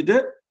കോമ്പസ് വെച്ചിട്ട്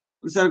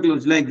ഒരു സർക്കിൾ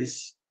വരച്ചു, ലൈക്ക് ദിസ്.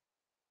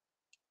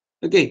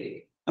 ഓക്കെ,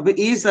 അപ്പൊ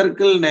ഈ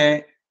സർക്കിളിന്റെ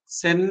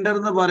സെന്റർ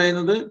എന്ന്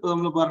പറയുന്നത് ഇപ്പൊ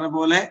നമ്മൾ പറഞ്ഞ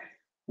പോലെ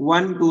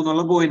 1, 2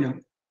 എന്നുള്ള പോയിന്റ് ആണ്.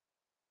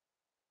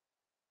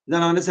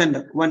 ഇതാണ് അവന്റെ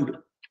സെന്റർ 1, 2.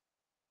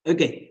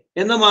 ഓക്കെ,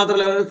 എന്ന്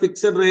മാത്രമല്ല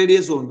ഫിക്സഡ്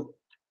റേഡിയസും ഉണ്ട്,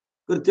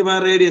 കൃത്യമായ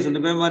റേഡിയസ് ഉണ്ട്.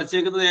 ഇപ്പൊ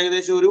വരച്ചേക്കുന്നത്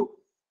ഏകദേശം ഒരു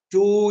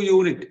 2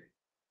 യൂണിറ്റ്,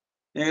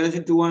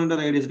 ഏകദേശം 2 ആണ്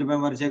റേഡിയസ്. ഇപ്പൊ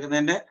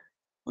വരച്ചേക്കുന്നതിന്റെ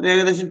ഒരു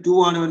ഏകദേശം 2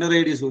 ആണ് ഇവന്റെ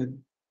റേഡിയസ്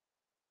വരുന്നത്.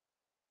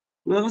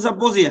 ഇത് നിങ്ങൾ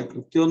സപ്പോസ് ചെയ്യാം,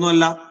 കൃത്യമൊന്നും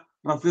അല്ല,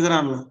 റഫ് ഫിഗർ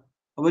ആണല്ലോ.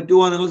 അപ്പൊ 2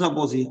 ആണ് നിങ്ങൾ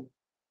സപ്പോസ് ചെയ്യാം.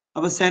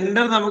 അപ്പൊ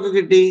സെന്റർ നമുക്ക്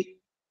കിട്ടി,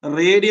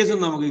 റേഡിയസും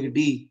നമുക്ക്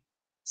കിട്ടി.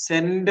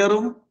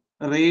 സെന്ററും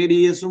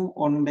റേഡിയസും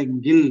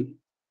ഉണ്ടെങ്കിൽ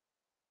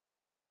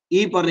ഈ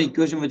പറഞ്ഞ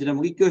ഇക്വേഷൻ വെച്ചിട്ട്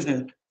നമുക്ക് ഇക്വേഷൻ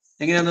എഴുതാം.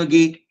 എങ്ങനെയാ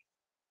നോക്കി,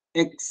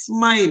 എക്സ്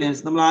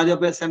മൈനസ്, നമ്മൾ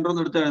ആദ്യം സെന്റർ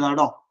ഒന്ന് എടുത്ത് എഴുതാം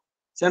കേട്ടോ.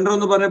 സെന്റർ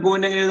എന്ന് പറഞ്ഞ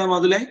പോയിന്റ് എങ്ങനെ എഴുതാം?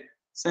 അതിലെ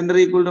സെന്റർ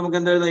ഈക്വൽ ടു നമുക്ക്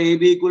എന്താ എഴുതാം? എ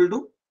ബി ഈക്വൽ ടു,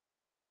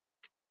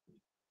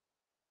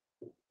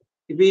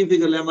 ഇപ്പൊ ഈ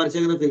ഫിഗർ ഞാൻ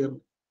വരച്ചേക്കുന്ന ഫിഗർ,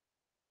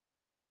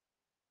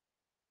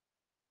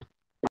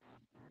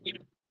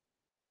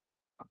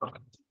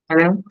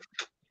 ഹലോ,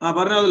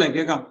 പറഞ്ഞോ, അതിലെ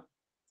കേൾക്കാം.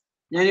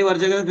 ഞാൻ ഈ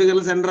വരച്ചേക്കുന്ന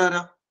ഫിഗറിൽ സെന്റർ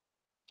ആരാ?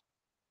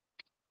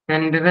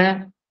 സെന്റർ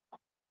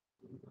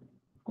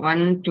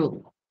 1, 2.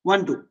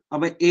 1, 2.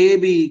 അപ്പൊ എ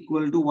ബി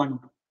ഈക്വൽ ടു 1,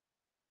 2.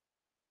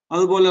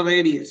 അതുപോലെ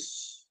റേഡിയസ്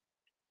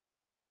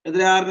എത്ര,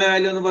 ആറിന്റെ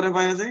വാല്യൂ എന്ന് പറയാൻ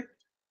ഫൈനസ്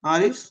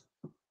Aris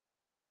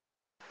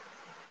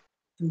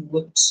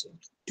 2x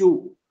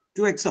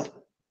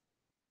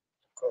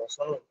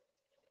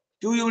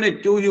 2 unit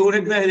 2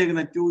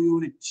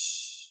 unit.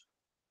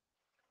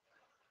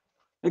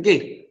 Okay,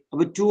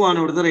 അപ്പൊ 2 ആണ്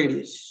ഇവിടുത്തെ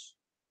റേഡിയസ്.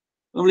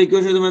 നമ്മൾ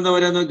ഇക്വേഷൻ എഴുതുമ്പോൾ എന്താ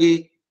പറയാൻ നോക്കി,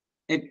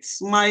 X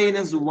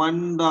minus 1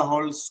 the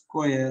whole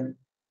square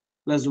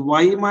plus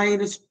y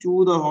minus 2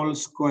 the whole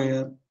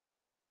square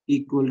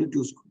equal to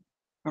 2 square.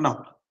 കണ്ടോ?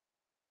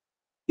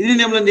 ഇതിന്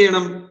നമ്മൾ എന്ത്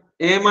ചെയ്യണം?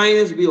 എ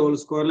മൈനസ് ബി ഹോൾ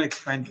സ്ക്വയറിൽ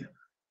എക്സ്പാൻഡ് ചെയ്യണം.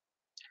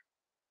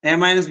 എ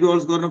മൈനസ് ബി ഹോൾ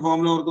സ്ക്വയറിന്റെ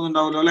ഫോർമുല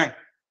ഓർക്കുന്നുണ്ടാവുമല്ലോ അല്ലെ?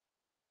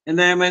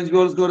 എന്താ A minus B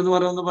whole square എന്ന്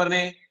പറയുന്നത്?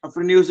 പറഞ്ഞേ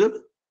Afrin Yusuf.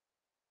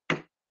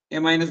 A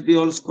minus B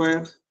whole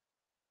square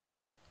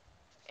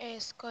a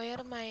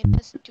square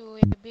minus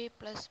 2ab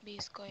plus b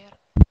square.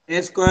 A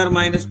square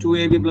minus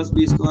 2ab plus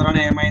B square ആണ്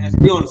A minus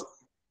B whole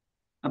square.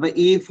 അപ്പൊ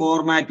ഈ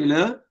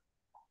ഫോർമാറ്റില്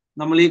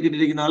നമ്മൾ ഈ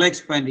കിട്ടിയിരിക്കുന്ന ആളെ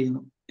എക്സ്പാൻഡ്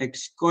ചെയ്യണം.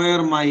 X square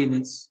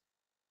minus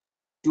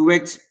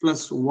 2x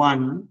plus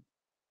 1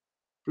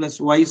 plus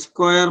Y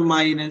square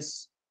minus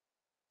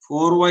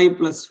 4y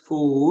plus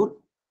 4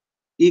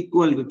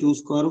 equal to 2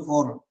 square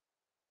 4 ആണ്.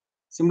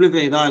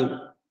 Simplify ചെയ്താൽ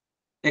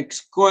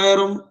എക്സ്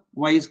സ്ക്വയറും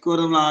വൈ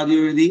സ്ക്വയറും നമ്മൾ ആദ്യം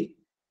എഴുതി,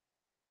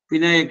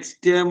 പിന്നെ എക്സ്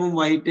ടേമും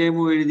വൈ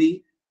ടേമും എഴുതി.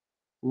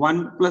 1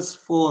 പ്ലസ്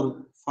 4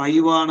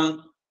 5 ആണ്.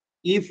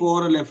 ഈ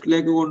 4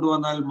 ലെഫ്റ്റിലേക്ക്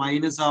കൊണ്ടുവന്നാൽ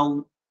മൈനസ് ആവും,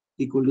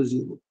 ഈക്വൽ ടു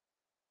 0.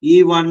 ഈ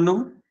 1ഉം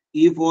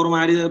ഈ 4ഉം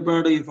ആഡ്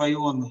ചെയ്തപ്പോഴാണ് ഈ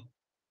 5 വന്നത്.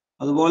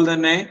 അതുപോലെ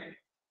തന്നെ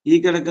ഈ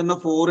കിടക്കുന്ന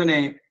 4നെ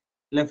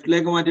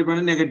ലെഫ്റ്റിലേക്ക്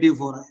മാറ്റിയപ്പോഴാണ് നെഗറ്റീവ്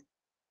 4 ആയത്.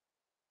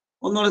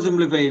 ഒന്നുകൂടെ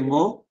സിംപ്ലിഫൈ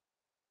ചെയ്യുമ്പോൾ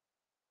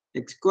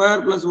X square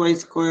plus Y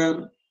square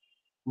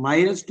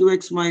minus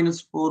 2x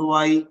minus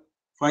 4y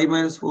 5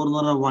 minus 4 എന്ന്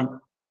പറഞ്ഞാൽ 1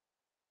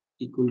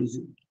 ഈക്വൽ ടു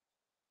 0.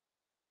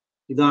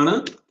 ഇതാണ്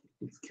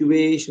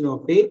ഇക്വേഷൻ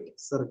ഓഫ് എ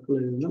സർക്കിൾ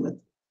എഴുതുന്ന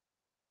മെത്തേഡ്.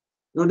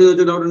 നോട്ട്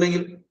ചെയ്തോ, ഡൗട്ട്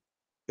ഉണ്ടെങ്കിൽ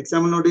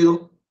എക്സാമ്പിൾ നോട്ട് ചെയ്തോ.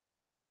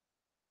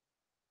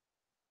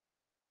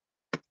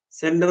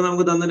 സെന്റർ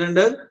നമുക്ക്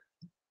തന്നിട്ടുണ്ട്,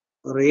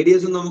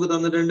 റേഡിയസും നമുക്ക്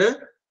തന്നിട്ടുണ്ട്.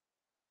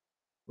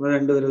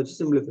 രണ്ടുപേരെ വെച്ച്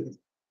സിംപ്ലിഫൈ ചെയ്യും.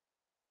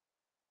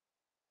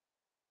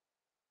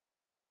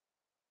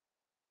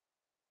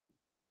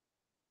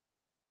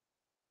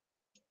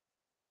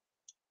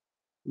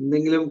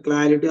 എന്തെങ്കിലും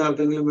ക്ലാരിറ്റി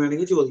ആർക്കെങ്കിലും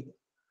വേണമെങ്കിൽ ചോദിക്കാം.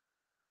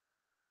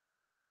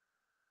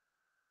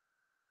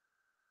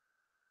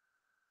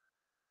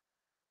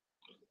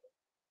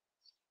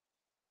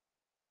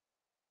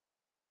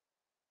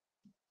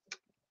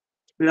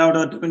 സ്പീഡ് ഔട്ട്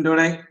ഒറ്റ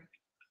മിനിറ്റോടെ.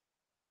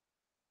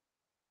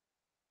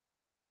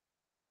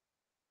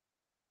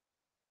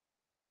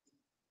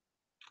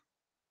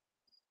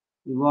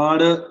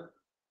 ഒരുപാട്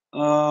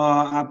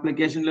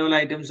ആപ്ലിക്കേഷൻ ലെവൽ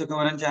ഐറ്റംസ് ഒക്കെ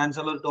വരാൻ ചാൻസ്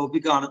ഉള്ള ഒരു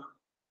ടോപ്പിക് ആണ്.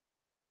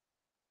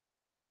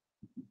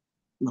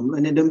 നമ്മൾ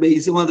അതിന്റെ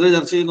ബേസ് മാത്രമേ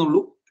ചർച്ച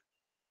ചെയ്യുന്നുള്ളൂ.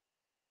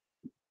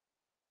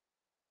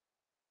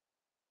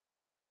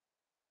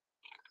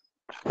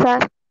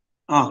 സാർ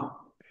ആ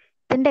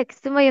ഇതിന്റെ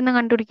എക്സും വൈ ഒന്നും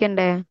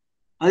കണ്ടുപിടിക്കണ്ടേ?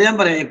 അത് ഞാൻ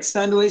പറയാം. എക്സ്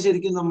ആൻഡ് വൈ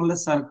ശരിക്കും നമ്മളുടെ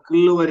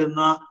സർക്കിളിൽ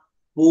വരുന്ന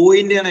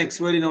പോയിന്റ് ആണ്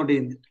എക്സ് വൈ നോട്ട്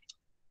ചെയ്യുന്നത്.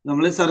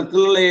 നമ്മൾ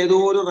സർക്കിളിലുള്ള ഏതോ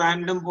ഒരു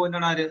റാൻഡം പോയിന്റ്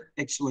ആണ് ആര്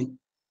X Y.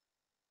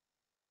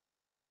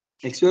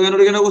 X Y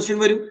കണ്ടുപിടിക്കേണ്ട question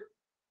വരും.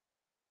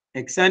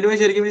 എക്സ് ആൻഡ് വൈ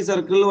ശരിക്കും ഈ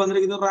സർക്കിളിൽ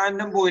വന്നിരിക്കുന്ന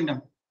റാൻഡം പോയിന്റ്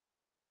ആണ്.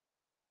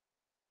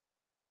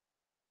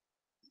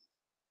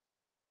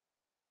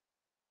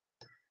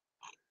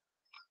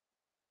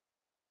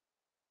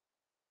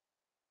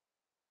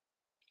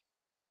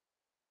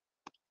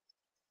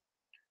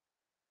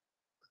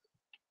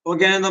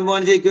 ഓക്കെ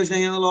നമ്പർ ഇക്വേഷൻ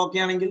എങ്ങനെയാണെന്നുള്ള ഓക്കെ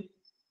ആണെങ്കിൽ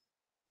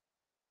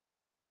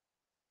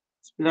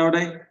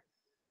അവിടെ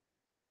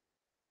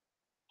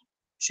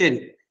ശരി.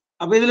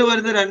 അപ്പൊ ഇതിൽ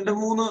വരുന്ന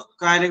 2-3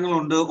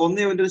 കാര്യങ്ങളുണ്ട്. ഒന്ന്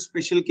ഇവന്റെ ഒരു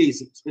സ്പെഷ്യൽ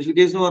കേസ്. സ്പെഷ്യൽ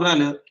കേസ് എന്ന്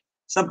പറഞ്ഞാല്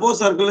സപ്പോസ്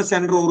സർക്കിളിന്റെ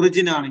സെന്റർ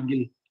ഒറിജിൻ ആണെങ്കിൽ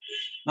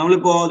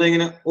നമ്മളിപ്പോ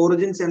അതെങ്ങനെ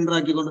ഒറിജിൻ സെന്റർ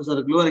ആക്കിക്കൊണ്ട്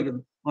സർക്കിൾ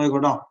വരയ്ക്കുന്നു.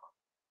 നോക്കിക്കോട്ടോ,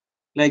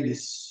 ലൈക്ക്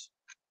ദിസ്.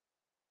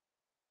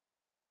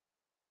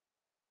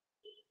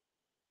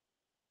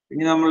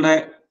 ഇനി നമ്മളുടെ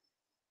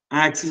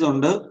ആക്സിസ്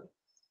ഉണ്ട്.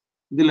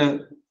 ഇതില്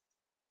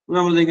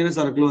നമ്മൾ ഇങ്ങനെ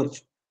സർക്കിൾ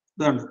വരച്ചു.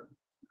 ഇതാണ്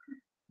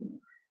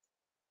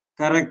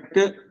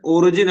കറക്റ്റ്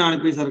ഒറിജിൻ ആണ്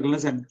ഇപ്പൊ ഈ സർക്കിളിന്റെ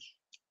സെന്റർ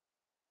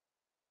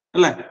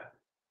അല്ലേ?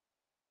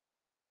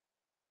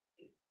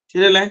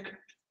 ശരിയല്ലേ?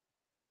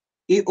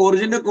 ഈ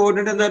ഒറിജിന്റെ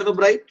കോർഡിനേറ്റ് എന്തായിരുന്നു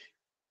ബ്രൈറ്റ്?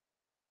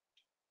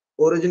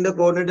 ഒറിജിന്റെ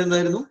കോർഡിനേറ്റ്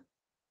എന്തായിരുന്നു?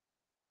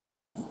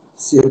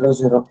 0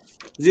 0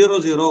 0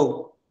 0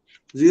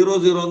 0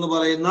 0 എന്ന്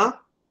പറയുന്ന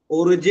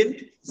ഒറിജിൻ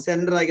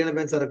സെന്റർ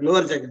ആക്കിയാണ് സർക്കിൾ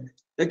വരച്ചേക്കുന്നത്.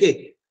 ഓക്കെ,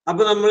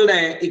 അപ്പൊ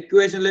നമ്മളുടെ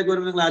ഇക്വേഷനിലേക്ക്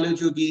വരുമ്പോൾ നിങ്ങൾ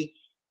ആലോചിച്ച് നോക്കി,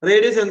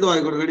 റേഡിയസ് എന്തോ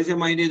ആയിക്കോട്ടെ, റേഡിയസ്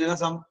മൈൻഡ് ചെയ്ത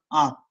സം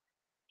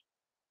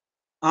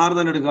ആർ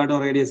തന്നെ എടുക്കുക കേട്ടോ,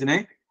 റേഡിയസിനെ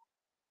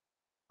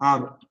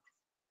ആർ.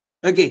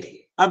 ഓക്കെ,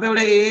 അപ്പൊ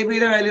ഇവിടെ എ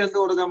ബിയുടെ വാല്യൂ എന്ത്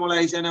കൊടുക്കാം നമ്മൾ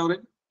ഐശാൻ? അവർ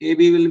A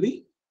B will be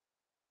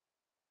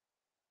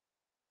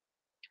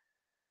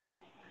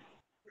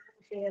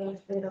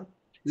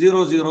 0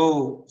 0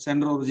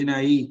 centre origin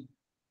ആയി.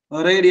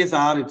 Radius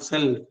R it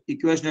self.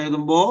 Equation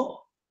എഴുതുമ്പോ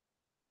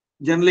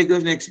general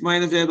equation X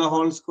minus A the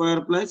whole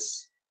square plus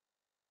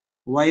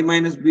Y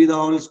minus B the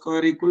whole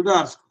square equal to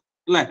R square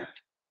അല്ലേ?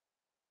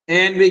 A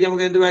and ബിക്ക്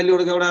നമുക്ക് എന്ത് value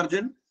കൊടുക്കാം ഇവിടെ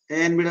Arjun? A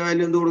and ബിയുടെ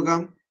value എന്ത്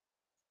കൊടുക്കാം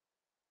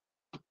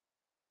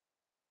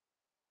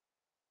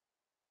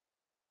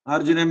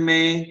Arjun? M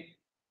A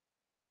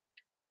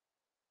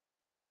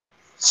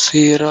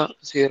 0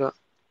 0.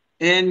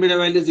 A and ബിയുടെ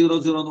വാല്യൂ 0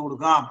 0 എന്ന്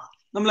കൊടുക്കാം.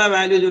 നമ്മൾ ആ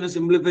value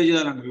simplify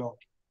ചെയ്താലുണ്ടല്ലോ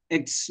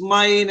X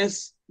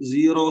minus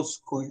 0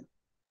 square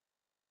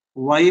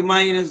y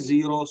minus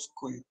 0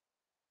 square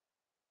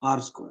r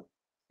square.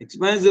 X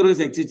minus 0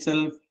 is x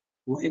itself,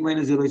 y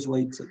minus 0 is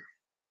y itself.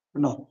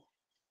 No.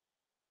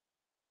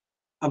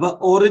 അപ്പൊ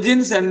ഒറിജിൻ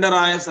സെന്റർ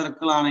ആയ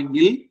സർക്കിൾ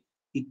ആണെങ്കിൽ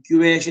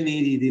ഇക്വേഷൻ ഈ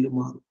രീതിയിൽ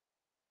മാറും.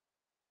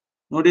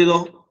 നോട്ട് ചെയ്തോ,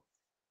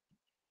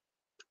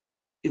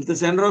 if the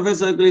center of a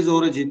circle is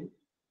origin,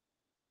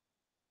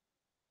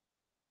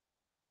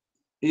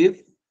 if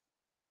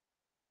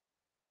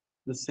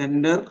the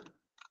center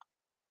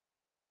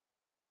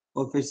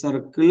of a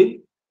circle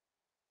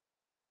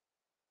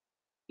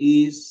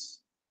is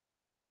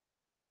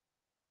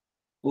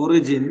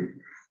origin,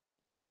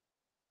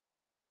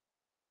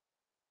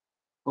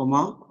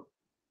 comma,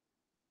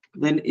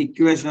 then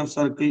equation of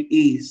circle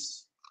is,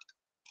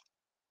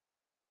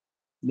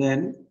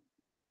 then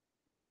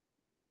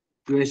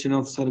equation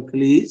of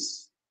circle is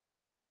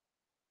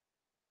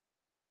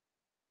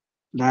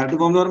direct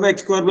form പറയുമ്പോൾ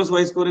X square plus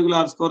Y square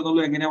R square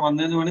എന്നുള്ളത് എങ്ങനെയാ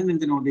വന്നതെന്ന് വേണമെങ്കിൽ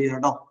നിങ്ങൾക്ക് not ചെയ്യാം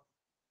കേട്ടോ.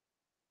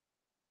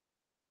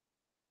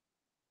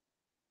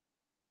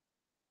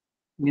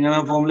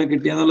 ഇങ്ങനെയാണ് ഫോമിൽ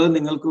കിട്ടിയെന്നുള്ളത്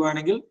നിങ്ങൾക്ക്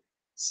വേണമെങ്കിൽ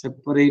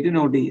സെപ്പറേറ്റ്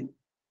നോട്ട് ചെയ്യാം.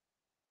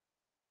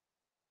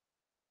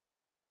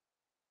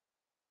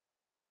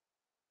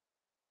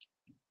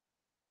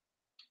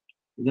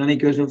 ഇതാണ്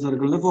ഇക്വേഷൻ ഓഫ്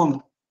സർക്കിളിന്റെ ഫോം.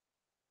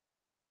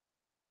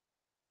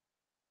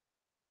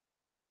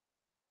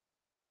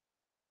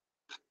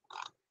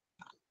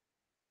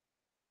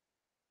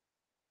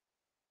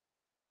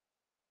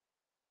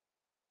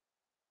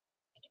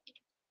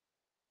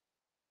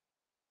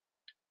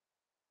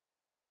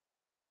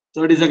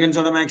 തേർട്ടി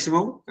സെക്കൻഡ്സോടെ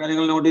മാക്സിമം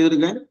കാര്യങ്ങൾ നോട്ട്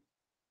ചെയ്തെടുക്കാൻ.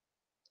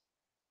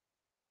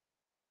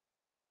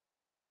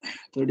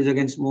 30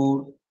 seconds more.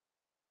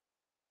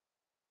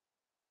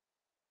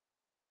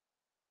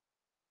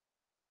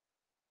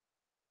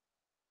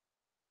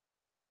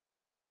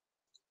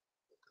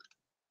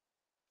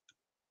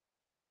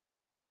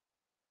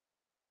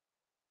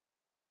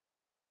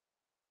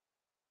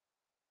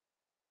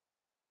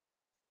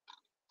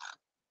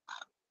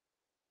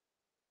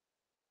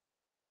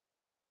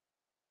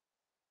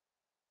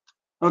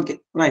 Okay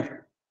right,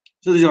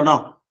 ശ്രദ്ധിച്ചോട്ടോ.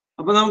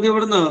 അപ്പൊ നമുക്ക്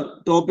ഇവിടുന്ന്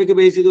ടോപ്പിക്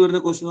ബേസ് ചെയ്ത് വരുന്ന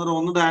ക്വസ്റ്റ്യൻ പറഞ്ഞാൽ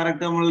ഒന്ന്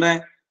ഡയറക്റ്റ് നമ്മളുടെ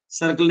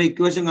സർക്കിളിന്റെ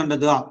ഇക്വേഷൻ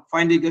കണ്ടെത്തുക.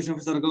 ഫൈൻഡ് ഇക്വേഷൻ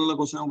ഓഫ് സർക്കിളിലുള്ള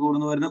ക്വസ്റ്റൻ നമുക്ക് ഇവിടെ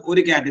നിന്ന് വരുന്ന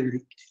ഒരു കാറ്റഗറി.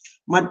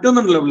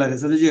 മറ്റൊന്നുണ്ടല്ലോ പിള്ളേരെ,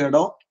 ശ്രദ്ധിച്ചു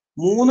കേട്ടോ.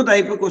 3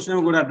 ടൈപ്പ് ക്വസ്റ്റൻ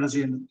നമുക്ക് ഇവിടെ അഡ്രസ്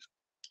ചെയ്യുന്നുണ്ട്.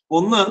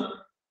 ഒന്ന്,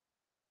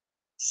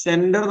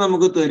 സെന്റർ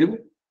നമുക്ക് തരും,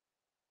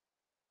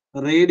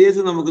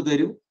 റേഡിയസ് നമുക്ക്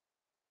തരും,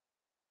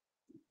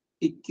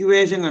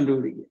 ഇക്വേഷൻ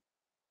കണ്ടുപിടിക്കുക.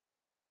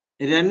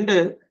 2,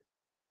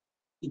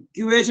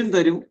 ഇക്വേഷൻ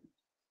തരും,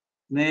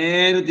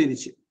 നേരെ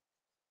തിരിച്ച്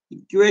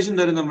ഇക്വേഷൻ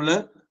തരും, നമ്മള്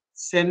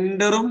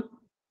സെന്ററും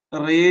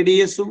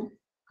റേഡിയസും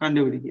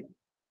കണ്ടുപിടിക്കുക.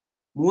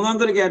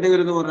 മൂന്നാമത്തെ ഒരു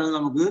കാറ്റഗറി എന്ന് പറഞ്ഞാൽ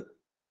നമുക്ക്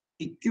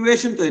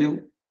ഇക്വേഷൻ തരും,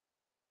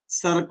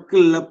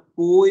 സർക്കിളിലെ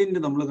പോയിന്റ്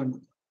നമ്മൾ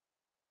കണ്ടെത്തും.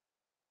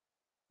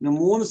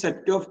 3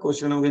 സെറ്റ് ഓഫ്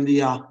ക്വസ്റ്റ്യൻ നമുക്ക് എന്ത്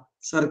ചെയ്യാം,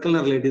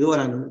 സർക്കിളിനെ റിലേറ്റ് ചെയ്ത്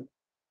വരാനുണ്ട്.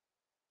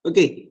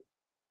 ഓക്കെ,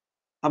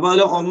 അപ്പൊ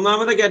അതിൽ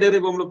ഒന്നാമത്തെ കാറ്റഗറി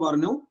ഇപ്പൊ നമ്മൾ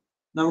പറഞ്ഞു,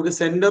 നമുക്ക്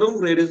സെന്ററും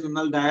റേഡിയസും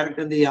തന്നാൽ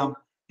ഡയറക്റ്റ് എന്ത് ചെയ്യാം,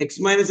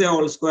 X minus A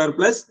whole square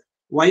plus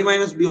Y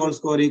minus B whole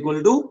square equal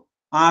to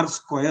R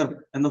square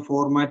എന്ന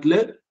ഫോർമാറ്റിൽ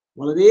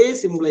വളരെ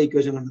സിമ്പിൾ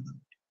ഇക്വേഷൻ കണ്ടെത്താം.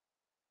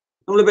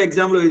 നമ്മളിപ്പോ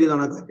എക്സാമ്പിൾ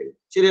എഴുതിയതാണ് ആ കാറ്റഗറി,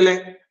 ശരിയല്ലേ?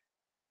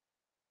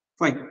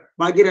 ഫൈൻ.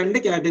 ബാക്കി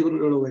 2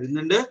 കാറ്റഗറികൾ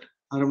വരുന്നുണ്ട്.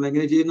 അത് നമ്മൾ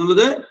എങ്ങനെ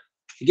ചെയ്യുന്നുള്ളത്,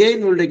 again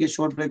we will take a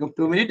short break of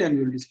 2 minutes and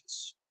we will discuss.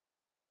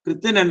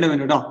 കൃത്യം 2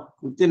 മിനിറ്റ് കേട്ടോ,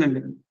 കൃത്യം 2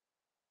 മിനിറ്റ്.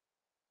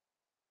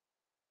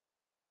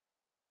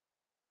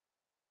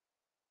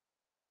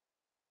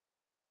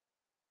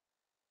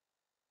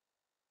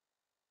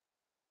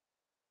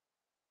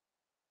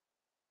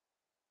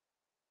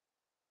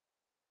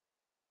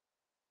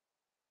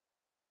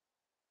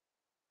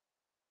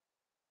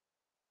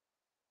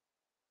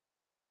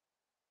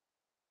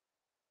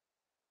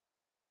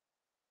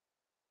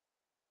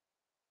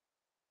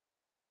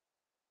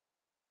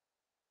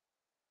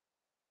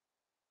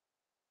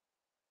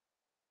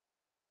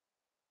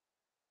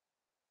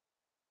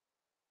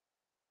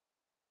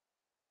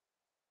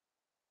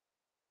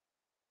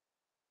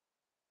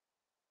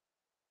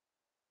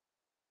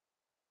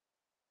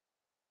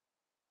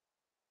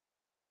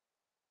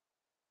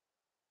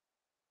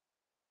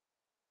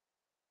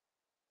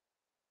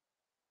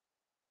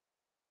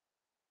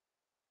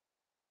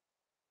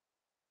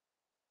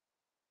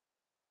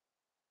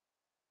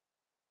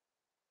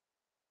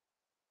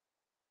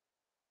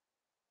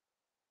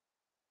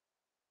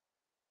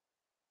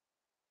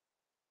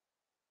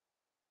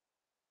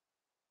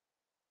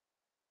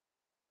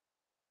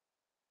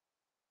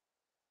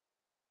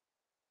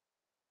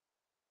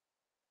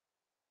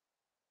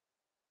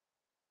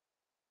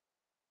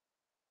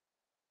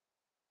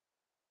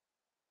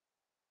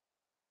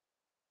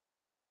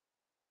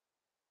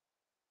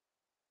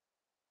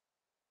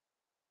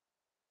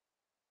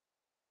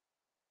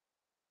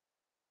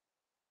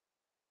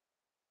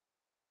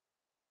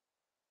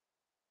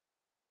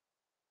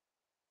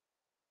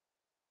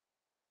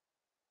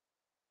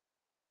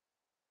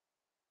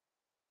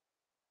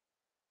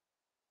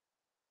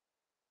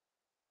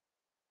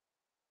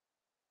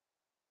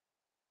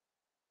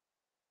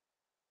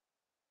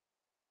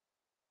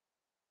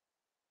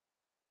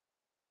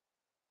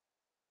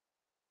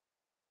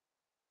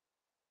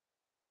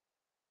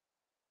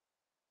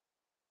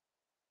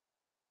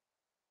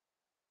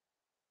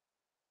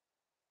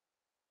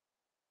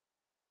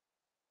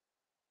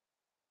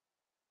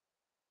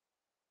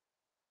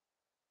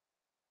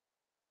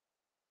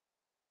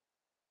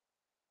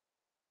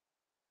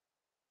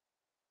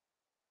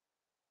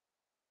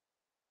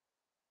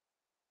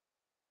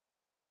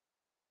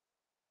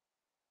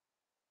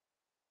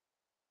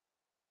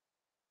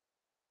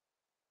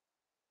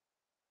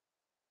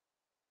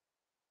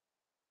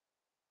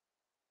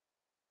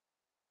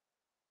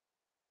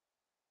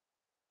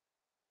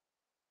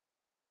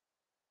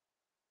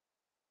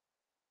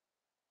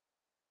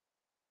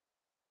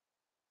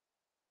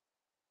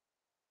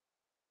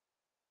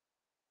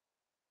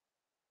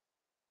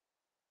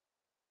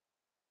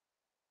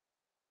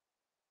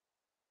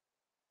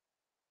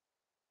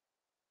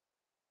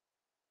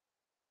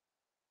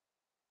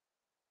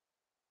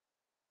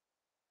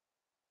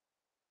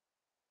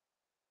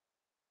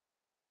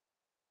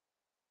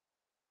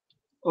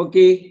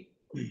 Okay.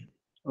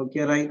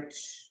 Okay, right.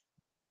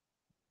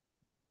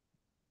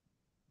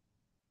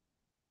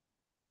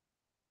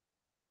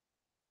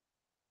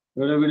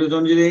 ഇവിടെ വീഡിയോ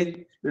ഓൺ ചെയ്തേ,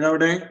 ഇവിടെ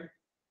അവിടെ.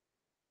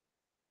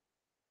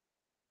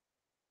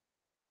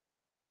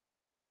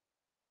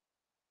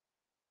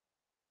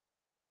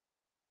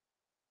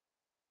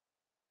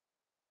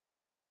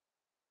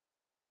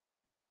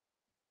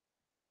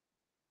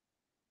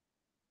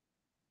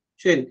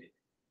 ശരി,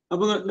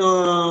 അപ്പൊ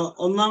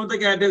ഒന്നാമത്തെ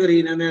കാറ്റഗറി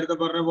ഞാൻ നേരത്തെ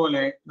പറഞ്ഞ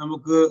പോലെ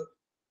നമുക്ക്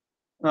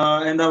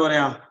എന്താ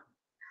പറയാ,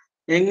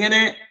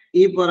 എങ്ങനെ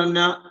ഈ പറഞ്ഞ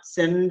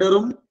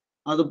സെന്ററും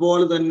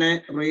അതുപോലെ തന്നെ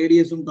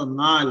റേഡിയസും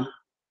തന്നാൽ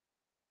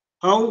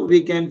how we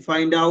can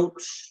find out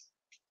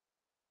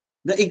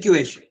the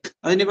equation.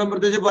 അതിനിപ്പം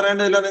പ്രത്യേകിച്ച്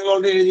പറയേണ്ടതില്ല, നിങ്ങൾ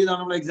ഓൾറെഡി എഴുതിയതാണ്,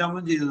 നമ്മൾ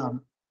എക്സാമ്പിളും ചെയ്തതാണ്.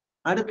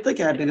 അടുത്ത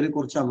കാറ്റഗറി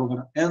കുറച്ച്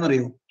അപകടം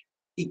ഏതെന്നറിയോ,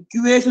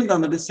 ഇക്വേഷൻ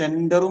തന്നിട്ട്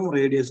സെന്ററും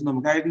റേഡിയസും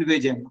നമുക്ക് ഐഡന്റിഫൈ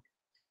ചെയ്യണം.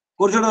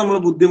 കുറച്ചുകൂടെ നമ്മൾ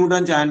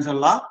ബുദ്ധിമുട്ടാൻ ചാൻസ്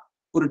ഉള്ള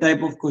ഒരു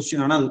ടൈപ്പ് ഓഫ്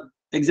ക്വസ്റ്റ്യൻ ആണ് അത്.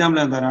 എക്സാമ്പിൾ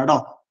ഞാൻ തരാം കേട്ടോ,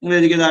 നിങ്ങൾ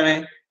എഴുതിക്കുക താഴെ.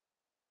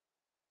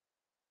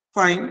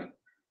 Fine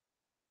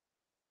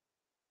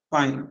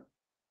fine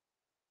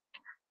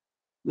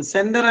the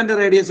center and the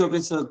radius of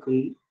a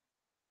circle.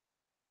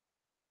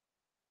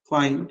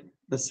 Find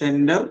the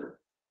center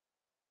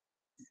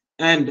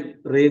and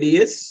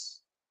radius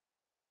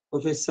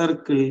of a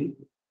circle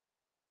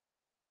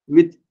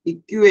with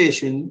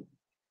equation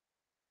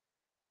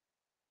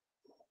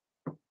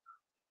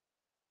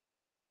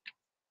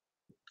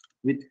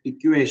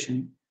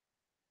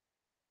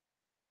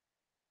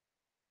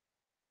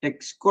x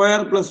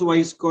square plus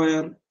y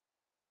square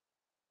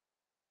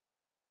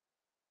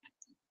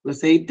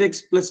plus 8x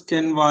plus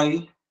 10y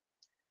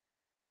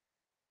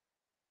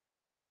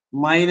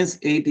minus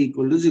 8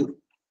 equal to 0.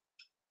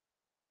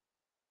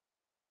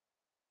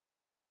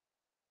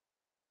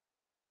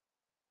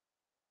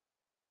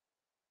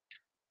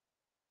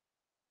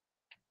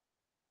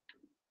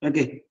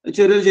 Okay, a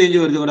change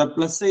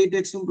plus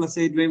 8x plus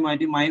 8y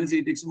mighty minus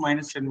 8x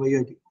minus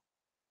 10y.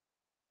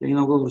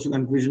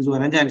 Confusions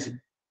were and chance.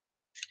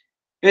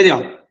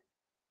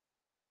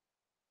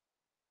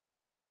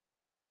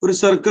 ഒരു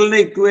സർക്കിളിന്റെ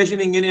equation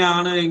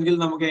ഇങ്ങനെയാണ് എങ്കിൽ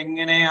നമുക്ക്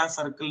എങ്ങനെ ആ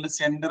സർക്കിളിന്റെ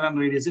centre and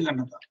radius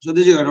കണ്ടെത്താം.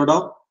 ശ്രദ്ധിച്ചു കേട്ടോ.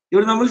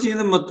 ഇവിടെ നമ്മൾ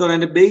ചെയ്യുന്ന മെത്തേഡ്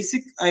അതിന്റെ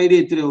ബേസിക്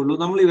ഐഡിയ ഇത്രയേ ഉള്ളൂ.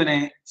 നമ്മൾ ഇവനെ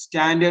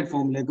സ്റ്റാൻഡേർഡ്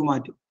ഫോമിലേക്ക്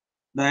മാറ്റും.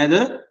 അതായത്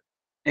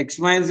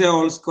X minus A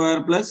whole square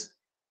plus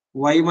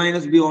Y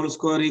minus B whole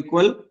square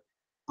equal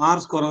R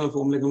square എന്ന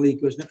ഫോമിലേക്ക് നമ്മൾ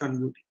ഇക്വേഷനെ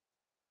കൺവേർട്ട് ചെയ്യും.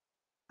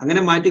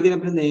 അങ്ങനെ മാറ്റി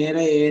കഴിഞ്ഞപ്പോൾ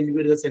നേരെ എ എൻ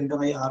ബി സെന്റർ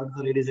ആയി ആർ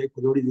റേഡിയസ് ആയി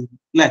പരിപാടി ചെയ്തു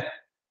അല്ലെ.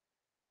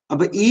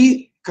 അപ്പൊ ഈ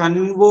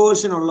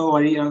കൺവേർഷൻ ഉള്ള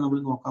വഴിയാണ് നമ്മൾ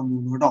നോക്കാൻ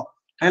പോകുന്നത് കേട്ടോ.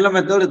 അതിനുള്ള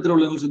മെത്തേഡ് എത്ര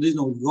ഉള്ളൂ നിങ്ങൾ ശ്രദ്ധിച്ച്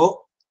നോക്കിക്കോ.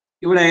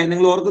 ഇവിടെ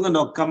നിങ്ങൾ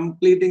ഓർക്കുന്നുണ്ടോ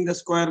completing the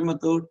square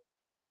method,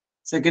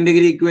 second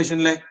degree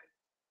ഇക്വേഷനിലെ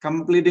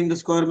completing the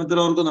square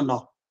method ഓർക്കുന്നുണ്ടോ?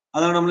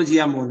 അതാണ് നമ്മൾ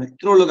ചെയ്യാൻ പോകുന്നത്.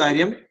 ഇത്ര ഉള്ളൂ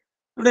കാര്യം.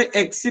 ഇവിടെ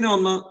എക്സിനെ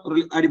ഒന്ന്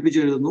അടുപ്പിച്ച്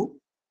എഴുതുന്നു.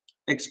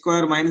 X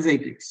square minus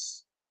 8x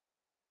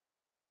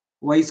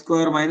Y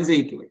square minus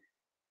 8y.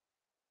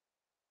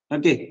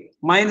 Okay,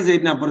 minus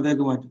 8നെ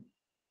അപ്പുറത്തേക്ക് മാറ്റും.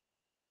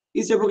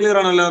 ഈ സ്റ്റെപ്പ് ക്ലിയർ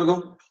ആണ്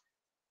എല്ലാവർക്കും?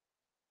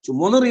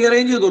 ചുമ്മാ ഒന്ന്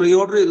റീഅറേഞ്ച് ചെയ്തു,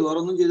 റീഓർഡർ ചെയ്തു, വേറെ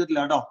ഒന്നും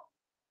ചെയ്തിട്ടില്ല കേട്ടോ.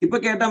 ഇപ്പൊ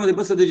കേട്ടാൽ മതി,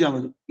 ഇപ്പൊ ശ്രദ്ധിച്ചാൽ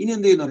മതി. ഇനി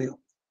എന്ത് ചെയ്യുന്ന അറിയോ?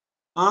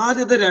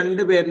 ആദ്യത്തെ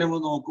രണ്ട് പേരെ നമ്മൾ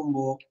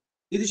നോക്കുമ്പോ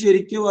ഇത്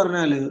ശരിക്കും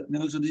പറഞ്ഞാല്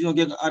നിങ്ങൾ ശ്രദ്ധിച്ച്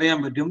നോക്കിയാൽ അറിയാൻ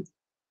പറ്റും.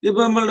 ഇപ്പൊ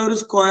നമ്മളുടെ ഒരു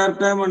സ്ക്വയർ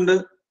ടേം ഉണ്ട്,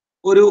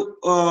 ഒരു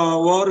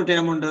വേറൊരു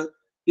ടേം ഉണ്ട്.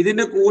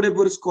 ഇതിന്റെ കൂടെ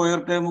ഇപ്പൊ ഒരു സ്ക്വയർ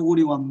ടേം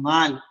കൂടി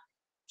വന്നാൽ,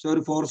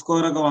 ഒരു 4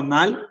 സ്ക്വയർ ഒക്കെ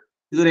വന്നാൽ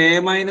ഇതൊരു A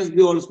minus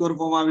B whole square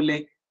form ആവില്ലേ?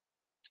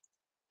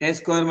 A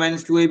square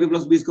minus 2ab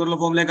plus B square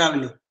ഫോമിലേക്ക്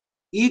ആവില്ലേ?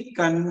 ഈ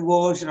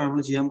കൺവേർഷൻ ആണ്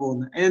നമ്മൾ ചെയ്യാൻ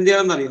പോകുന്നത്. അത് എന്ത്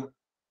ചെയ്യണമെന്ന് അറിയോ?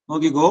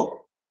 നോക്കിക്കോ,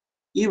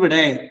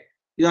 ഇവിടെ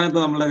ഇതാണ്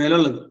ഇപ്പൊ നമ്മുടെ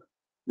കയ്യിലുള്ളത്.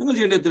 നിങ്ങൾ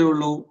ചെയ്യേണ്ട എത്രയേ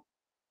ഉള്ളൂ,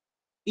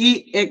 ഈ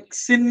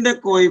എക്സിന്റെ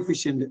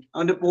കോഎഫിഷ്യന്റ്,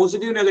 അവന്റെ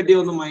പോസിറ്റീവ് നെഗറ്റീവ്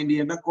ഒന്നും മൈൻഡ്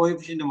ചെയ്യേണ്ട,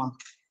 കോഎഫിഷ്യന്റ്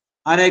മാത്രം.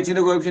 ആരാ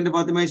എക്സിന്റെ കോഎഫിഷ്യന്റ്?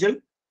 ഫാത്തിമേശൽ,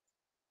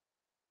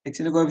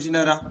 എക്സിന്റെ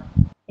കോഎഫിഷ്യന്റ് ആരാ?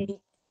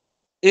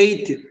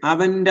 8.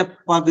 അവന്റെ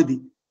പകുതി,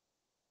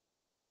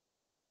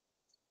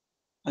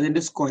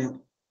 അതിന്റെ സ്ക്വയർ.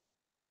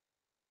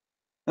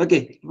 ഓക്കെ,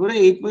 ഇവിടെ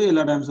 8y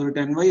അല്ല ടൈംസ്, ഒരു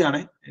 10y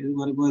ആണ്. ഇത്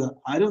മാറിപ്പോയതാ.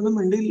 ആരും ഒന്നും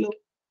മിണ്ടില്ലല്ലോ.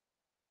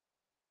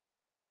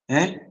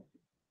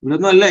 ഇവിടെ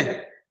ഒന്നും അല്ലേ?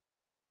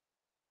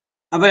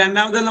 അപ്പൊ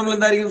രണ്ടാമത്തെ നമ്മൾ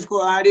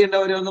എന്തായിരിക്കും ആഡ് ചെയ്യേണ്ട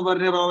വരും എന്ന്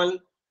പറഞ്ഞ റോവൽ?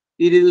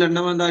 ഈ രീതിയിൽ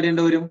രണ്ടാമത് എന്താ ആഡ്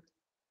ചെയ്യേണ്ട വരും?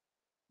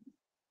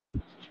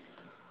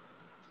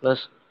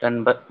 Plus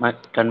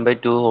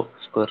 10/2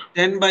 square.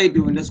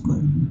 10/2ന്റെ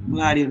സ്ക്വയർ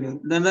നമ്മൾ ആഡ് ചെയ്യേണ്ടി വരും.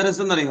 ഇതെന്താ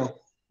രസം എന്നറിയോ?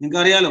 നിങ്ങൾക്ക്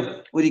അറിയാലോ,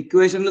 ഒരു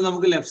ഇക്വേഷനിൽ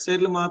നമുക്ക് ലെഫ്റ്റ്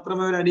സൈഡിൽ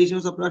മാത്രമേ ഒരു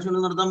അഡീഷണൽ സബ്ട്രാക്ഷൻ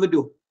നടത്താൻ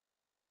പറ്റുമോ?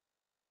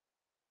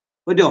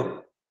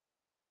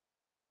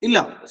 ഇല്ല,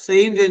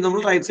 സെയിം ചെയ്ത്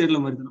നമ്മൾ റൈറ്റ്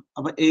സൈഡിലും വരുത്തണം.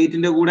 അപ്പൊ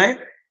 8ന്റെ കൂടെ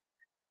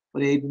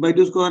ഒരു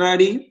 8/2 സ്ക്വയർ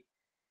ആഡ് ചെയ്യും,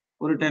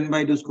 ഒരു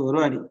 10/2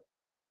 സ്ക്വയറും ആഡ് ചെയ്യും.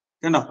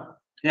 കണ്ടോ,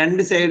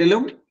 രണ്ട്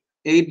സൈഡിലും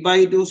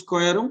 8/2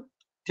 സ്ക്വയറും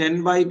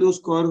 10/2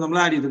 സ്ക്വയറും നമ്മൾ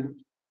ആഡ് ചെയ്തു.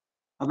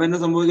 അപ്പൊ എന്താ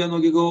സംഭവിക്കാൻ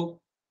നോക്കിക്കോ.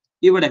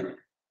 ഇവിടെ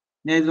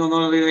ഞാൻ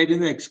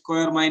ഇതിനൊന്നും എക്സ്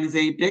സ്ക്വയർ മൈനസ്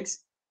 8x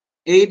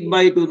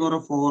 8/2 എന്ന്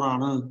പറഞ്ഞ 4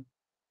 ആണ്.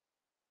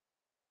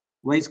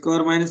 വൈ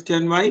സ്ക്വയർ മൈനസ്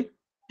 10y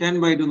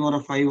 10/2 എന്ന്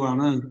പറഞ്ഞ 5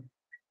 ആണ്.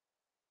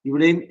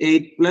 ഇവിടെയും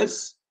 8 plus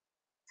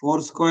 4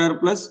 square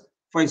plus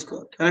 5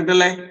 square. Correct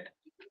അല്ലേ?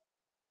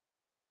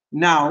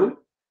 നൗ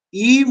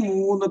ഈ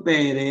മൂന്ന്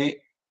പേരെ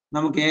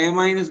നമുക്ക് എ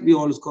മൈനസ് ബി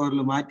ഹോൾ സ്ക്വയറിൽ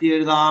മാറ്റി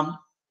എഴുതാം.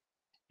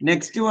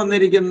 നെക്സ്റ്റ്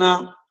വന്നിരിക്കുന്ന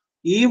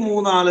ഈ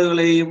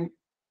മൂന്നാളുകളെയും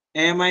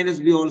A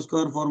minus B whole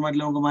square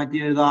ഫോർമാറ്റിൽ നമുക്ക് മാറ്റി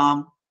എഴുതാം.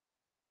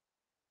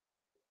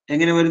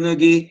 എങ്ങനെ വരും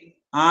നോക്കി.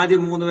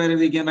 ആദ്യം മൂന്ന് പേരെ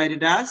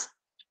വിളിക്കേണ്ട as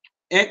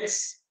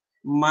X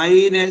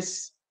minus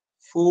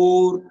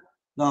 4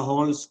 the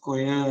whole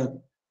square.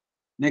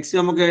 Next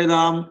നമുക്ക്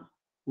എഴുതാം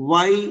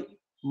y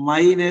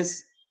minus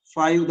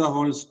 5 the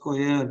whole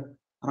square.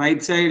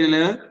 Right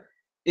സൈഡില്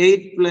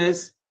 8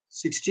 plus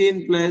 16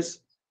 plus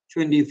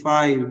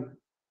 25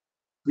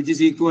 which is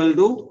equal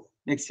to,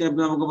 next step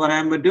നമുക്ക്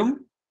പറയാൻ പറ്റും,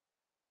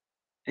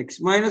 x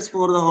minus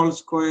 4 the whole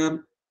square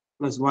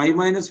plus y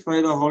minus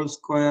 5 the whole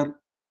square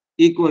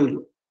equal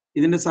to,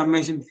 ഇതിന്റെ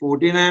summation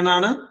 49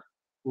 ആണ്.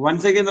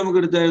 once again നമുക്ക്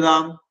എടുത്ത്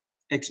എഴുതാം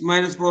x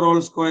minus 4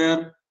 whole square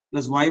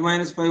plus y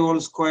minus 5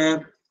 whole square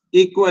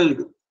equal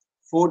to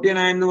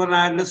 49 എന്ന്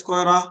പറഞ്ഞ ആരുടെ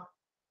സ്ക്വയർ ആ?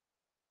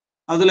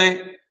 അതിലെ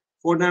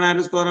 49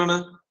 ആരുടെ സ്ക്വയർ ആണ്?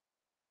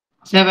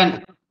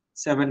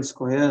 7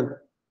 square.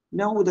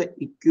 Now the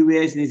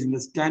equation is in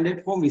the standard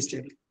form we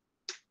studied.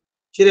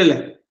 ശരിയല്ലേ?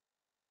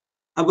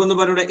 അപ്പൊ ഒന്ന്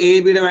പറഞ്ഞൂടെ എ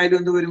ബിയുടെ വാല്യൂ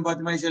എന്ത് വരും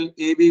ഫാത്തിമ ഇശൽ?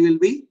 A B will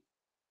be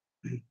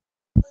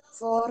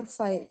 4,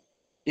 5.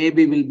 A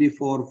B will be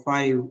 4,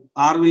 5.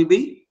 R will be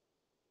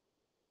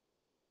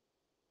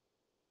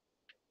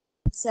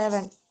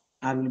 7.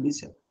 R will be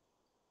 7.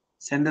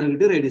 Centre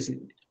കിട്ടി, റേഡിയസ്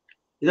കിട്ടി.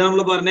 ഇതാണ്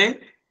നമ്മൾ പറഞ്ഞേ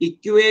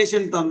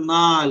ഇക്വേഷൻ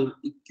തന്നാൽ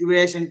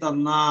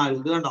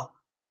ഇത് കണ്ടോ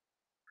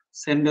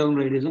സെന്ററും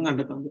റേഡിയസും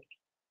കണ്ടെത്താൻ പറ്റും.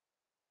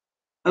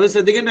 അത്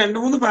ശ്രദ്ധിക്കേണ്ട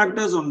 2-3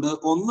 ഫാക്ടേഴ്സ് ഉണ്ട്.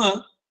 ഒന്ന്,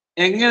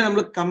 എങ്ങനെ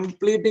നമ്മൾ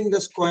completing the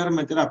square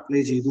method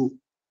apply ചെയ്തു.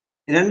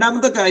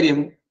 രണ്ടാമത്തെ കാര്യം,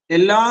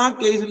 എല്ലാ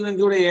കേസിലും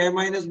നിങ്ങൾക്ക് ഇവിടെ A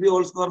minus B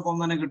whole square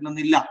form തന്നെ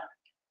കിട്ടണമെന്നില്ല.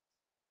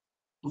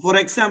 ഫോർ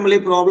എക്സാമ്പിൾ, ഈ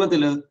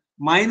പ്രോബ്ലത്തില്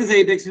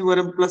 -8x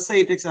പകരം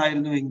 +8x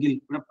ആയിരുന്നുവെങ്കിൽ,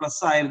 ഇവിടെ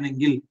പ്ലസ്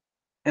ആയിരുന്നെങ്കിൽ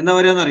എന്താ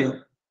പറയാന്നറിയോ?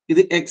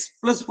 ഇത്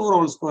x+4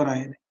 ഹോൾ സ്ക്വയർ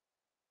ആയത്.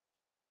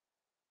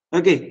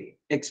 ഓക്കെ,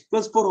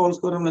 x+4 ഹോൾ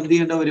സ്ക്വയർ നമ്മൾ എന്ത്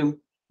ചെയ്യേണ്ട വരും?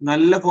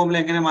 നല്ല ഫോമിൽ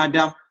എങ്ങനെ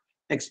മാറ്റാം?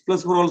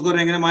 x+4 ഹോൾ സ്ക്വയർ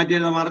എങ്ങനെ മാറ്റി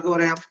എഴുതാം? മാർക്ക്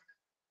പറയാം.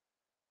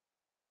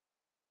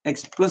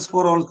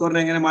 x+4 ഹോൾ സ്ക്വയർ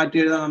എങ്ങനെ മാറ്റി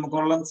എഴുതാം?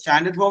 നമുക്കുള്ള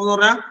സ്റ്റാൻഡേർഡ് ഫോം എന്ന്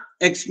പറഞ്ഞാൽ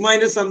x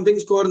മൈനസ്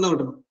സംതിങ് സ്ക്വയർ എന്ന്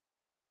കിട്ടണം.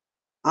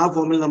 ആ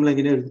ഫോമിൽ നമ്മൾ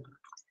എങ്ങനെ എഴുതും?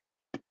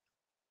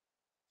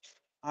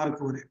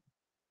 ആർക്ക് പറയാം?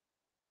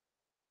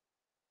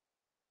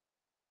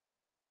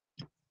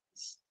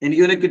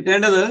 എനിക്ക് ഇവനെ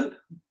കിട്ടേണ്ടത്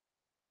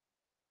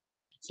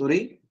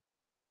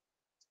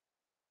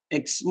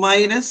x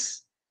minus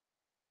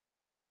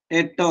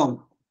A term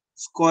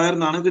square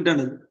എന്നാണ്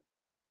കിട്ടേണ്ടത്.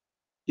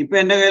 ഇപ്പൊ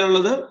എന്റെ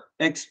കയ്യിലുള്ളത്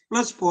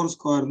x+4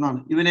 സ്ക്വയർ എന്നാണ്.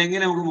 ഇവനെ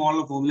എങ്ങനെ നമുക്ക്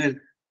മോഡൽ ഫോമിൽ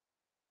എഴുതാം?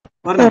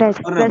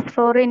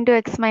 x+4 into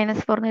x minus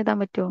 4 എഴുതാൻ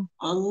പറ്റുമോ?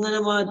 അങ്ങനെ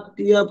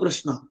മാറ്റിയ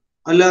പ്രശ്നം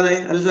അല്ലാതെ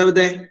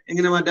അൽസാബത്തെ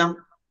എങ്ങനെ മാറ്റാം?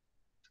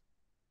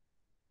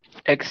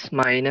 x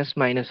minus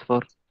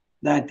 -4.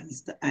 That is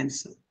the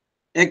answer.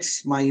 x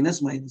minus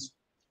 -4.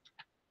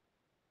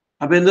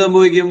 അപ്പൊ എന്ത്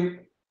സംഭവിക്കും?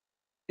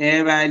 എ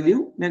വാല്യൂ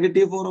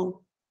 -4 ആവും.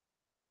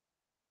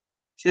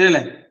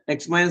 ശരിയല്ലേ? x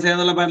മൈനസ് എ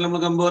എന്നുള്ള പാറ്റേൺ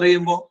നമ്മൾ കമ്പയർ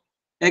ചെയ്യുമ്പോൾ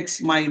x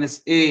മൈനസ്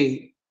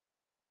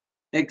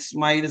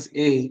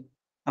എ,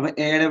 അപ്പൊ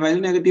എയുടെ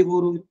വാല്യൂ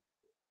 -4 വരും.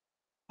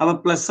 അപ്പൊ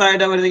പ്ലസ്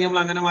ആയിട്ട് വരുന്നെങ്കിൽ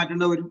നമ്മൾ അങ്ങനെ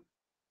മാറ്റേണ്ടി വരും.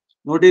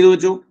 നോട്ട് ചെയ്ത്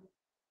വെച്ചു.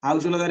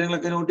 ആവശ്യമുള്ള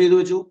കാര്യങ്ങളൊക്കെ നോട്ട് ചെയ്ത്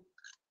വെച്ചു.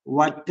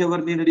 whatever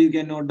needed you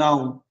can note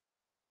down.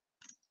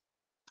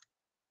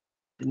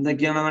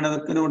 എന്തൊക്കെയാണ് വേണ്ടത്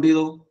അതൊക്കെ നോട്ട്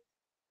ചെയ്തു.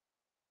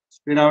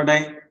 സ്പീഡ് ആവട്ടെ,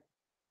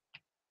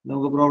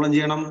 നമുക്ക് പ്രോബ്ലം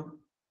ചെയ്യണം.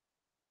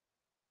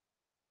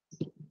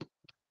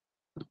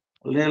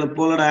 വളരെ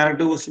എളുപ്പമുള്ള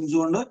ഡയറക്റ്റ്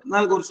ക്വസ്റ്റ്യൻസും ഉണ്ട്,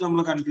 എന്നാൽ കുറച്ച്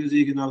നമ്മൾ കൺഫ്യൂസ്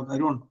ചെയ്യിക്കുന്ന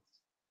ആൾക്കാരും ഉണ്ട്.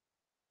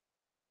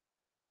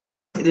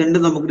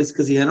 രണ്ടും നമുക്ക്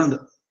ഡിസ്കസ് ചെയ്യാനുണ്ട്.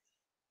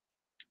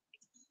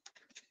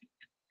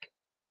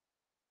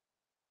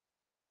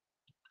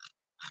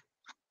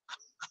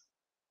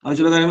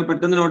 ആവശ്യമുള്ള കാര്യങ്ങൾ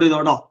പെട്ടെന്ന് not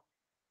ചെയ്തോട്ടോ.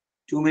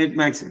 2 minutes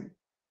maximum.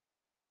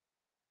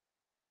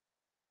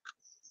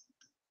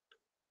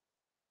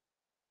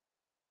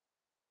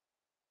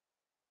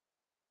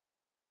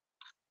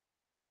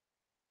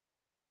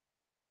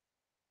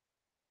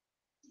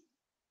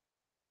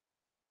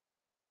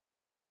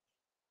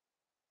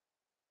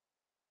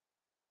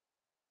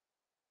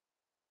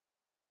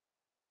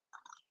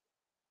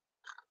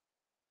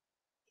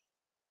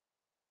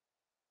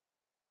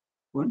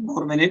 One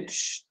more minute.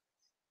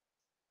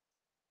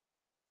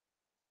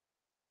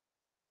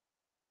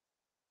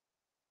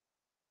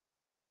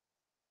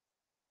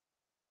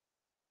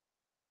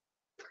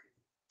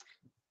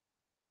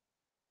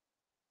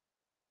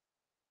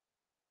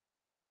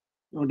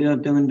 Not ചെയ്ത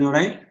 10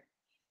 മിനിറ്റോടെ.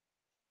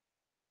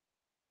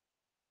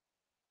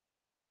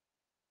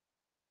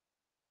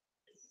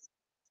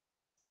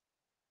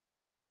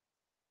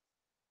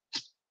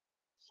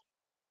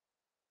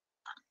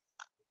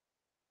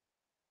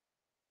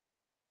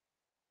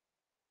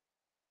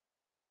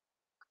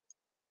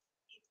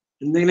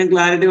 എന്തെങ്കിലും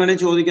ക്ലാരിറ്റി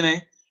വേണമെങ്കിൽ ചോദിക്കണേ.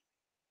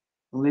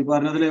 നമ്മൾ ഈ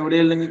പറഞ്ഞതിൽ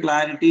എവിടെയല്ലെങ്കിൽ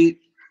ക്ലാരിറ്റി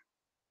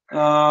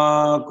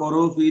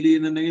കുറവ് ഫീൽ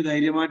ചെയ്യുന്നുണ്ടെങ്കിൽ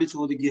ധൈര്യമായിട്ട്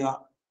ചോദിക്കുക.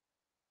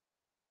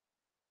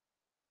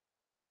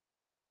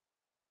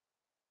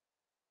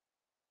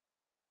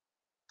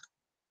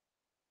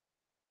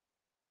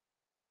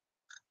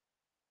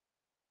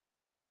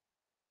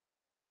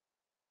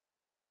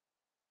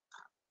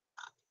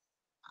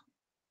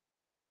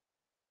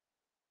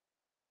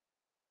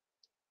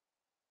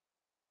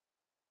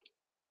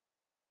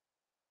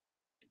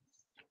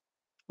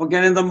 ഓക്കെ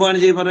ആണെങ്കിൽ തമ്പാണ്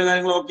ചെയ്ത് പറഞ്ഞ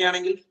കാര്യങ്ങൾ ഓക്കെ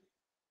ആണെങ്കിൽ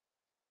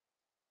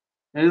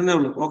എഴുതുന്നേ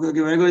ഉള്ളൂ. ഓക്കെ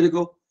ഓക്കെ, വേഗം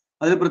എഴുതിക്കോ.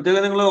 അതിൽ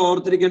പ്രത്യേകം നിങ്ങൾ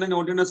ഓർത്തിരിക്കേണ്ട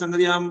നോട്ട് ചെയ്യേണ്ട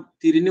സംഗതി ആ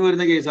തിരിഞ്ഞു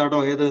വരുന്ന കേസാട്ടോ.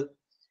 ഏത്?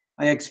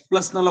 x+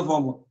 എന്നുള്ള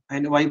ഫോം,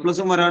 അതിന്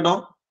y+ വരാട്ടോ.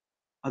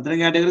 അത്തരം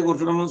കാറ്റഗറി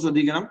കുറച്ചുകൂടെ നമ്മൾ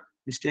ശ്രദ്ധിക്കണം.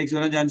 മിസ്റ്റേക്സ്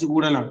വരാൻ ചാൻസ്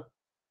കൂടുതലാണ്.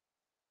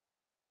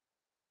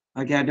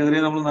 ആ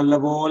കാറ്റഗറിയെ നമ്മൾ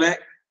നല്ലപോലെ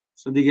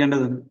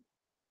ശ്രദ്ധിക്കേണ്ടതുണ്ട്,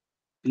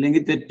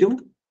 ഇല്ലെങ്കിൽ തെറ്റും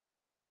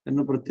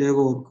എന്ന്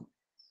പ്രത്യേകം ഓർക്കും.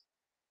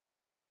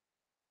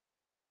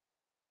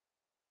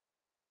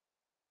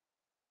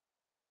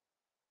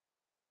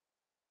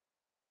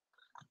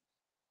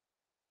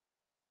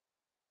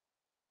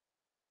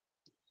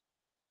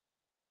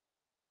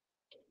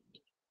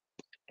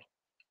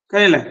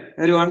 കഴിയല്ലേ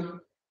everyone?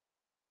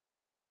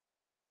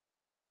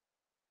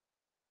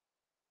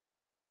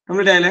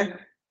 കംപ്ലീറ്റ് ആയല്ലേ?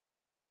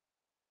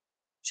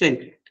 ശരി,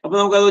 അപ്പൊ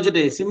നമുക്ക് അത്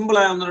വെച്ചിട്ട് സിമ്പിൾ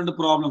ആയ 1-2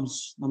 പ്രോബ്ലംസ്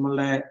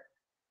നമ്മളുടെ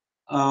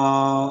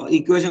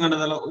ഇക്വേഷൻ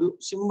കണ്ടതല്ല ഒരു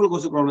സിമ്പിൾ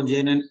ക്വസ്റ്റ്യൻ പ്രോബ്ലം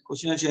ചെയ്യാൻ ഞാൻ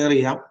ക്വസ്റ്റ്യൻ ഷെയർ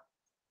ചെയ്യാം.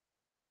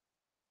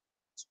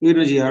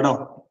 സ്പീഡിൽ ചെയ്യാം കേട്ടോ.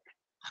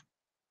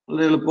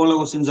 വളരെ എളുപ്പമുള്ള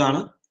ക്വസ്റ്റ്യൻസ്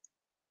ആണ്.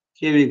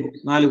 Here we go.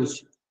 4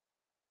 question.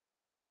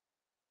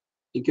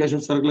 Equation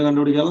circle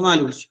കണ്ടുപിടിക്കാനുള്ള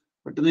 4 ക്വസ്റ്റ്യൻ.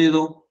 പെട്ടെന്ന്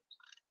ചെയ്തോ.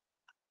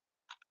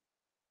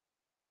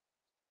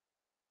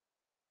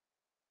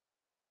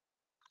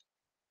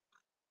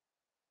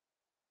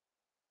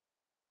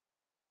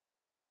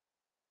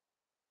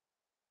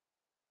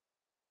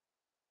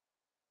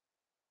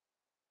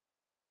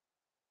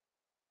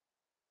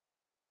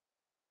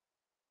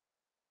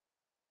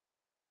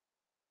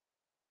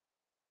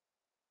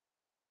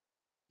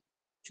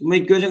 ചുമ്മാ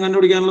ഇക്വേഷൻ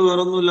കണ്ടുപിടിക്കാനുള്ള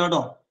വേറെ ഒന്നുമില്ല കേട്ടോ.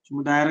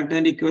 ചുമ്മാ ഡയറക്റ്റ്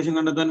അതിന്റെ ഇക്വേഷൻ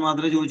കണ്ടെത്താൻ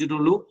മാത്രമേ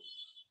ചോദിച്ചിട്ടുള്ളൂ.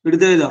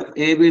 എടുത്ത് എഴുതാം.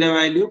 എ ബിയുടെ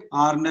വാല്യൂ,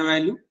 ആറിന്റെ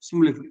വാല്യൂ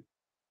സിംപ്ലിഫൈ.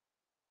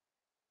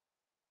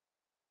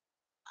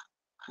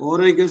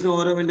 ഓരോ ഇക്വേഷനും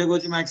ഓരോ മിനിറ്റ്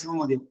വെച്ച് മാക്സിമം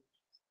മതിയാവും.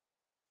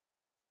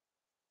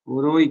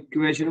 ഓരോ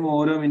ഇക്വേഷനും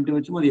ഓരോ മിനിറ്റ്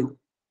വെച്ച് മതിയാവും.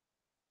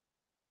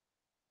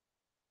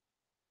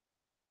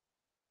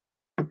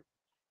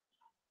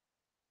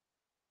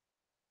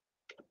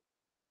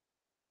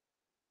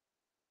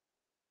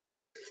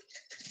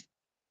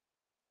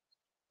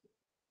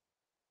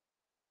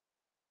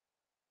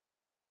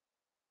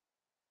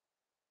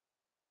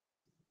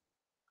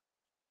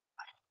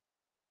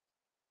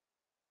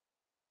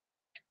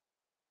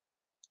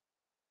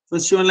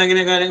 ഫസ്റ്റ് വണ്ണിൽ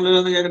എങ്ങനെ കാര്യങ്ങൾ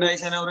ഒന്ന് കേൾക്കട്ടെ.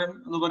 ഐശാനവറൻ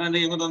ഒന്ന് പറയാൻ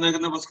ഞങ്ങൾ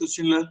തന്നേക്കുന്ന ഫസ്റ്റ്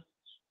ക്വസ്റ്റ്യനില്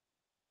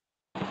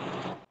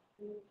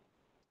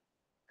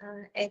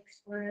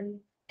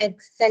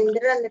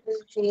സെന്റർ വന്നിട്ട്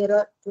 0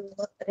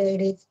 2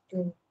 റേഡിയസ്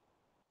 2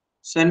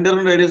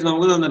 സെന്ററും റേഡിയസ്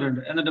നമുക്ക്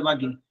തന്നിട്ടുണ്ട്. എന്നിട്ട്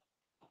ബാക്കി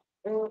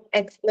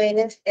x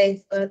minus a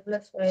square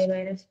plus y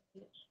minus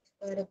b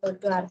square equal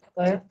to r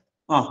square.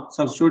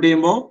 Substitute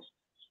ചെയ്യുമ്പോൾ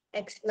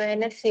x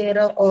minus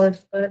 0 all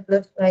square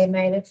plus y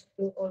minus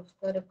 2 all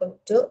square equal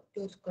to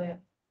 2 square.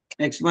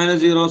 x minus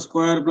 0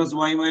 square plus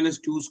y minus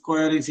 2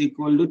 square is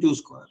equal to 2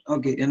 square.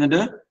 Okay,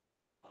 എന്നിട്ട്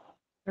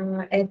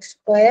x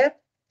square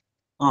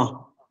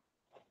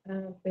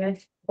plus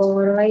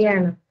 4y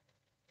ആണ്.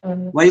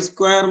 y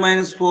square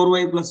minus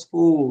 4y plus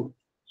 4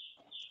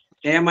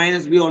 a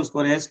minus b all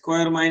square. A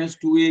square minus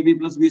 2ab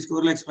plus b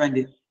square expand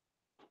ചെയ്യാം.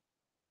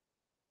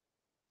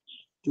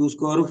 2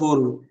 square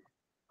 4.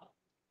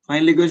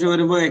 Final equation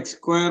വരുമ്പോൾ x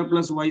square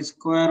plus y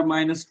square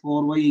minus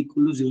 4y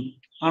equal to 0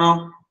 ആണോ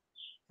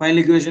final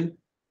equation?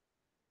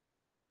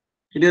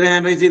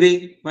 Hand raise ചെയ്തേ.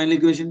 Final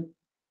equation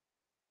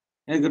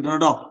കിട്ടണം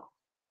കേട്ടോ.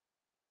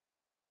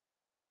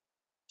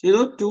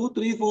 ചെയ്തു. 2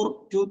 3 4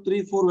 2 3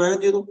 4 വേഗം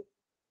ചെയ്തു.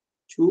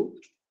 2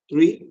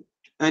 3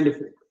 and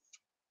 4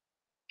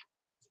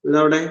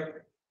 ഇതവിടെ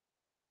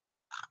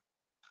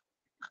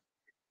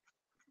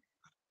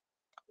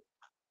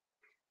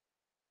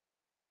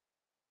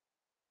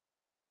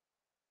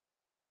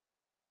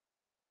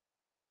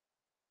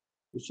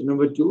question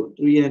number 2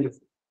 3 and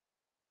 4.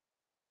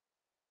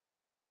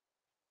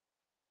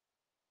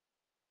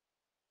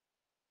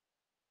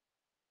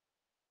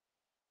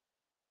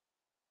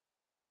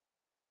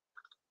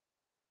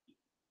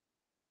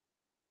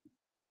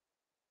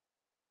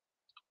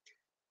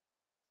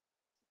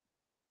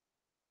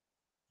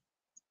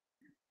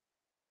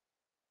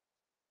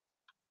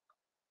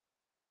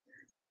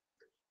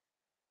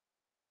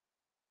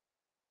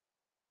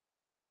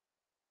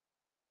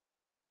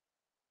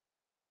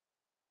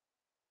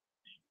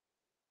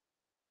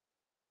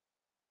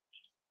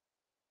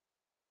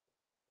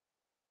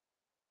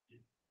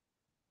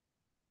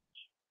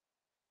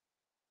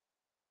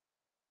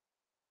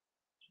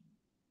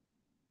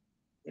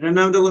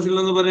 രണ്ടാമത്തെ ക്വസ്റ്റ്യൻ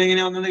ഒന്ന് പറയാൻ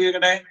എങ്ങനെയാ വന്നത്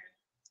കേൾക്കട്ടെ.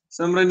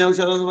 സമറിൻ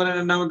നൗഷാദ് ഒന്ന് പറയാൻ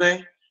രണ്ടാമത്തെ.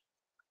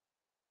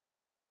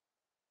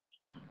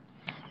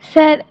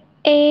 സർ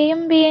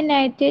എയും ബിയും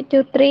 -2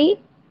 3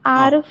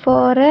 R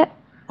 4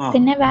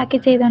 പിന്നെ ബാക്കി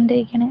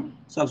ചെയ്തോണ്ടിരിക്കണേ.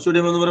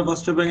 സബ്സ്റ്റിറ്റ്യൂട്ട് എന്ന് പറയാം.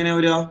 ഫസ്റ്റ് സ്റ്റെപ്പ് എങ്ങനെയാ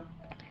വരിക?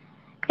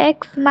 x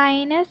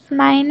minus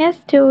minus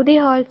 2 the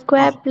whole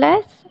square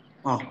plus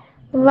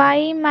y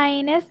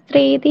minus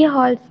 3 the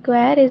whole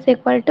square is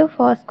equal to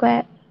 4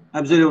 square.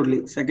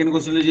 Absolutely. Second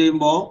ക്വസ്റ്റ്യനിൽ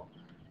ചെയ്യുമ്പോൾ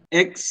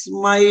x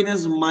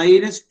minus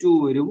minus 2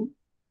 വരും,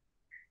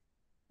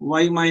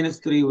 y minus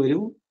 3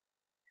 വരും,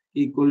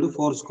 equal to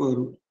 4 square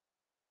root.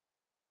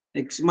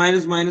 x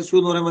minus minus 2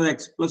 എന്ന് പറയുമ്പോൾ x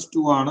plus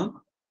 2 ആണ്,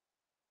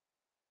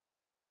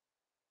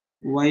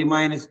 y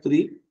minus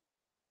 3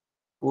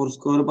 4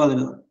 square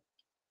 16.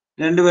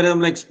 രണ്ടുപേരെ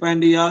നമ്മൾ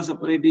expand ചെയ്യുക,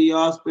 സെപ്പറേറ്റ്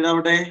ചെയ്യുക. സ്പീഡ്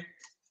ആവട്ടെ.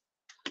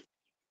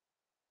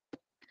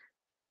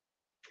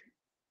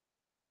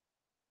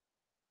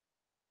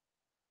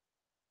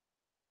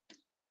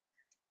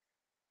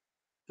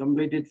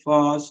 Complete it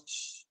fast.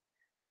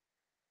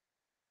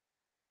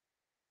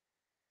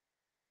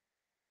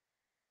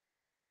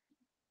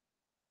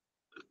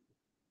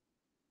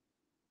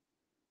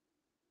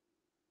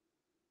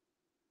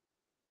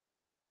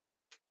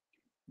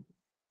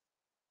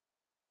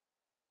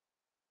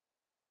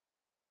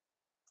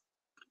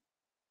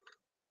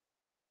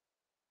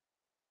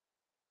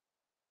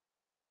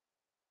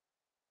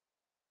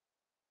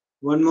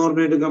 One more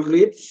minute to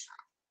complete.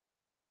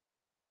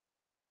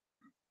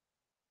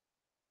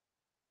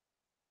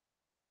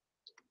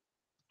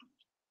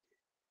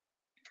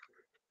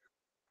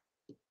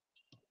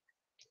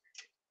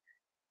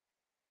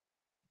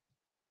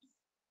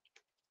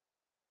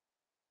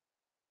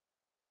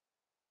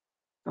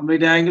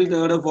 Complete ആയെങ്കിൽ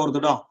തേർഡ് ഫോർത്ത്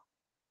കേട്ടോ.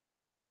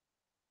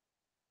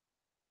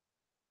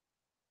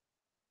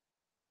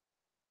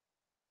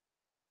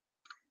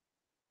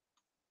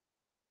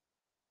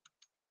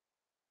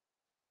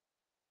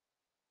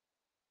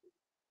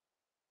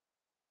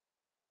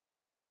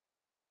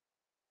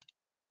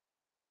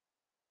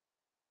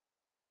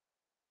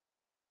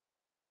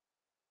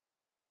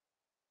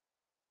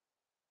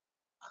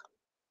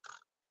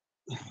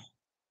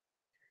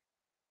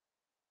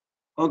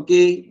 ഓക്കെ,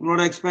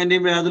 നമ്മളോട് എക്സ്പാൻഡ്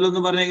ചെയ്യുമ്പോൾ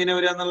അതിലൊന്ന് പറഞ്ഞ എങ്ങനെ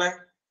വരികയെന്നുള്ളേ.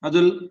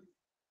 അതിൽ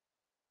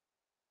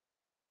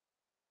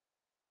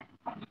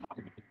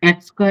x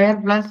square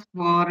plus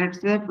 4x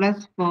plus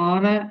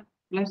 4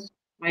 plus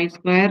y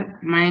square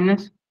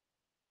minus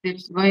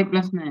 6y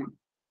plus 9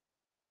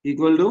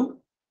 equal to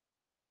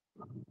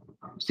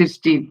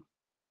 16.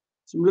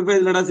 Simplify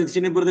ചെയ്തിടാ.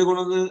 16 ഇപ്പുറത്തേക്ക്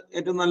കൊണ്ടുവന്ന്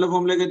ഏറ്റവും നല്ല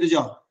ഫോമിലേക്ക്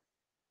എത്തിച്ചോ.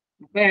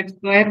 അപ്പോൾ x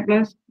square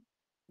plus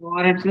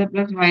 4x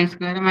plus y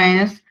square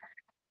minus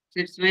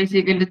 6y is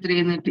equal to 3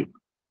 എന്ന് കിട്ടി.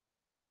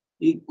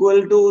 Equal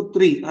to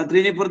 3. ആ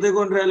 3 ഇപ്പുറത്തേക്ക്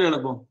കൊണ്ടുവരാലോ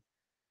എളുപ്പം.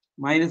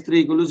 -3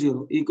 ഈക്വൽ ടു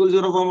 0. ഈക്വൽ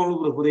 0 ഫോം നമ്മൾ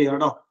പ്രിഫർ ചെയ്യാം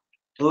കേട്ടോ.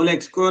 അതുപോലെ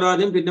എക്സ് സ്ക്വയർ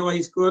ആദ്യം, പിന്നെ വൈ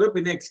സ്ക്വയർ,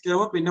 പിന്നെ എക്സ്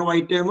ടേം, പിന്നെ വൈ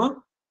ടേം,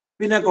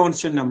 പിന്നെ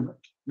കോൺസ്റ്റന്റ് നമ്പർ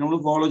നമ്മൾ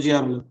ഫോളോ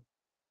ചെയ്യാറുള്ളത്.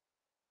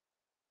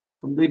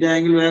 കംപ്ലീറ്റ്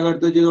ആയെങ്കിൽ വേഗം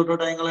എടുത്ത് ചെയ്തോട്ടോ,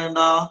 ടൈം കളയണ്ട.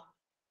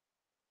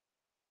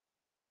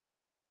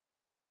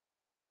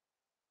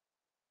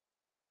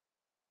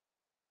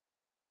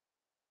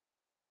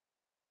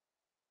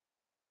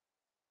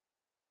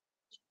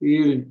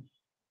 സ്പീഡിൽ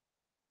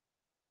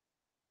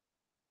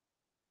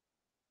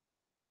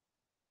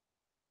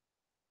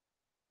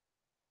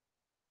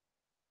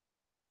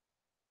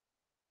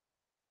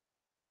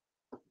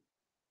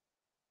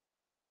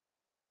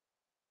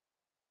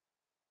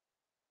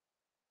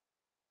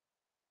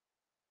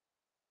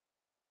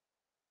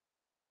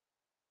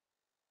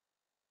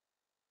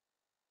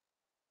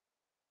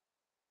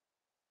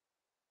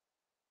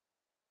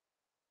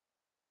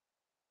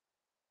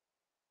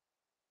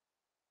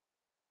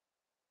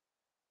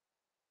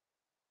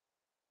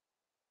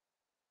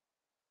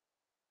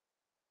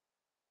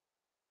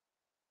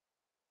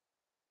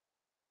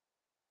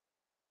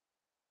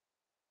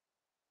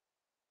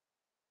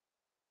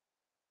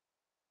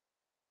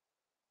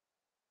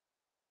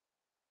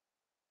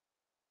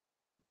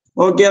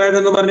ഓക്കെ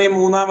ആയിട്ടൊന്ന് പറഞ്ഞേ.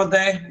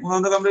 മൂന്നാമത്തെ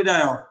കംപ്ലീറ്റ്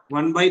ആയോ?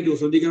 1/2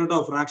 ശ്രദ്ധിക്കണം കേട്ടോ.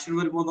 ഫ്രാക്ഷൻ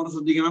വരുമ്പോൾ ഒന്നുകൂടെ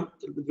ശ്രദ്ധിക്കണം.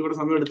 ചിലപ്പോൾ ഇവിടെ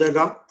സമയം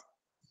എടുത്തേക്കാം.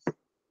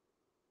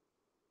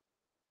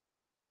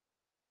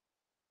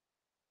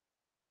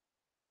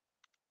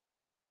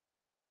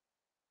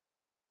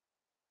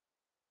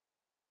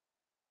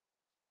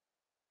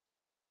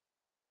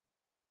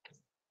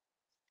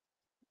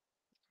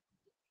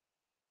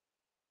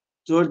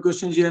 തേർഡ്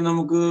ക്വസ്റ്റ്യൻ ചെയ്യാൻ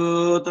നമുക്ക്.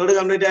 തേർഡ്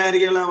കംപ്ലീറ്റ്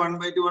ആയിരിക്കില്ല.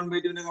 1/2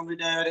 1/2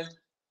 കംപ്ലീറ്റ് ആയവര്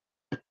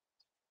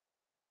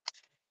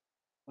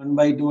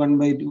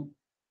 1/2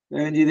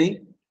 വേഗം ചെയ്തേ.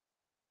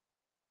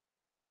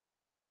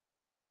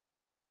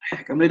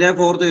 കംപ്ലീറ്റ് ആയ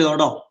ഫോർത്ത് ചെയ്തോ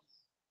കേട്ടോ.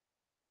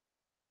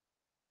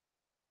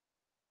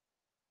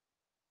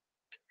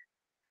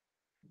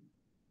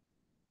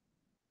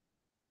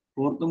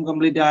 ഫോർത്തും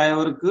കംപ്ലീറ്റ്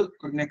ആയവർക്ക്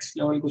ഒരു നെക്സ്റ്റ്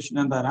ലെവൽ ക്വസ്റ്റ്യൻ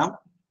ഞാൻ തരാം.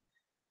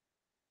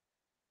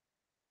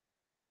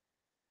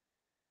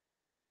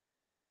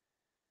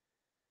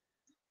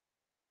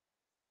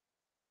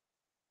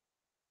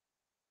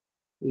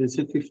 This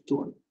is fifth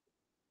one.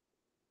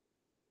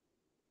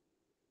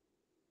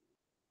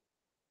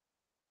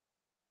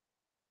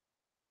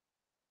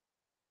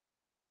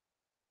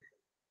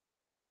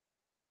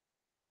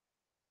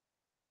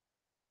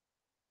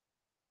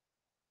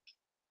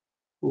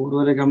 Four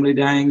വരെ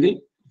കംപ്ലീറ്റ് ആയെങ്കിൽ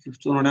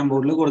ഫിഫ്ത്ത് വൺ ഞാൻ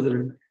ബോർഡിൽ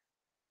കൊടുത്തിട്ടുണ്ട്.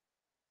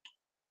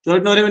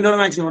 തേർഡിന് 1 മിനിറ്റോടെ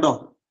മാക്സിമം കേട്ടോ.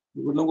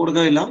 ഇവിടുന്ന്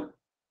കൊടുക്കാനില്ല.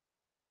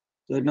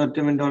 തേർഡിന്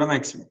 1 മിനിറ്റോടെ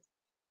മാക്സിമം.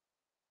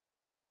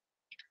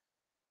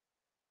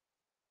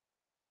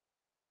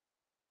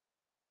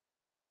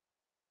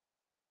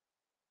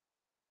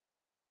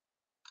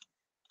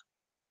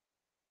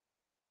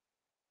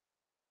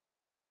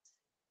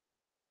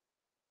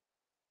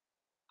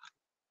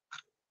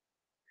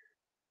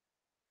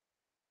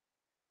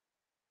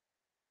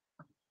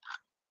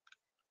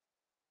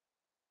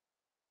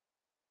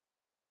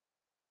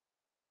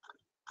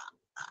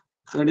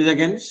 Thirty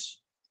seconds.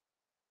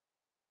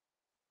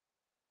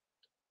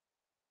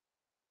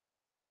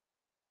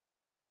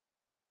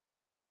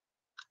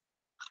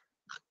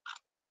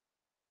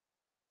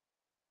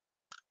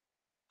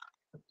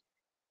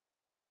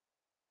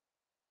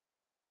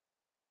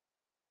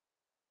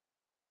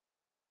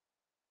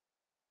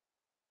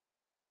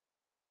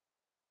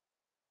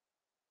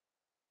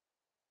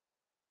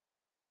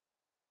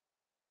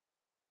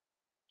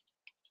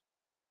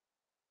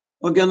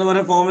 ഓക്കെ, ഒന്ന്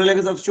പറയാം.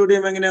 ഫോമിലേക്ക് സബ്സ്റ്റിറ്റ്യൂട്ട്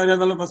ചെയ്യുമ്പോൾ എങ്ങനെയാ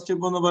വരിക? ഫസ്റ്റ്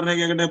സ്റ്റെപ്പ് ഒന്ന് പറഞ്ഞേ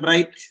കേൾക്കട്ടെ.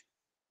 Bright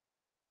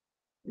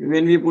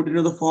when we put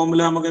into the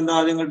formula നമുക്ക് എന്താ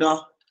ആദ്യം കിട്ടുക?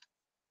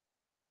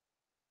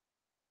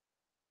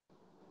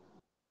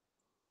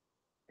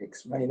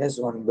 x minus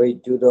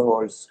 1/2 the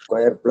whole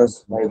square plus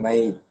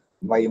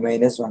y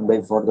minus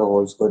 1/4 the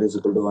whole square is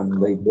equal to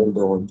 1/12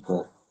 the whole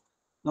square.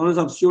 നമ്മൾ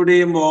സബ്സ്റ്റിറ്റ്യൂട്ട്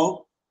ചെയ്യുമ്പോൾ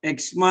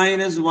x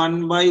minus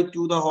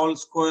 1/2 the whole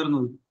square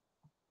എന്ന് വരും.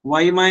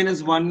 y minus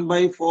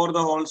 1/4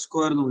 the whole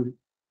square എന്ന് വരും.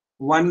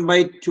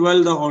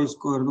 1/12 the whole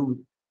square എന്ന് വരും.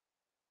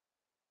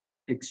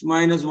 x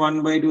minus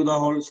 1 by 2 the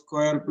whole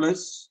square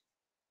plus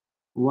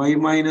y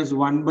minus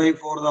 1 by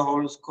 4 the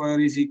whole square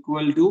is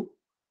equal to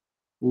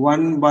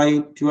 1 by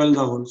 12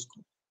 the whole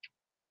square.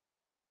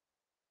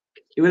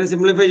 Even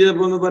simplify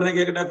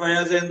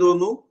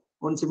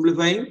on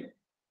simplifying.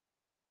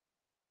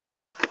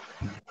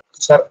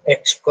 Sir,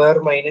 x square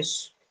minus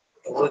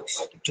 2x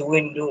 2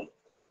 into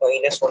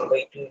minus 1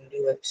 by 2 into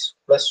x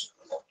plus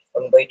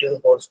 1 by 2 the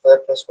whole square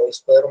plus y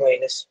square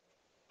minus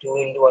 2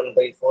 into 1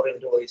 by 4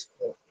 into y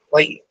square.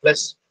 Y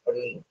plus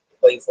 1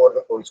 by 4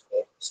 the whole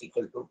square is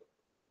equal to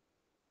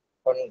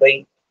 1 by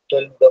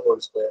 12 the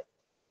whole square.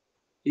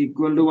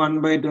 Equal to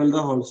 1 by 12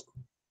 the whole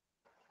square.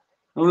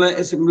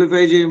 Now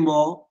simplify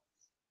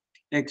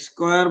x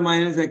square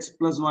minus x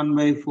plus 1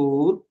 by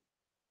 4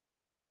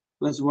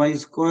 plus y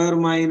square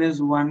minus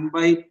 1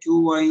 by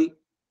 2y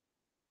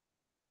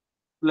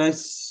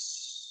plus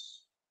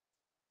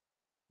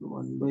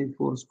 1 by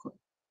 4 square.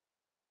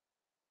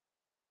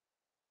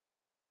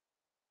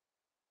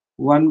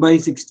 1 by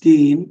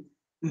 16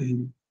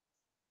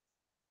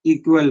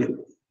 equal to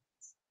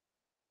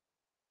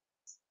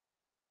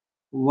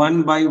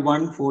 1 by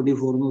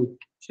 144.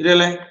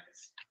 ശരിയല്ലേ?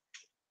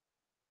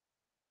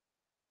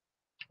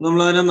 നമ്മൾ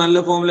അതിനെ നല്ല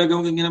ഫോമിലേക്ക്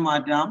നമുക്ക് ഇങ്ങനെ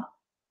മാറ്റാം.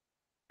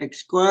 x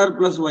square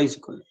plus y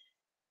square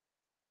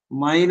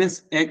minus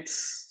x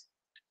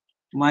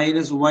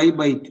minus y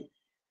by 2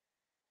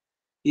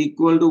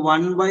 equal to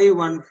 1 by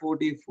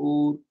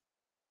 144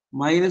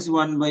 minus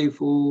 1 by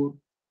 4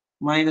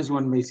 minus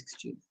 1 by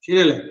 16.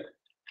 ശരിയല്ലേ?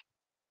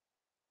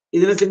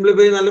 ഇതിനെ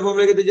സിംപ്ലിഫൈ നല്ല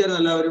ഫോമിലേക്ക് എത്തിച്ചേരാൻ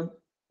എല്ലാവരും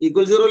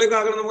ഈക്വൽ സീറോയിലേക്ക്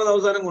ആക്കണം. നമുക്ക്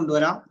അവസാനം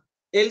കൊണ്ടുവരാം.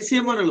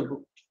 LCM ആണ്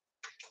എളുപ്പം.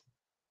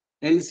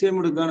 LCM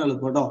എടുക്കാൻ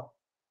എളുപ്പം കേട്ടോ.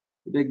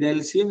 Take the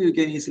LCM, you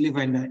can easily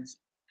find the answer.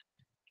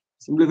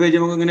 Simplify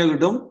ചെയ്യുമ്പോൾ എങ്ങനെ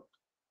കിട്ടും?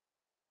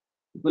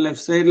 ഇപ്പൊ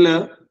ലെഫ്റ്റ് സൈഡില്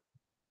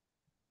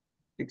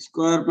x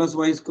square plus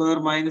y square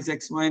minus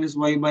x minus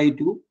y by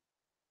 2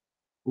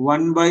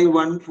 1 by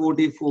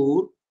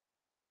 144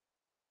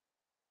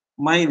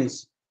 minus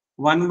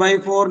 1 by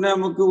 4 നെ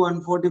നമുക്ക്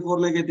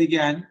 144ലേക്ക്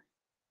എത്തിക്കാൻ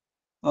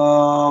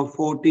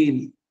 14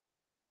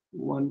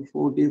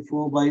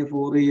 144 by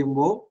 4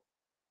 ചെയ്യുമ്പോൾ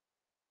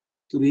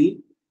 3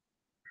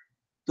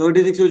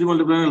 36 വെച്ച്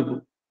മൾട്ടിപ്ലൈ എളുപ്പം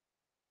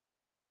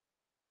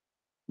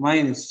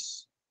മൈനസ്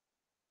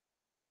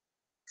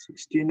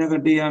 16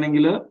 കട്ട്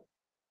ചെയ്യുകയാണെങ്കിൽ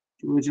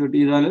 2 വെച്ച് കട്ട്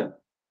ചെയ്താൽ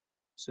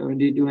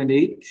 72 and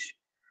 8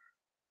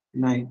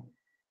 9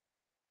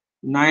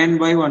 9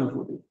 by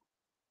 140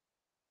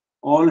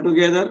 all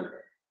together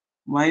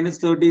minus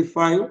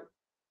 35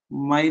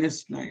 minus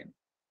 9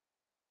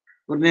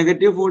 or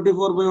negative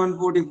 44 by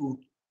 144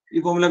 ഈ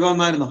ഫോമിലൊക്കെ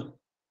വന്നായിരുന്നോ?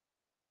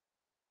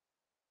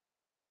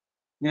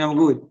 ഇനി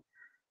നമുക്ക് വരും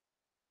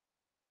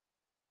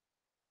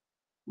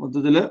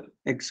മൊത്തത്തില്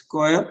x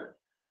square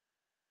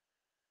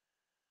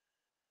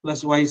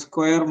plus y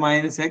square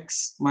minus x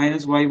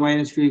minus y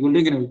minus 2 equal to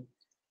ഇങ്ങനെ വരും.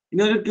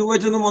 ഇനി ഒരു 2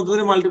 വെച്ചൊന്ന്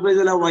മൊത്തത്തിൽ മൾട്ടിപ്ലൈ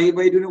ചെയ്താൽ y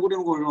by 2 നെ കൂടി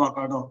നമുക്ക്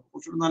ഒഴിവാക്കാം കേട്ടോ.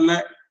 കുറച്ചുകൂടി നല്ല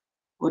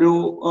ഒരു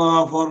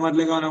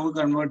ഫോർമാറ്റിലേക്ക് നമുക്ക്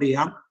കൺവേർട്ട്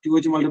ചെയ്യാം. 2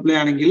 വെച്ച് മൾട്ടിപ്ലൈ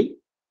ആണെങ്കിൽ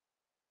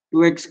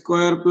 2x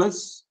square plus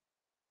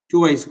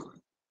 2y square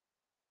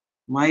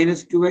minus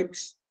 2x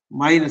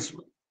minus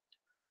 1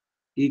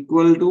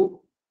 equal to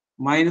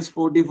minus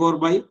 44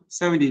 by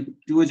 72.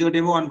 2 വെച്ച് കട്ട്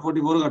ചെയ്യുമ്പോൾ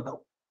 144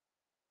 കട്ടാവും.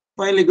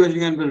 Final equation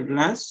can be written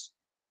as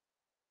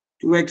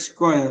 2x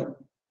square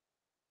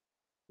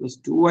plus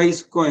 2y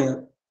square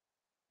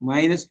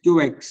minus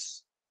 2x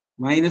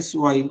minus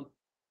y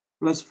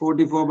plus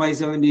 44 by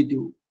 72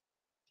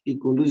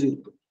 equal to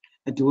 0.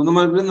 2 ഒന്ന്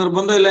multiply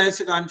നിർബന്ധമില്ല,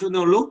 കാണിച്ചു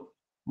എന്നേ ഉള്ളൂ.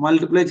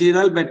 Multiply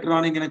ചെയ്താൽ better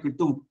ആണ്, ഇങ്ങനെ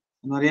കിട്ടും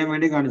എന്നറിയാൻ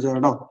വേണ്ടി കാണിച്ചു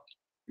കേട്ടോ.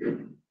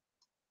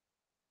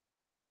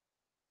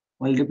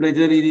 മൾട്ടിപ്ലൈ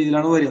ചെയ്ത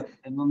രീതിയിലാണ് വരിക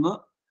എന്നൊന്ന്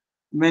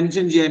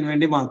മെൻഷൻ ചെയ്യാൻ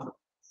വേണ്ടി മാത്രം.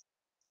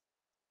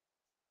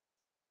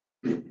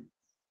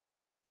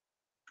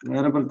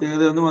 വേറെ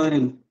പ്രത്യേകതയൊന്നും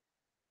അതിനില്ല.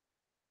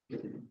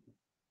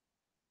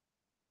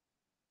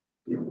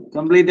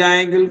 കംപ്ലീറ്റ്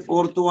ആയെങ്കിൽ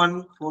ഫോർത്ത് വൺ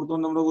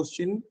നമ്മുടെ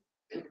question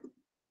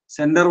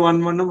centre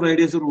 1 1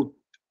 radius root.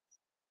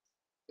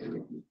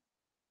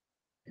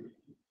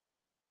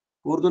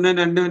 Fourth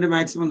 2 minute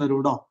maximum തരും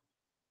കേട്ടോ.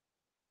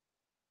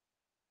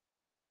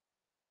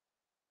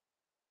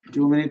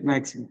 2 minutes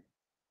maximum.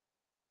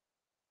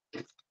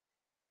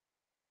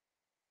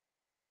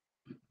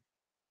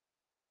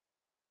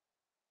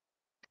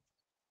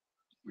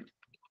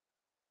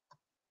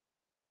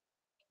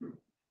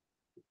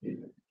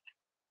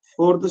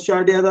 ഫോർത്ത്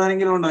സ്റ്റാർട്ട്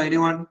ചെയ്യാതാരെങ്കിലും ഉണ്ടോ?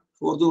 Anyone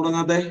fourth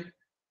തുടങ്ങാത്തെ?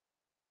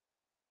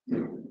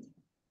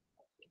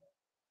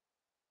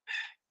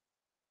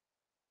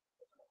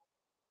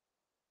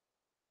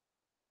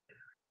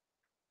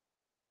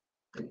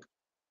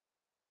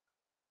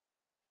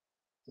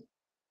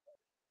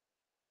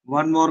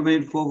 One more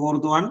minute for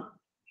fourth one.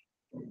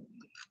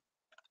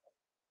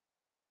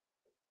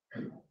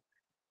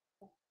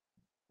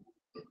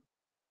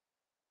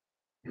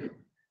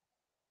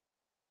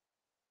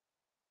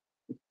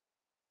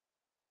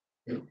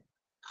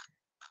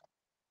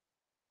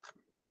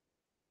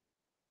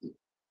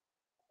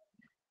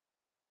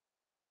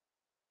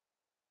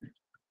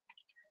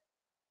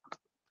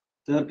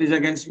 Thirty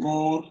seconds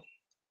more.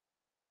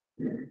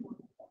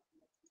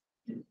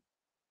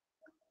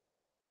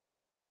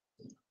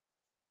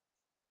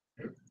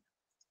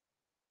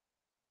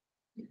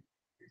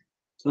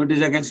 30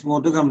 seconds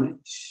more to complete.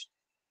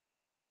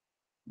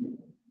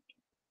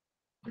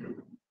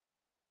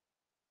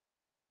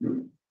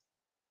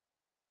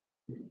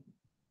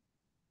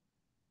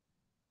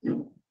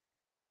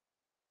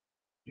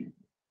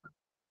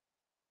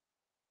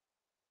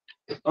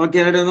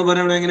 Okay, I don't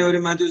know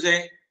Matthew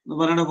say.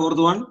 No fourth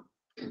one.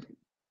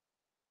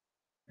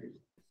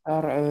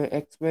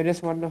 X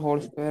minus 1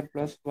 whole square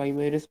plus y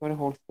minus 1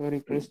 whole square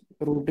equals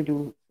root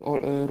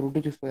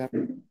 2 square.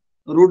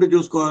 Root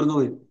 2 square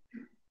no.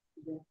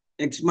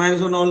 X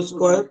minus 1 whole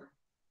square.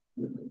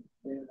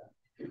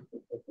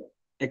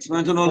 X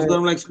minus 1 whole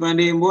square expand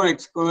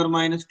x square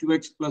minus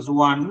 2x plus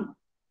 1.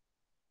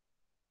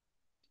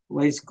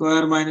 Y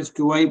square minus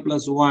 2y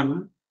plus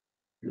 1.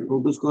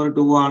 Root 2 square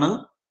 2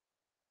 1.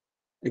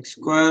 X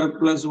square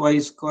plus y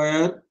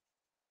square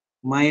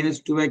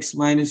minus 2x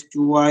minus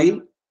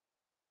 2y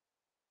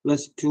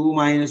plus 2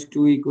 minus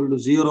 2 equal to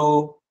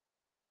 0.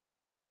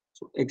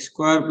 So x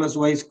square plus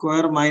y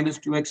square minus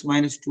 2x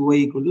minus 2y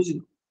equal to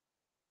 0.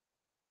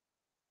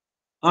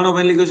 Ano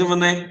final equation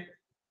vanne?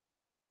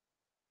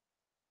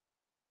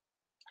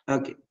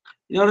 Okay.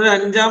 In order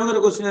to another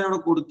question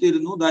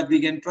that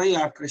we can try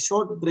after a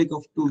short break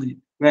of 2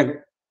 minutes. Well,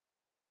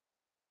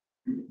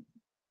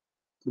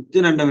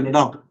 15 minutes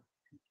down.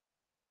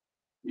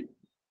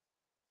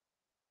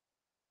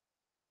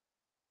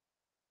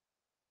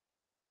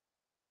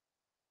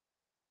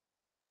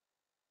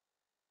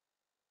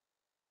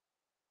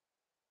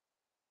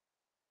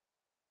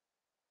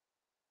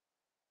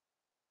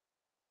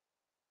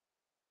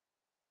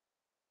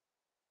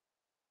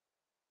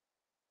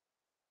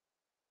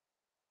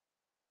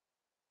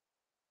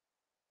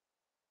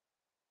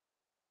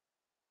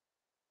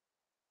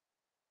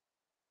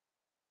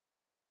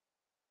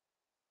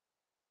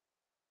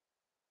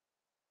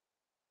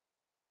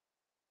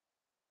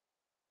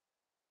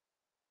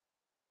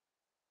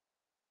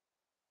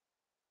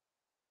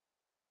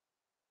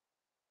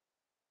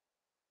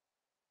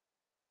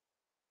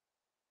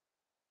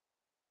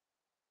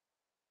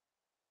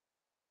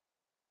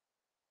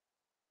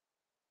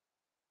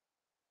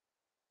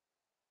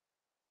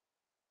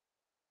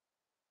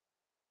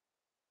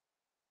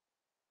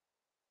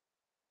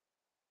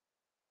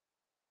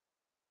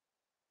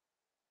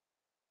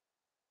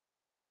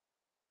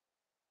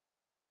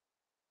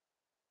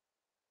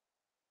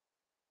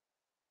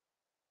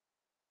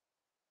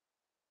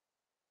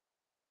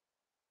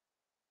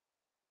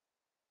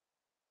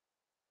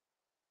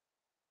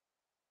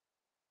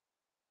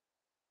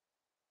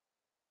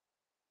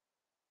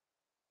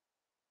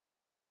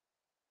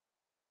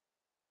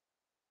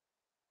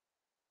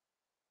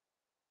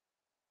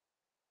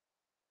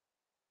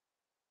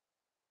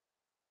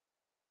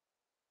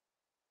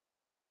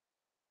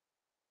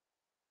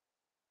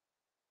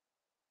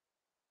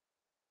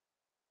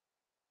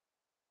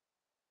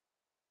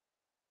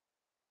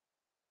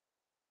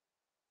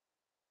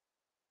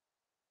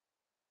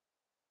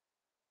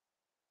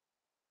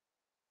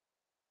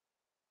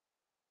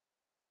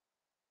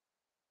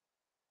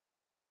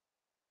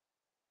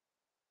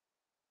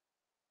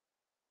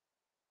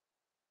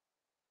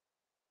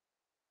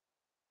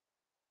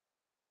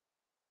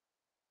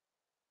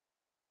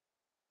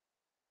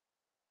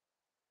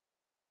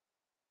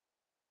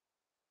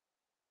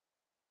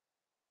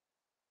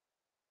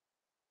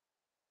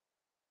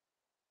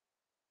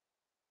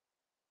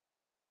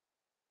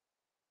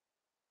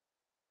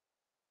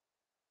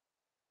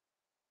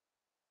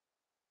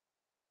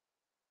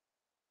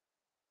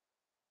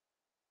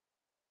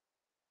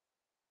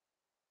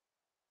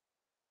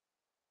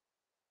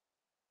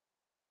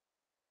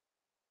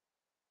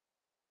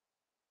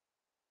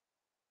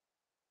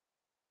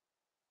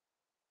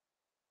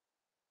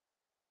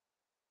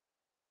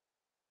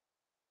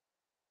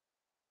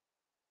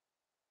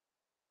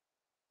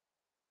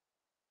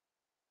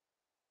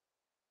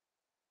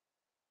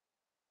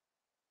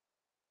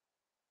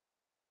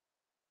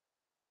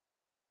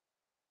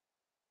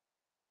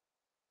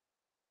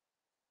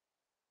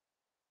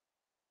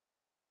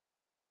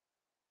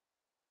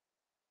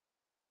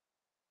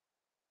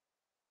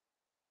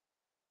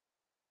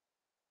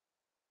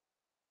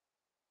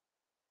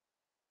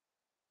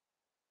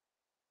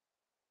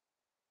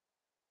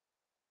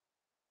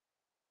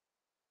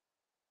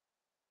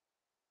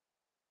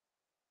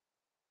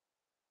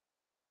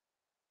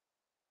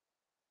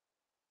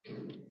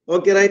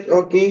 Okay, right.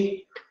 Okay,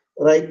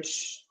 right.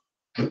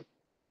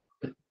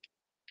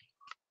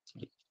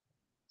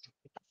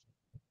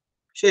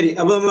 ശരി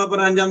അപ്പൊ നമ്മൾ അപ്പൊ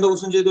അഞ്ചാമത്തെ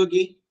question ചെയ്ത്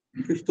നോക്കി.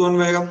 Fifth one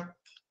വേഗം.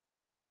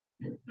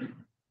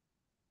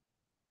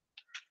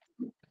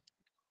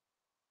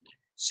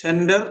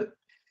 Centre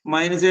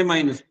minus A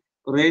minus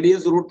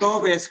radius root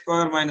of A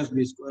square minus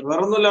B square.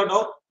 വേറെ ഒന്നുമില്ല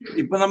കേട്ടോ.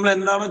 ഇപ്പൊ നമ്മൾ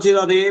എന്താണോ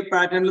ചെയ്തത് അതേ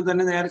പാറ്റേണിൽ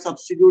തന്നെ നേരെ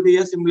സബ്സ്റ്റിറ്റ്യൂട്ട്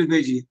ചെയ്യുക,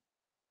 സിംപ്ലിഫൈ ചെയ്യുക.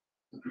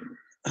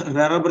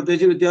 വേറെ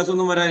പ്രത്യേകിച്ച്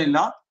വ്യത്യാസമൊന്നും വരാനില്ല.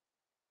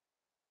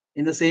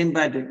 In the same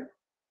pattern.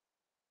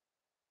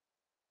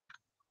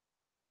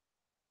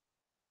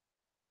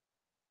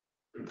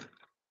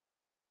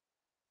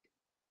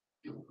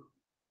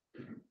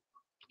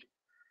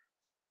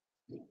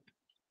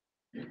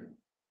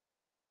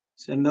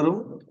 സെന്ററും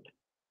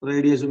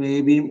റേഡിയസും എ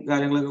ബിയും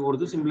കാര്യങ്ങളൊക്കെ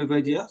കൊടുത്ത് സിംപ്ലിഫൈ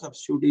ചെയ്യുക,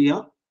 സബ്സ്റ്റിറ്റ്യൂട്ട് ചെയ്യുക.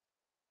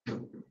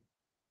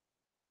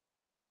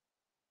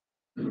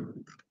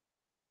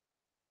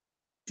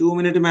 2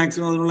 മിനിറ്റ്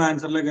മാക്സിമം അതിനുള്ള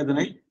ആൻസറിലേക്ക്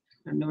എത്തണേ.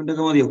 2 മിനിറ്റ്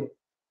ഒക്കെ മതിയോ?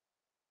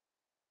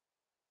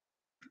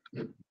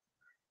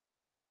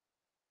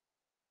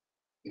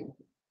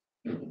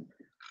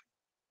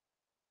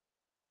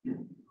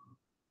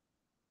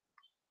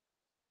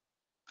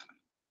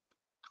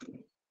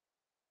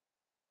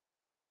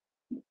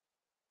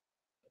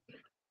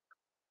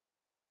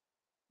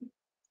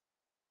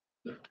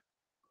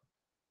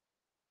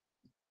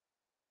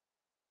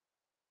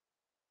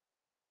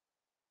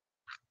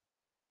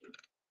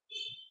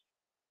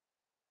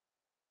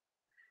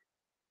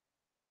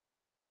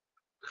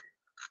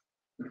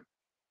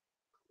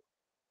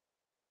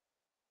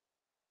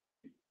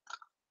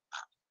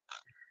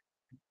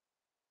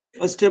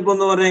 ഫസ്റ്റ് സ്റ്റെപ്പ്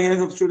എന്ന് പറഞ്ഞാൽ എങ്ങനെ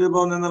സബ്സ്റ്റിറ്റ്യൂട്ട്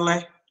പോകുന്നതെന്നുള്ള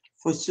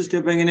ഫസ്റ്റ്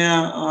സ്റ്റെപ്പ് എങ്ങനെയാ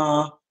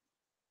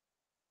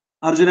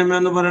അർജുനമ്മ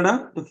എന്ന് പറയണ?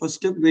 First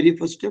step, very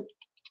first step.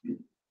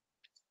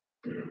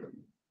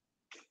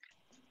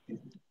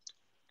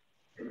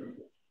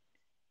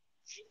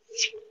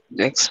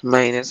 x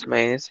minus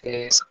a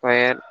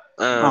square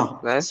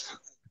plus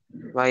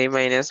y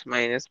minus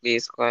b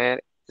square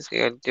is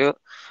equal to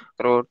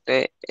root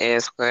a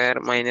square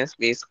minus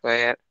b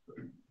square.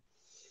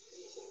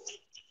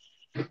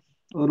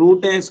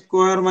 Root A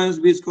square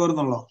minus B square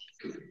എന്നുള്ളോ?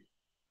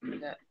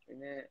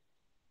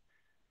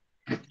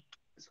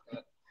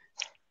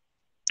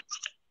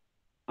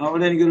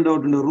 അവിടെ എനിക്കൊരു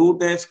doubt ഉണ്ട്.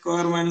 Root A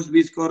square minus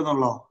B square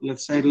എന്നുള്ളോ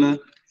left സൈഡില്,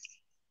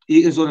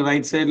 sorry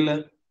right സൈഡില്?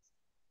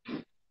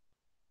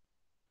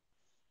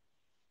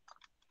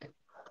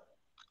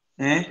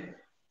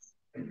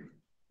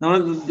 നമ്മൾ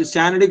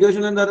standard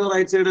equation എന്തായിരുന്നു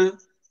right side?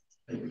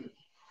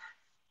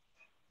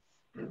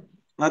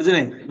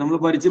 അർജുനെ, നമ്മൾ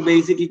പഠിച്ച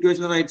ബേസിക്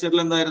ഇക്വേഷൻ റൈറ്റ്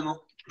സൈഡിൽ എന്തായിരുന്നു?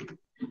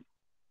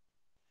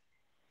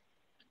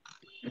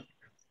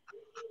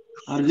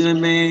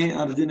 അർജുനമ്മേ,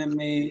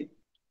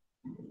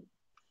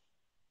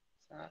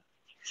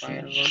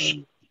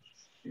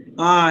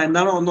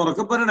 എന്താണ്? ഒന്ന്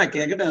ഉറക്കെ പറയണേ,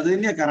 കേക്കട്ടെ. അത്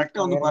തന്നെയാ കറക്റ്റ്.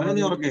 ഒന്ന് പറഞ്ഞു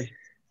നീ ഉറക്കെ.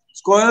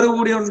 സ്ക്വയർ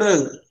കൂടിയുണ്ട്.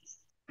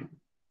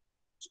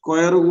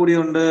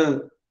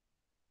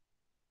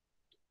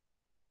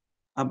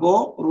 അപ്പോ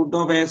root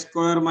of A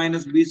square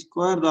minus B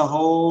square the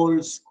whole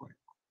square.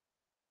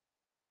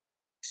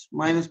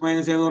 Minus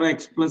minus എന്ന് പറയുന്നത്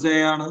എക്സ് പ്ലസ് എ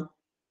ആണ്.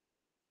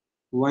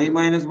 വൈ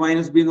മൈനസ്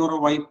മൈനസ് ബി എന്ന്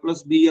പറയുന്നത് വൈ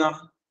പ്ലസ് ബി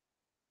ആണ്.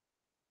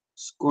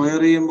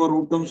 സ്ക്വയർ ചെയ്യുമ്പോൾ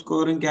റൂട്ടും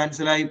സ്ക്വയറും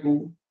ക്യാൻസൽ ആയി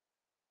പോവും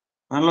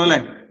ആണല്ലോ അല്ലെ?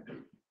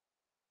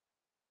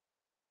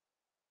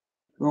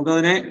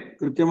 നമുക്കതിനെ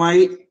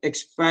കൃത്യമായി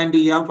എക്സ്പാൻഡ്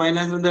ചെയ്യാം. ഫൈനൽ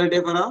ആൻസർ എന്താ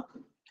കിട്ടിയ പറ?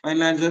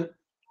 Final answer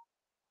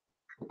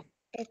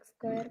x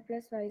square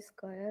plus y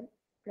square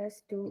plus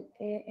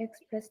 2ax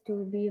plus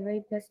 2by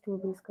plus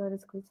 2b square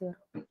is equal to 0.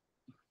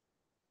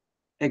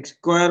 x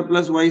square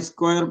plus y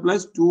square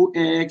plus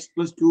 2ax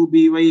plus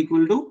 2by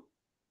equal to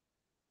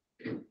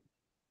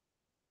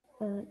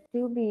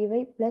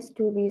 2by plus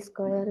 2b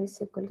square is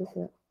equal to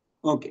 0.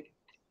 Okay.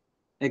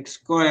 X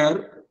square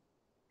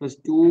plus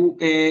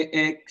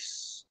 2ax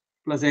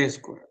plus a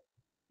square.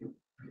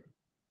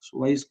 So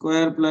y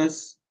square plus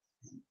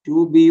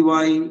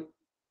 2by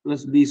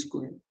plus b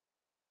square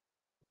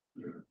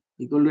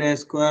equal to a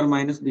square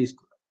minus b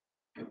square.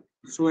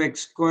 So x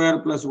square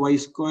plus y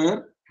square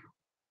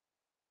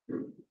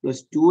plus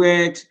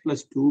 2ax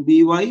plus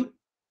 2by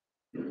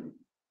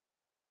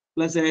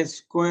plus a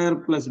square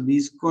plus b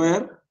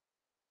square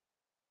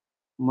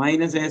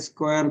minus a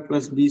square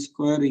plus b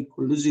square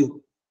equal to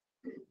 0.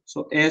 So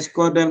a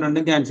square term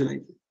random cancel.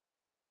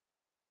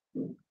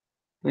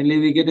 Finally,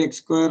 we get x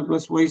square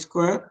plus y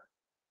square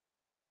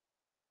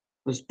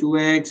plus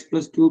 2ax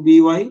plus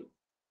 2by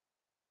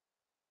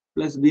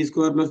plus b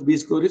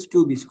square is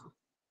 2b square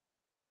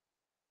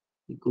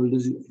equal to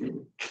 0.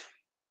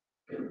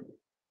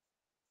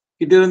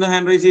 കിട്ടിയിരുന്ന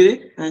hand raise ചെയ്ത്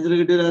answer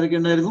കിട്ടിയത് ആരൊക്കെ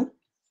ഉണ്ടായിരുന്നു?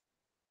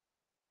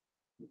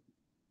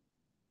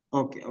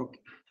 Okay.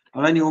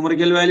 അവിടെ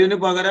numerical വാല്യൂവിന്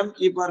പകരം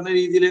ഈ പറഞ്ഞ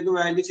രീതിയിലേക്ക്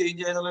value change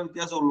ചെയ്യാനുള്ള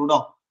വ്യത്യാസമുള്ളൂ കേട്ടോ,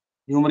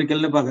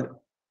 ന്യൂമറിക്കലിന് പകരം.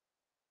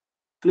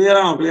 ക്ലിയർ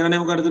ആണോ? ക്ലിയർ ആണെങ്കിൽ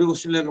നമുക്ക് അടുത്തൊരു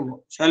ക്വസ്റ്റ്യനിലേക്ക് പോകാം.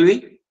 Shall we?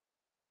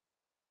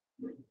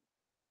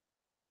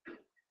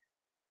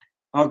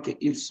 Okay,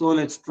 if so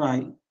let's try.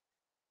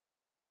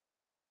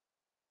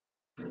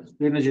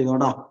 Screen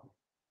ചെയ്തോട്ടോ.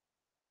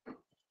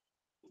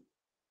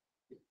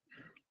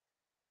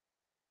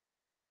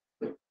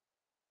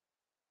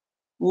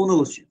 മൂന്ന്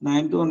ക്വസ്റ്റ്യൻ,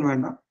 9th 1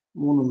 വേണ്ട,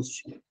 3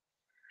 ക്വസ്റ്റ്യൻ.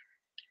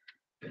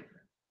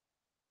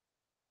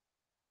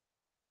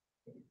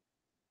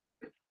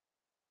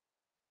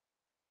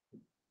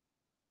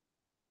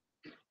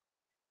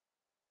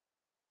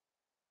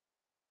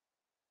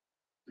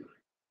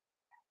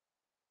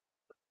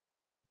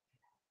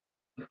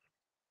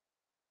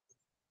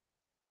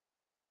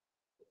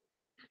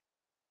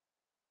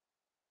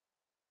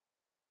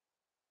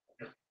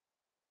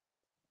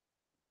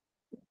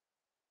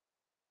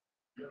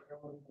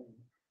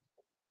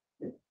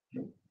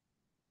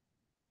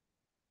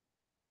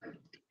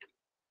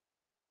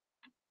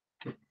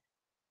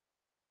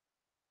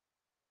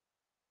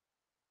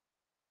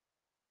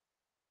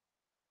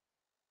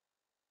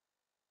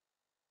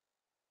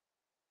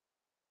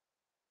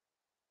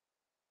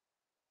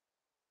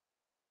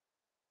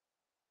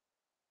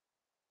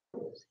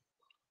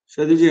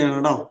 ശ്രദ്ധിച്ച് ചെയ്യണം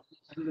കേട്ടോ.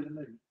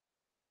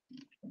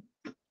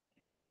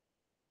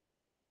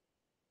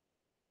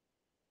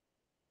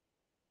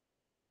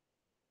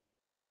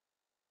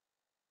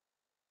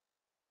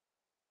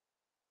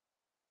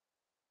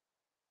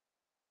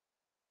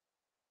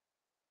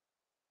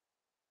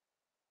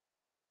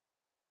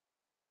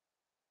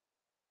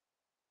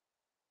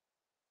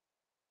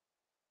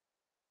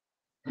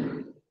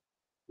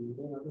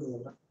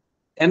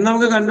 എന്ന്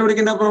നമുക്ക്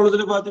കണ്ടുപിടിക്കേണ്ട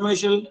പ്രോബ്ലത്തിൽ ഫാത്തിമ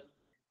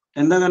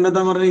എന്താ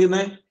കണ്ടെത്താൻ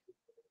പറഞ്ഞിരിക്കുന്നത്?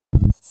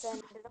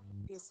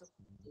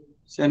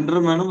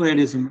 സെന്ററും വേണം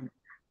റേഡിയസും വേണം.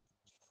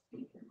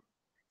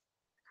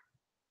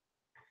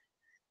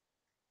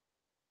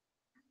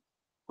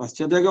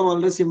 ഫസ്റ്റത്തെയൊക്കെ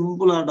വളരെ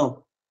സിമ്പിൾ ആട്ടോ.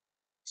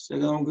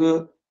 ഫസ്റ്റൊക്കെ നമുക്ക്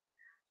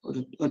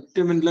ഒറ്റ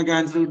മിനിറ്റിലൊക്കെ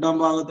ആൻസർ കിട്ടാൻ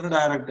പാകത്തിന്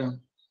ഡയറക്റ്റ് ആണ്.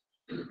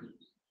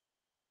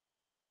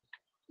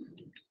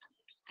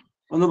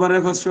 ഒന്ന്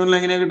പറയാം ഫസ്റ്റ് വണ്ണിൽ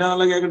എങ്ങനെയാ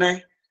കിട്ടാന്നുള്ള കേൾക്കട്ടെ.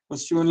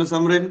 ഫസ്റ്റ് വണ്ണിൽ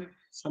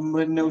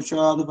സംറിൻ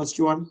Ushad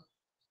first one.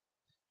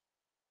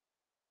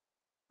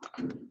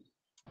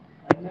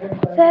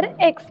 Sir,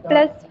 x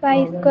plus y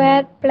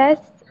square plus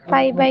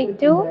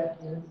 5/2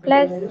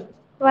 plus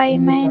y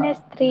minus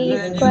 3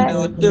 square.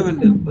 ഒറ്റ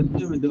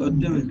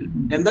മിനിറ്റ്.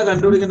 എന്താ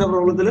കണ്ടുപിടിക്കുന്ന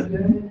പ്രോബ്ലത്തില്?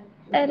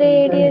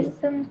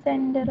 റേഡിയസും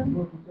സെന്ററും.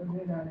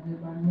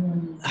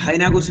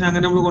 അതിനെ കുറിച്ച്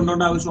അങ്ങനെ നമ്മൾ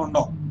കൊണ്ടുപോകേണ്ട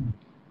ആവശ്യമുണ്ടോ?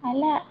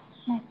 അല്ല,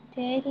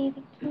 മറ്റേ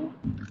രീതിക്ക്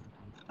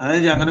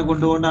അതായത് അങ്ങനെ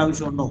കൊണ്ടുപോകേണ്ട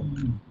ആവശ്യമുണ്ടോ?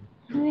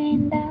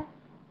 വേണ്ട.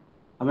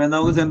 അപ്പൊ എന്താ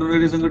നമുക്ക് സെന്റർ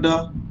റേഡിയസും കിട്ടുക?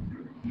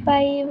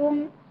 5ഉം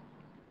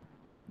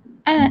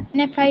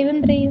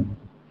 3ഉം.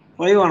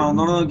 5 ആണോ?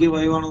 ഒന്നോടെ നോക്കി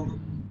 5 ആണോ?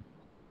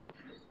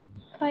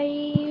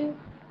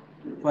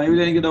 5ൽ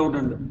എനിക്ക് ഡൗട്ട്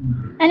ഉണ്ട്.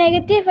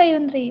 നെഗറ്റീവ്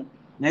 5ഉം 3ഉം.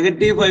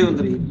 നെഗറ്റീവ് 5ഉം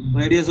 3ഉം.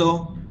 റേഡിയസോ?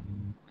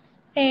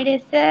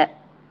 റേഡിയസ്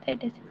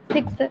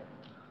 6.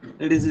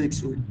 റേഡിയസ്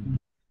 6.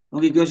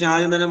 നമുക്ക് ഇക്വേഷൻ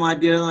ആദ്യം തന്നെ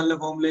മാറ്റിയത് നല്ല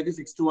ഫോമിലേക്ക്.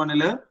 6 to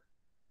 1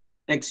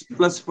 X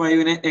plus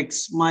 5നെ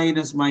X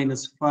minus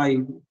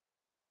 5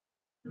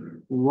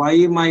 y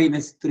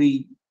minus 3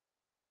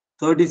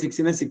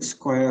 36നെ 6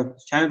 square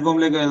standard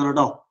ഫോമിലേക്ക് എഴുതണം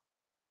കേട്ടോ.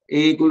 a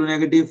equal to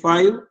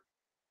 -5,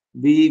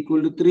 b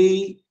equal to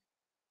 3,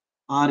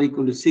 r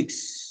equal to 6.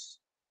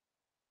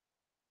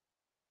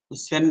 The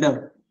center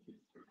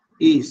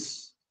is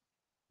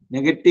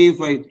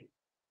 -5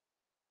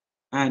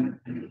 and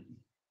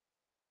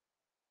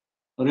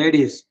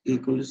radius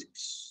equal to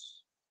 6.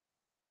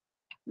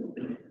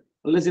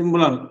 വളരെ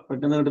സിമ്പിൾ ആണ്,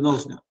 പെട്ടെന്ന് കിട്ടുന്ന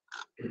ക്വസ്റ്റ്യൻ.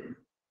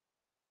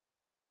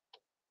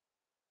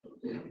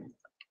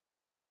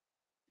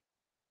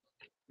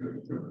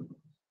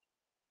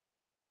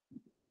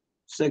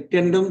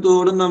 സെക്കൻഡും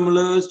തേർഡും നമ്മൾ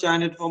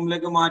സ്റ്റാൻഡേർഡ്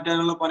ഫോമിലേക്ക്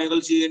മാറ്റാനുള്ള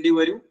പണികൾ ചെയ്യേണ്ടി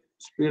വരും.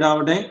 സ്പീഡ്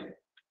ആവട്ടെ.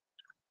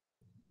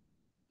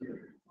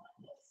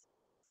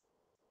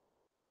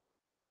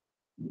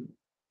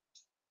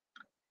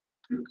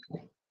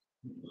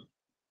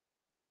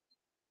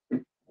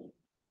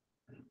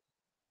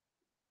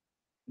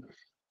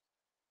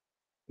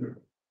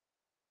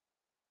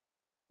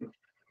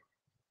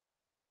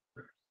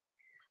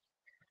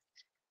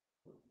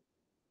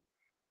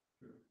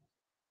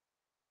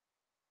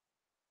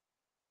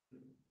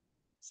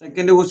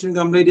 Second question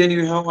complete and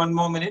you have 1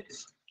 more minute.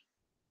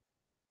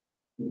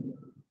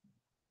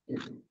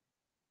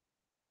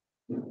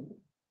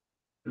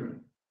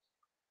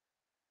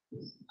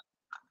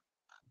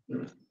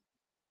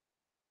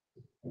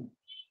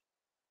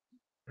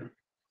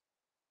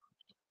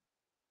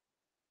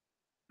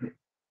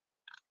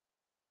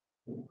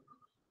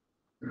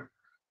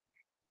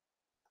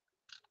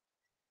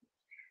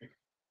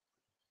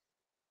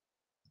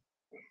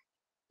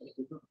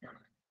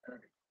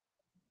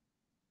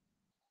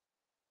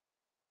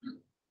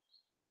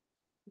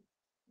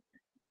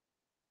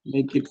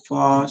 Make it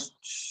fast.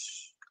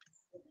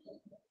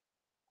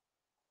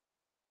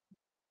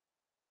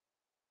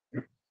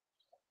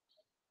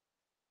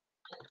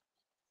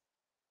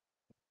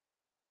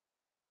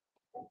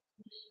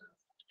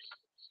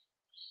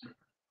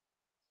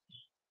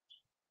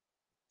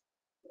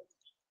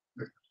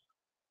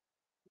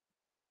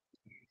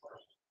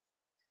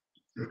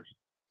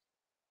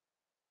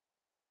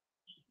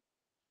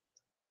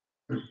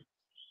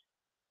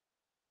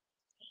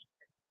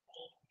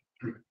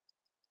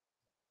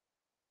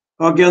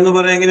 Okay, ഒന്ന്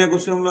പറയാം എങ്ങനെയാ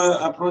ക്വസ്റ്റ്യൻ നമ്മൾ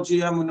അപ്രോച്ച്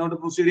ചെയ്യാം, മുന്നോട്ട്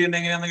പ്രൊസീഡ് ചെയ്യേണ്ട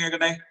എങ്ങനെയാന്ന്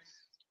കേൾക്കട്ടെ.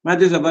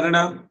 മാത്യു സാർ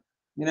പറയടാ,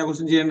 എങ്ങനെയാ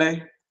ക്വസ്റ്റ്യൻ ചെയ്യണ്ടേ?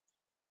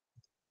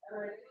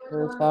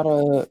 Sir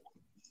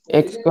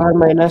x square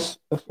minus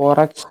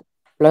 4x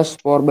plus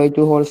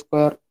 4/2 whole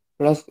square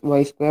plus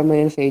y square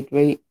minus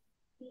 8y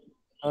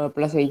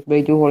plus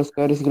 8/2 whole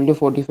square is equal to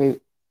 45.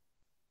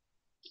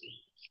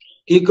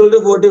 Equal to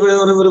 45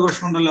 എന്ന് പറയുമ്പോൾ ഒരു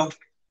പ്രശ്നമുണ്ടല്ലോ.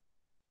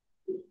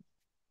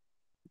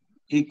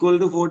 ഈക്വൽ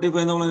ടു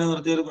 45 നമ്മൾ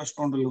നിർത്തിയ ഒരു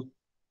പ്രശ്നമുണ്ടല്ലോ.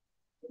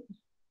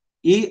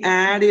 ഈ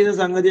ആഡ് ചെയ്ത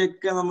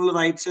സംഗതിയൊക്കെ നമ്മൾ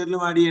റൈറ്റ്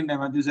സൈഡിലും ആഡ് ചെയ്യണ്ടേ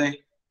മാത്യു സാർ?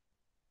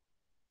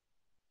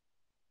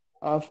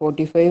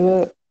 45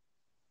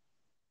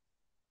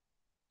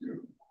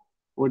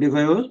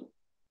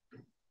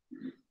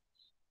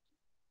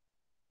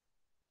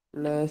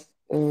 plus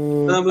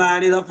നമ്മൾ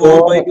ആഡ് ചെയ്ത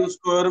 4/2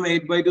 സ്ക്വയറും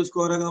 8/2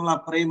 സ്ക്വയറും ഒക്കെ നമ്മൾ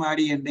അപ്പുറയും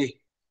ആഡ് ചെയ്യണ്ടേ?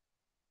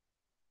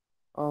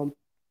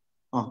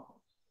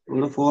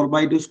 ഇവിടെ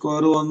 4/2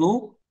 സ്ക്വയർ വന്നു,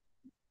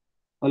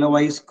 അതുപോലെ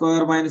y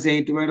സ്ക്വയർ മൈനസ്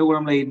 8y കൂടെ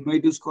നമ്മൾ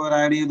 8/2 സ്ക്വയർ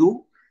ആഡ് ചെയ്തു.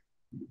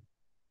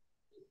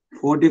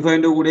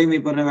 45 കൂടെയും ഈ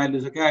പറഞ്ഞ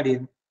വാല്യൂസ് ഒക്കെ ആഡ്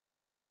ചെയ്യുന്നു.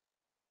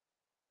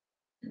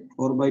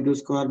 4/2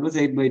 square plus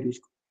 8/2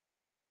 square.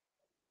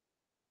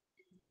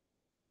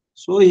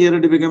 So here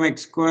it become x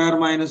square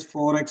minus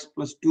 4x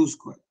plus 2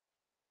 square.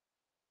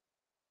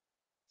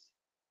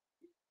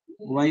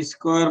 Y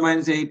square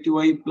minus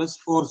 8y plus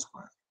 4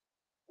 square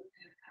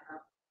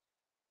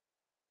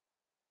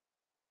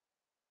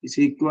is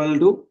equal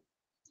to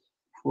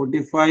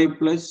 45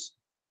 plus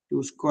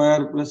 2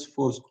 square plus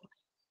 4 square.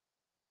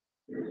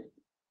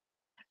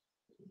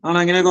 ആണ്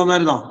അങ്ങനെയൊക്കെ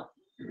വന്നായിരുന്നോ?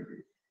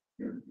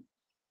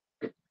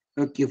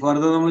 Okay,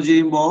 further നമ്മൾ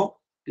ചെയ്യുമ്പോൾ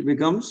it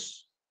becomes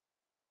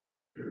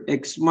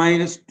x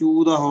minus 2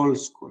 the whole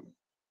square,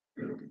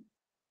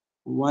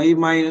 y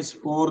minus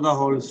 4 the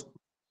whole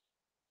square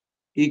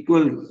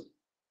equal to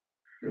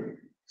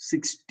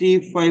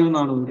 65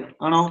 എന്നാണ് വരിക.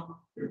 ആണോ?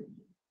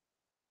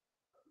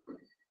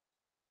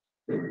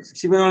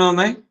 65 ആണോ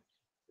വന്നേ?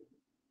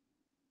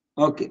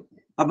 Okay.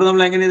 അപ്പൊ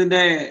നമ്മൾ എങ്ങനെ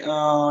ഇതിന്റെ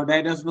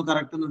ഡാറ്റാസ് ഒന്ന്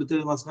കറക്റ്റ് ഒന്ന് എടുത്ത്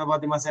മസ്ന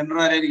ഫാത്തിമ സെന്റർ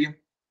ആരായിരിക്കും?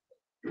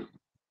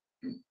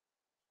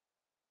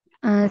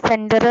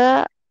 സെന്റർ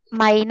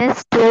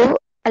 -2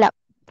 അല്ല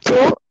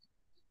 2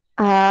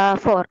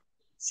 4.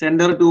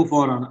 സെന്റർ 2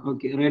 4 ആണ്.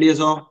 ഓക്കെ.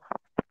 റേഡിയസോ?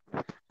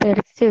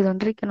 റേഡിയസ്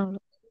ചെയ്തോണ്ടിരിക്കണുള്ളൂ.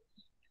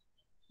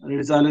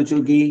 റേഡിയസ് ആലോചിച്ച്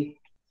നോക്കി.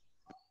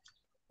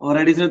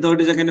 റേഡിയസിന്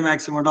 30 സെക്കൻഡ്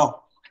മാക്സിമം കേട്ടോ.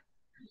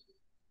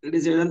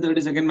 റേഡിയസ് എഴുതാൻ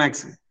 30 സെക്കൻഡ്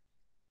മാക്സിമം.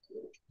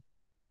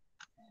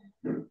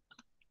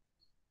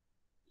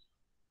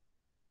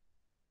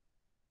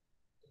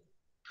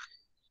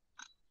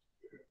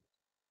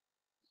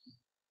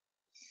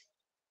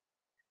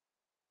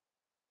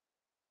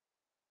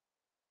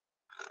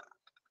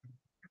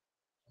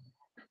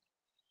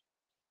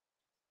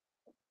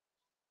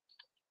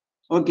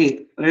 ഓക്കെ.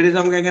 റേഡിയസ്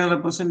നമുക്ക് എങ്ങനെ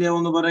റെപ്രസെന്റ്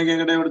ചെയ്യാമെന്ന് പറയാൻ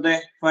കേൾക്കട്ടെ ഇവിടുത്തെ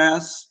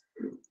ഫയാസ്.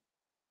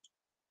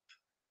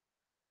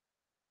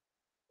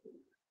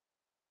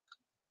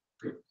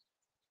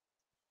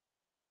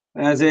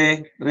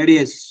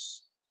 റേഡിയസ്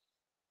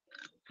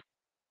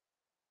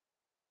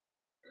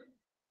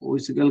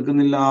വോയിസ്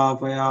കേൾക്കുന്നില്ല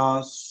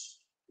ഫയാസ്.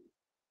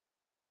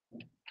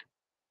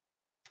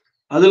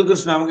 അതുൽ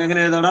കൃഷ്ണ നമുക്ക്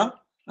എങ്ങനെ എഴുതാടാ?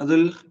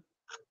 അതുൽ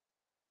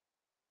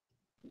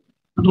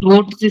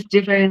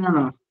 √65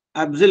 എന്നാണോ?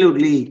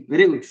 Absolutely.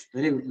 Very good,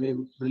 very good, very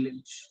good,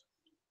 brilliant.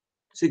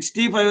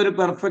 65 ഒരു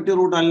പെർഫെക്റ്റ്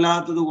റൂട്ട്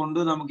അല്ലാത്തത് കൊണ്ട്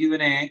നമുക്ക്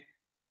ഇവനെ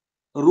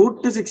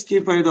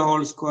 √65 the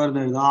whole square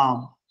എന്ന് എഴുതാം.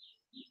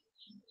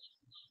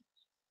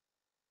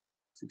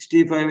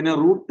 65നെ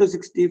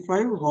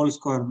 √65 whole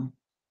square.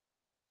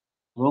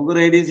 നമുക്ക്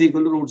radius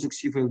equal to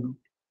 √65.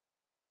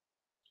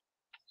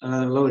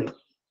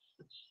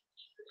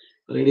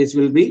 Radius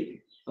will be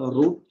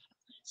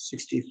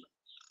 √65.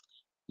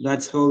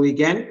 That's how we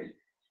can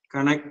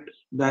connect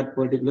that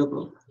particular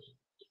problem.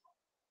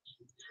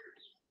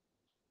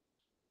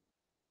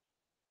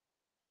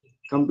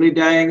 Complete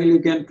triangle, you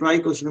can try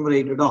question number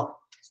 8 at all.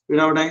 Speed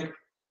out time.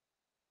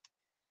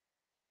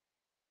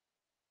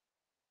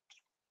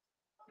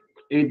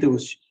 8th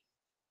question.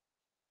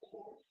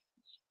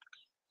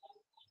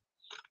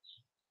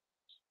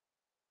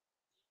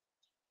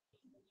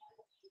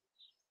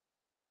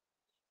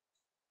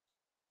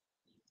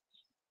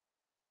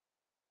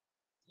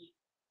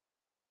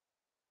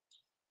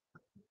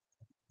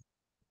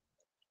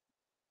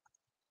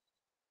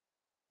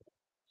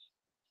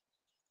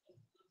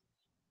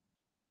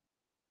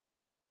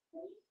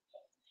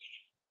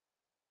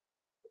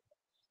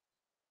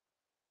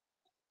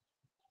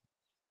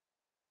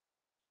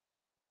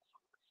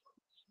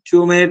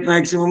 Two minute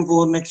maximum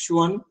for next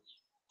one.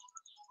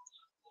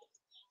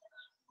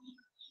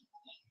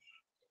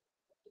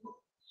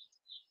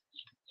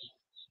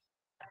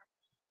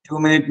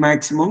 Two-minute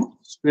maximum.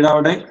 Speed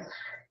out time.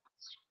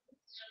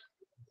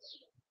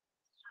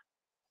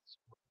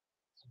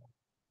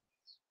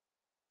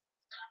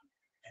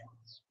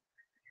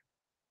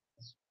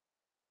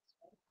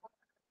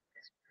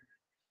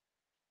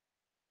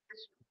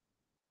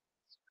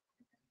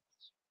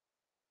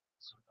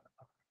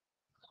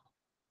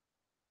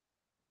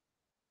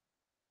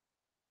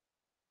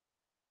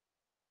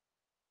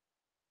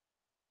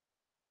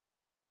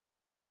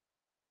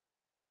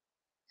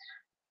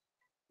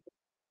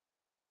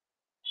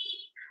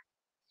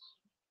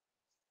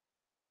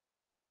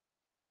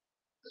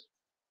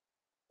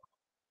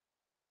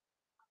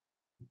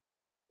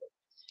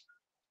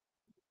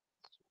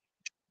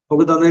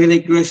 Okay, the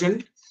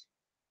equation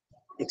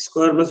x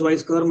square plus y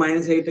square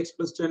minus 8x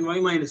plus 10y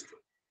minus 2.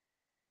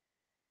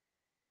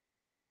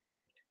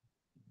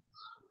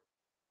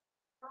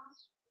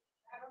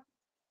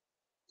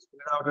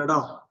 Speed out at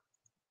all.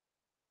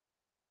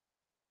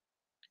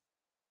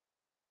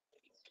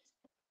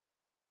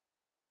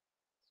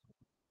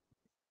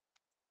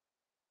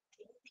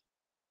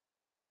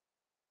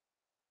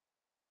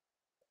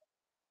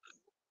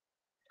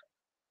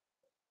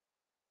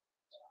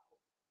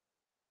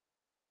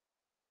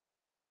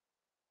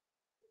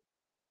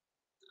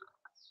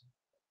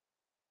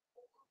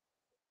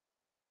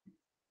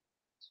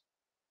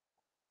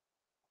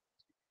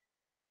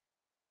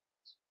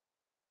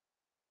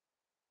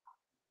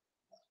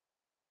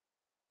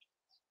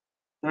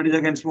 30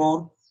 seconds more.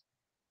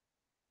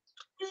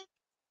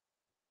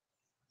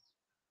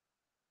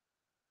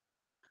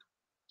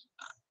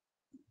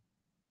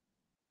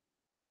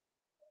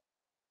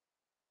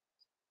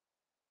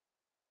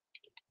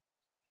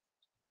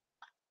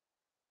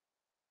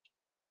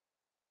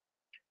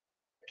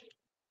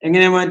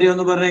 എങ്ങനെ മാറ്റി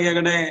ഒന്ന് പറഞ്ഞേ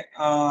കേക്കട്ടെ.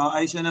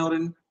 Aisha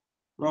Nourin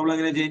problem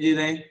എങ്ങനെ change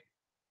ചെയ്തേ?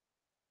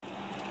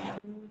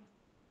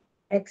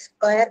 x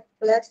square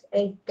plus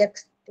 8x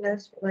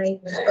plus y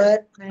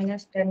square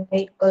minus 10y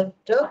equal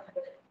to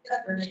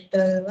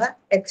 12.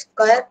 X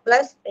square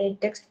plus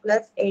 8x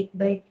plus 8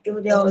 by 2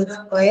 the whole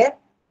square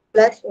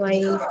plus y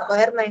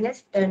square minus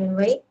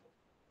 10y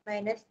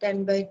minus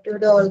 10 by 2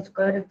 the whole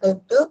square equal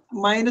to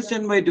minus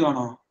 10 by 2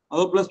 ആണോ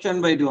അതോ plus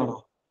 10 by 2 ആണോ?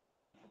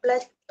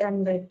 plus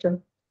 10 by 2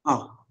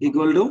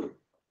 equal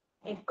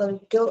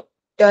to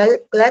 12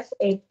 plus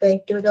 8 by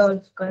 2 the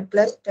whole square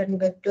plus 10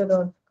 by 2 the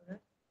whole square.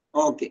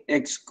 Okay,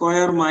 x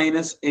square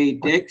minus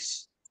 8x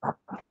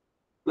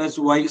plus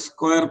y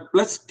square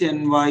plus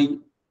 10y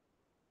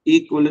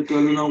equal to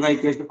 12 നമുക്ക്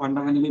equation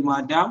fundamentally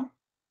മാറ്റാം.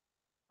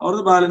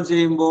 അവിടുന്ന് balance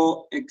ചെയ്യുമ്പോൾ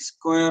x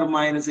square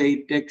minus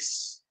 8x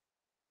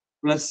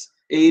plus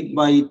 8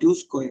 by 2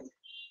 square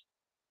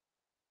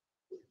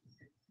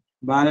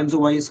balance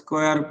y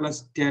square plus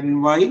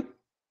 10y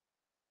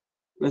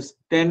plus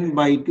 10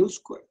 by 2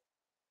 square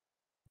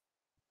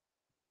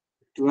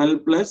 12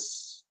 plus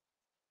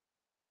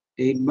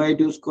 8 by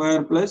 2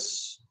 square plus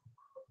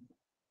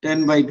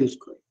 10 by 2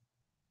 square.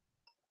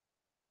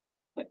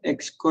 X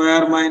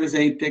square minus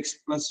 8x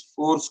plus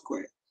 4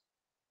 square.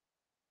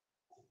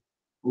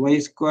 Y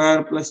square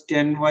plus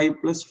 10y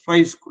plus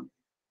 5 square.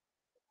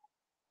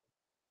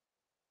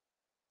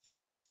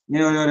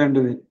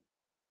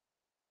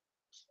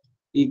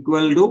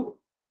 Equal to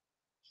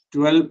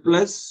 12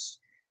 plus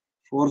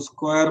 4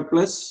 square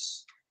plus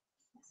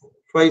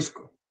 5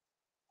 square.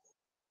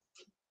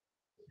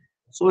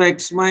 So x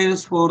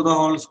minus 4 the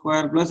whole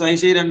square plus I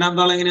say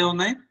രണ്ടാമത്തെ ആൾ എങ്ങനെയാ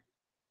വന്നേ?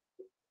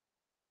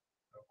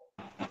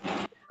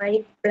 y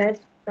plus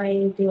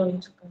 5 the whole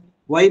square.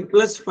 Y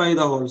plus 5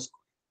 the whole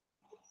square.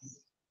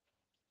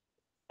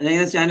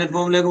 അതെങ്ങനെ standard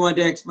ഫോമിലേക്ക്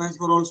മാറ്റിയ x minus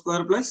 4 whole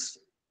square plus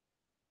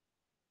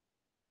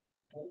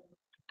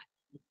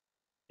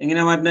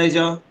എങ്ങനെ മാറ്റുന്ന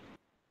ചോദിച്ചോ?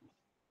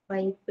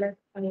 y plus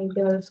 5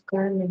 the whole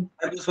square.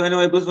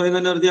 y plus 5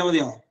 തന്നെ നിർത്തിയാൽ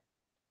മതിയോ?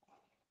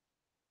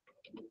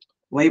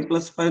 y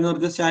plus 5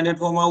 നിർത്തിയ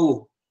സ്റ്റാൻഡേർഡ് ഫോം ആവൂ?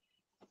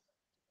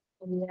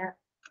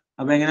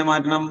 അപ്പൊ എങ്ങനെ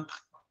മാറ്റണം?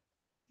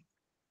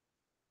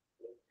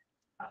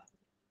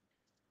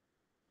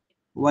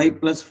 y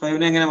plus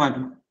 5 എങ്ങനെ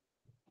മാറ്റണം?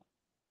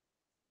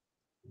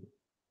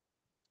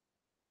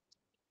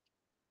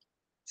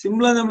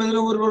 സിമ്പിൾ ആണ്. നമ്മൾ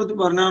ഇതിന് ഒരു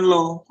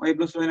പറഞ്ഞാണല്ലോ y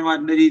plus 5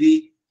 മാറ്റുന്ന രീതി.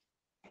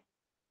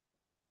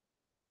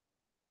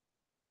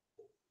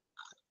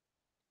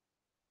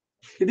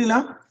 കിട്ടില്ല?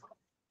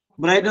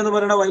 ബ്രൈറ്റ് എന്ന്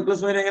പറയണ y plus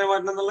 5 എങ്ങനെ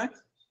മാറ്റണം എന്നുള്ള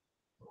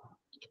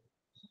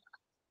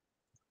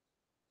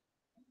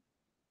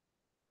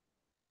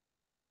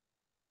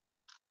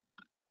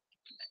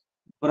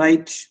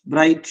ബ്രൈറ്റ്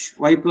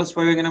y plus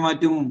 5 എങ്ങനെ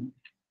മാറ്റും?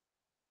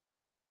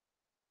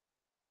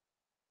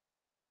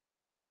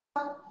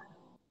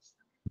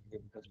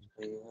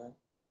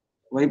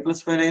 y plus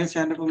 5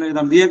 സ്റ്റാൻഡേർഡ് ഫോമിൽ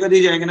എഴുതാം.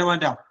 എങ്ങനെ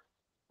മാറ്റാം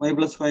y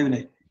plus 5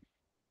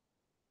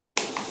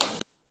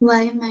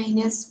 y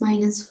minus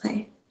minus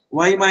 5.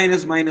 y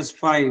minus minus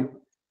 5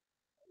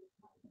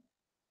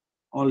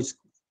 all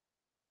square.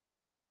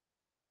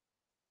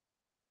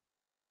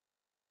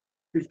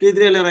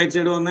 53 അല്ലേ റൈറ്റ്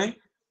സൈഡ് വന്നേ?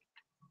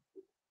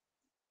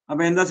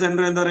 അപ്പൊ എന്താ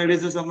സെന്റർ എന്താ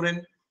റേഡിയസ് സമറിൻ?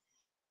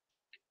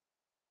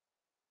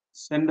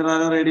 സെന്റർ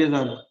ആണോ റേഡിയസ്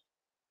ആണോ?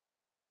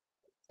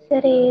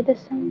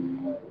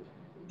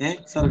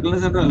 സർക്കിളിന്റെ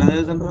സെന്റർ അല്ല,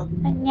 ഏത് സെന്റർ?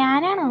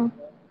 ഞാനാണോ?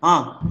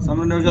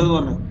 സമറിന്റെ അത്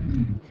പറഞ്ഞു.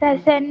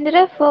 സെന്റർ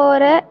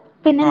 4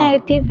 പിന്നെ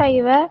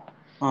 -5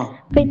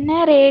 പിന്നെ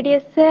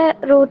റേഡിയസ്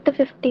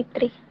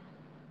 √53.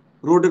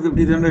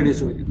 √53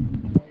 റേഡിയസ് വരും.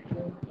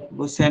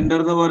 അപ്പൊ സെന്റർ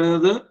എന്ന്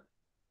പറയുന്നത്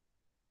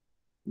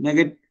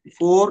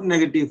 -4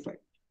 -5.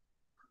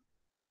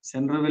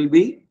 Center will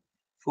be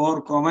 4,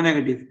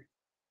 -5.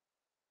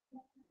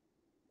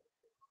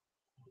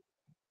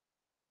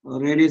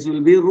 Radius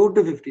will be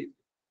 √50.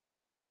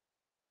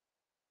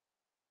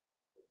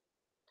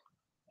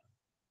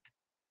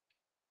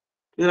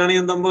 ഇതാണ്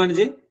എന്താ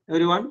കാണിച്ച്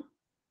everyone?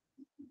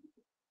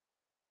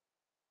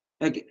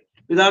 Okay.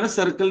 ഇതാണ്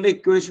സർക്കിളിന്റെ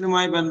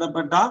ഇക്വേഷനുമായി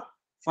ബന്ധപ്പെട്ട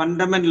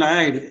ഫണ്ടമെന്റൽ ആയ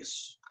ഐഡിയാസ്.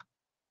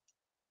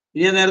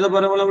 ഇനി നേരത്തെ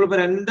പറയുമ്പോൾ നമ്മളിപ്പോ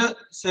 2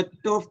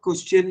 സെറ്റ് ഓഫ്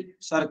ക്വസ്റ്റ്യൻ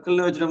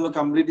സർക്കിളിനെ വെച്ച് നമ്മൾ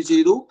കംപ്ലീറ്റ്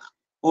ചെയ്തു.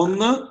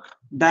 ഒന്ന്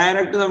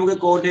ഡയറക്റ്റ് നമുക്ക്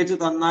കോർഡിനേറ്റ്സ്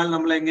തന്നാൽ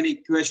നമ്മൾ എങ്ങനെ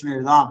ഇക്വേഷൻ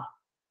എഴുതാം.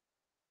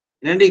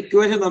 2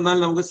 ഇക്വേഷൻ തന്നാൽ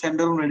നമുക്ക്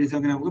സെന്ററും റേഡിയസും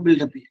എങ്ങനെ നമുക്ക്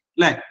ബിൽഡപ്പ് ചെയ്യാം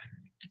അല്ലെ.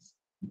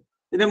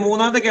 ഇതിന്റെ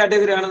മൂന്നാമത്തെ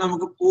കാറ്റഗറിയാണ്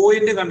നമുക്ക്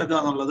പോയിന്റ് കണ്ടെത്തുക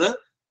എന്നുള്ളത്.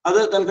 അത്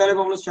തൽക്കാലം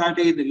നമ്മൾ സ്റ്റാർട്ട്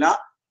ചെയ്യുന്നില്ല.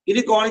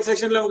 ഇനി കോണിക്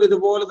സെക്ഷനിൽ നമുക്ക്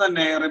ഇതുപോലെ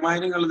തന്നെ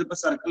റിമൈനിങ് ഉള്ളത് ഇപ്പൊ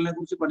സർക്കിളിനെ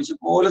കുറിച്ച് പഠിച്ച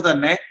പോലെ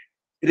തന്നെ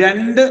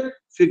 2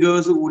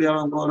 ഫിഗേഴ്സ് കൂടിയാണ്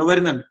നമുക്ക്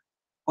വരുന്നുണ്ട്.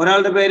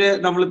 ഒരാളുടെ പേര്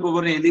നമ്മളിപ്പോ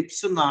പറഞ്ഞ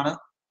എലിപ്സ് എന്നാണ്,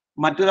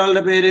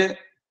 മറ്റൊരാളുടെ പേര്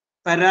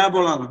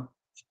പരാബോള എന്നാണ്.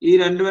 ഈ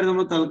 2 പേര്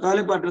നമ്മൾ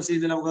തൽക്കാലം അഡ്രസ്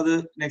ചെയ്ത് നമുക്കത്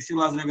നെക്സ്റ്റ്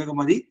ക്ലാസ്സിലേക്കൊക്കെ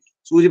മതി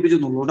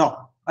സൂചിപ്പിച്ചെന്നുള്ളൂ കേട്ടോ.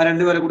 ആ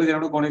രണ്ട് പേരെ കൂടി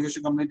ചേർന്ന് കോണിക്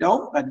ഇക്വേഷൻ കംപ്ലീറ്റ്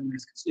ആവും. കാര്യം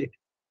ഡിസ്കസ് ചെയ്യും.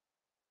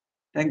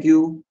 Thank you.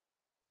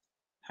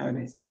 Have A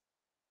nice.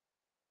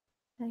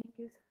 Thank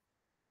you.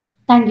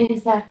 Thank you,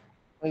 sir.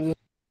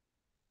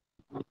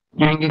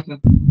 Thank you, sir.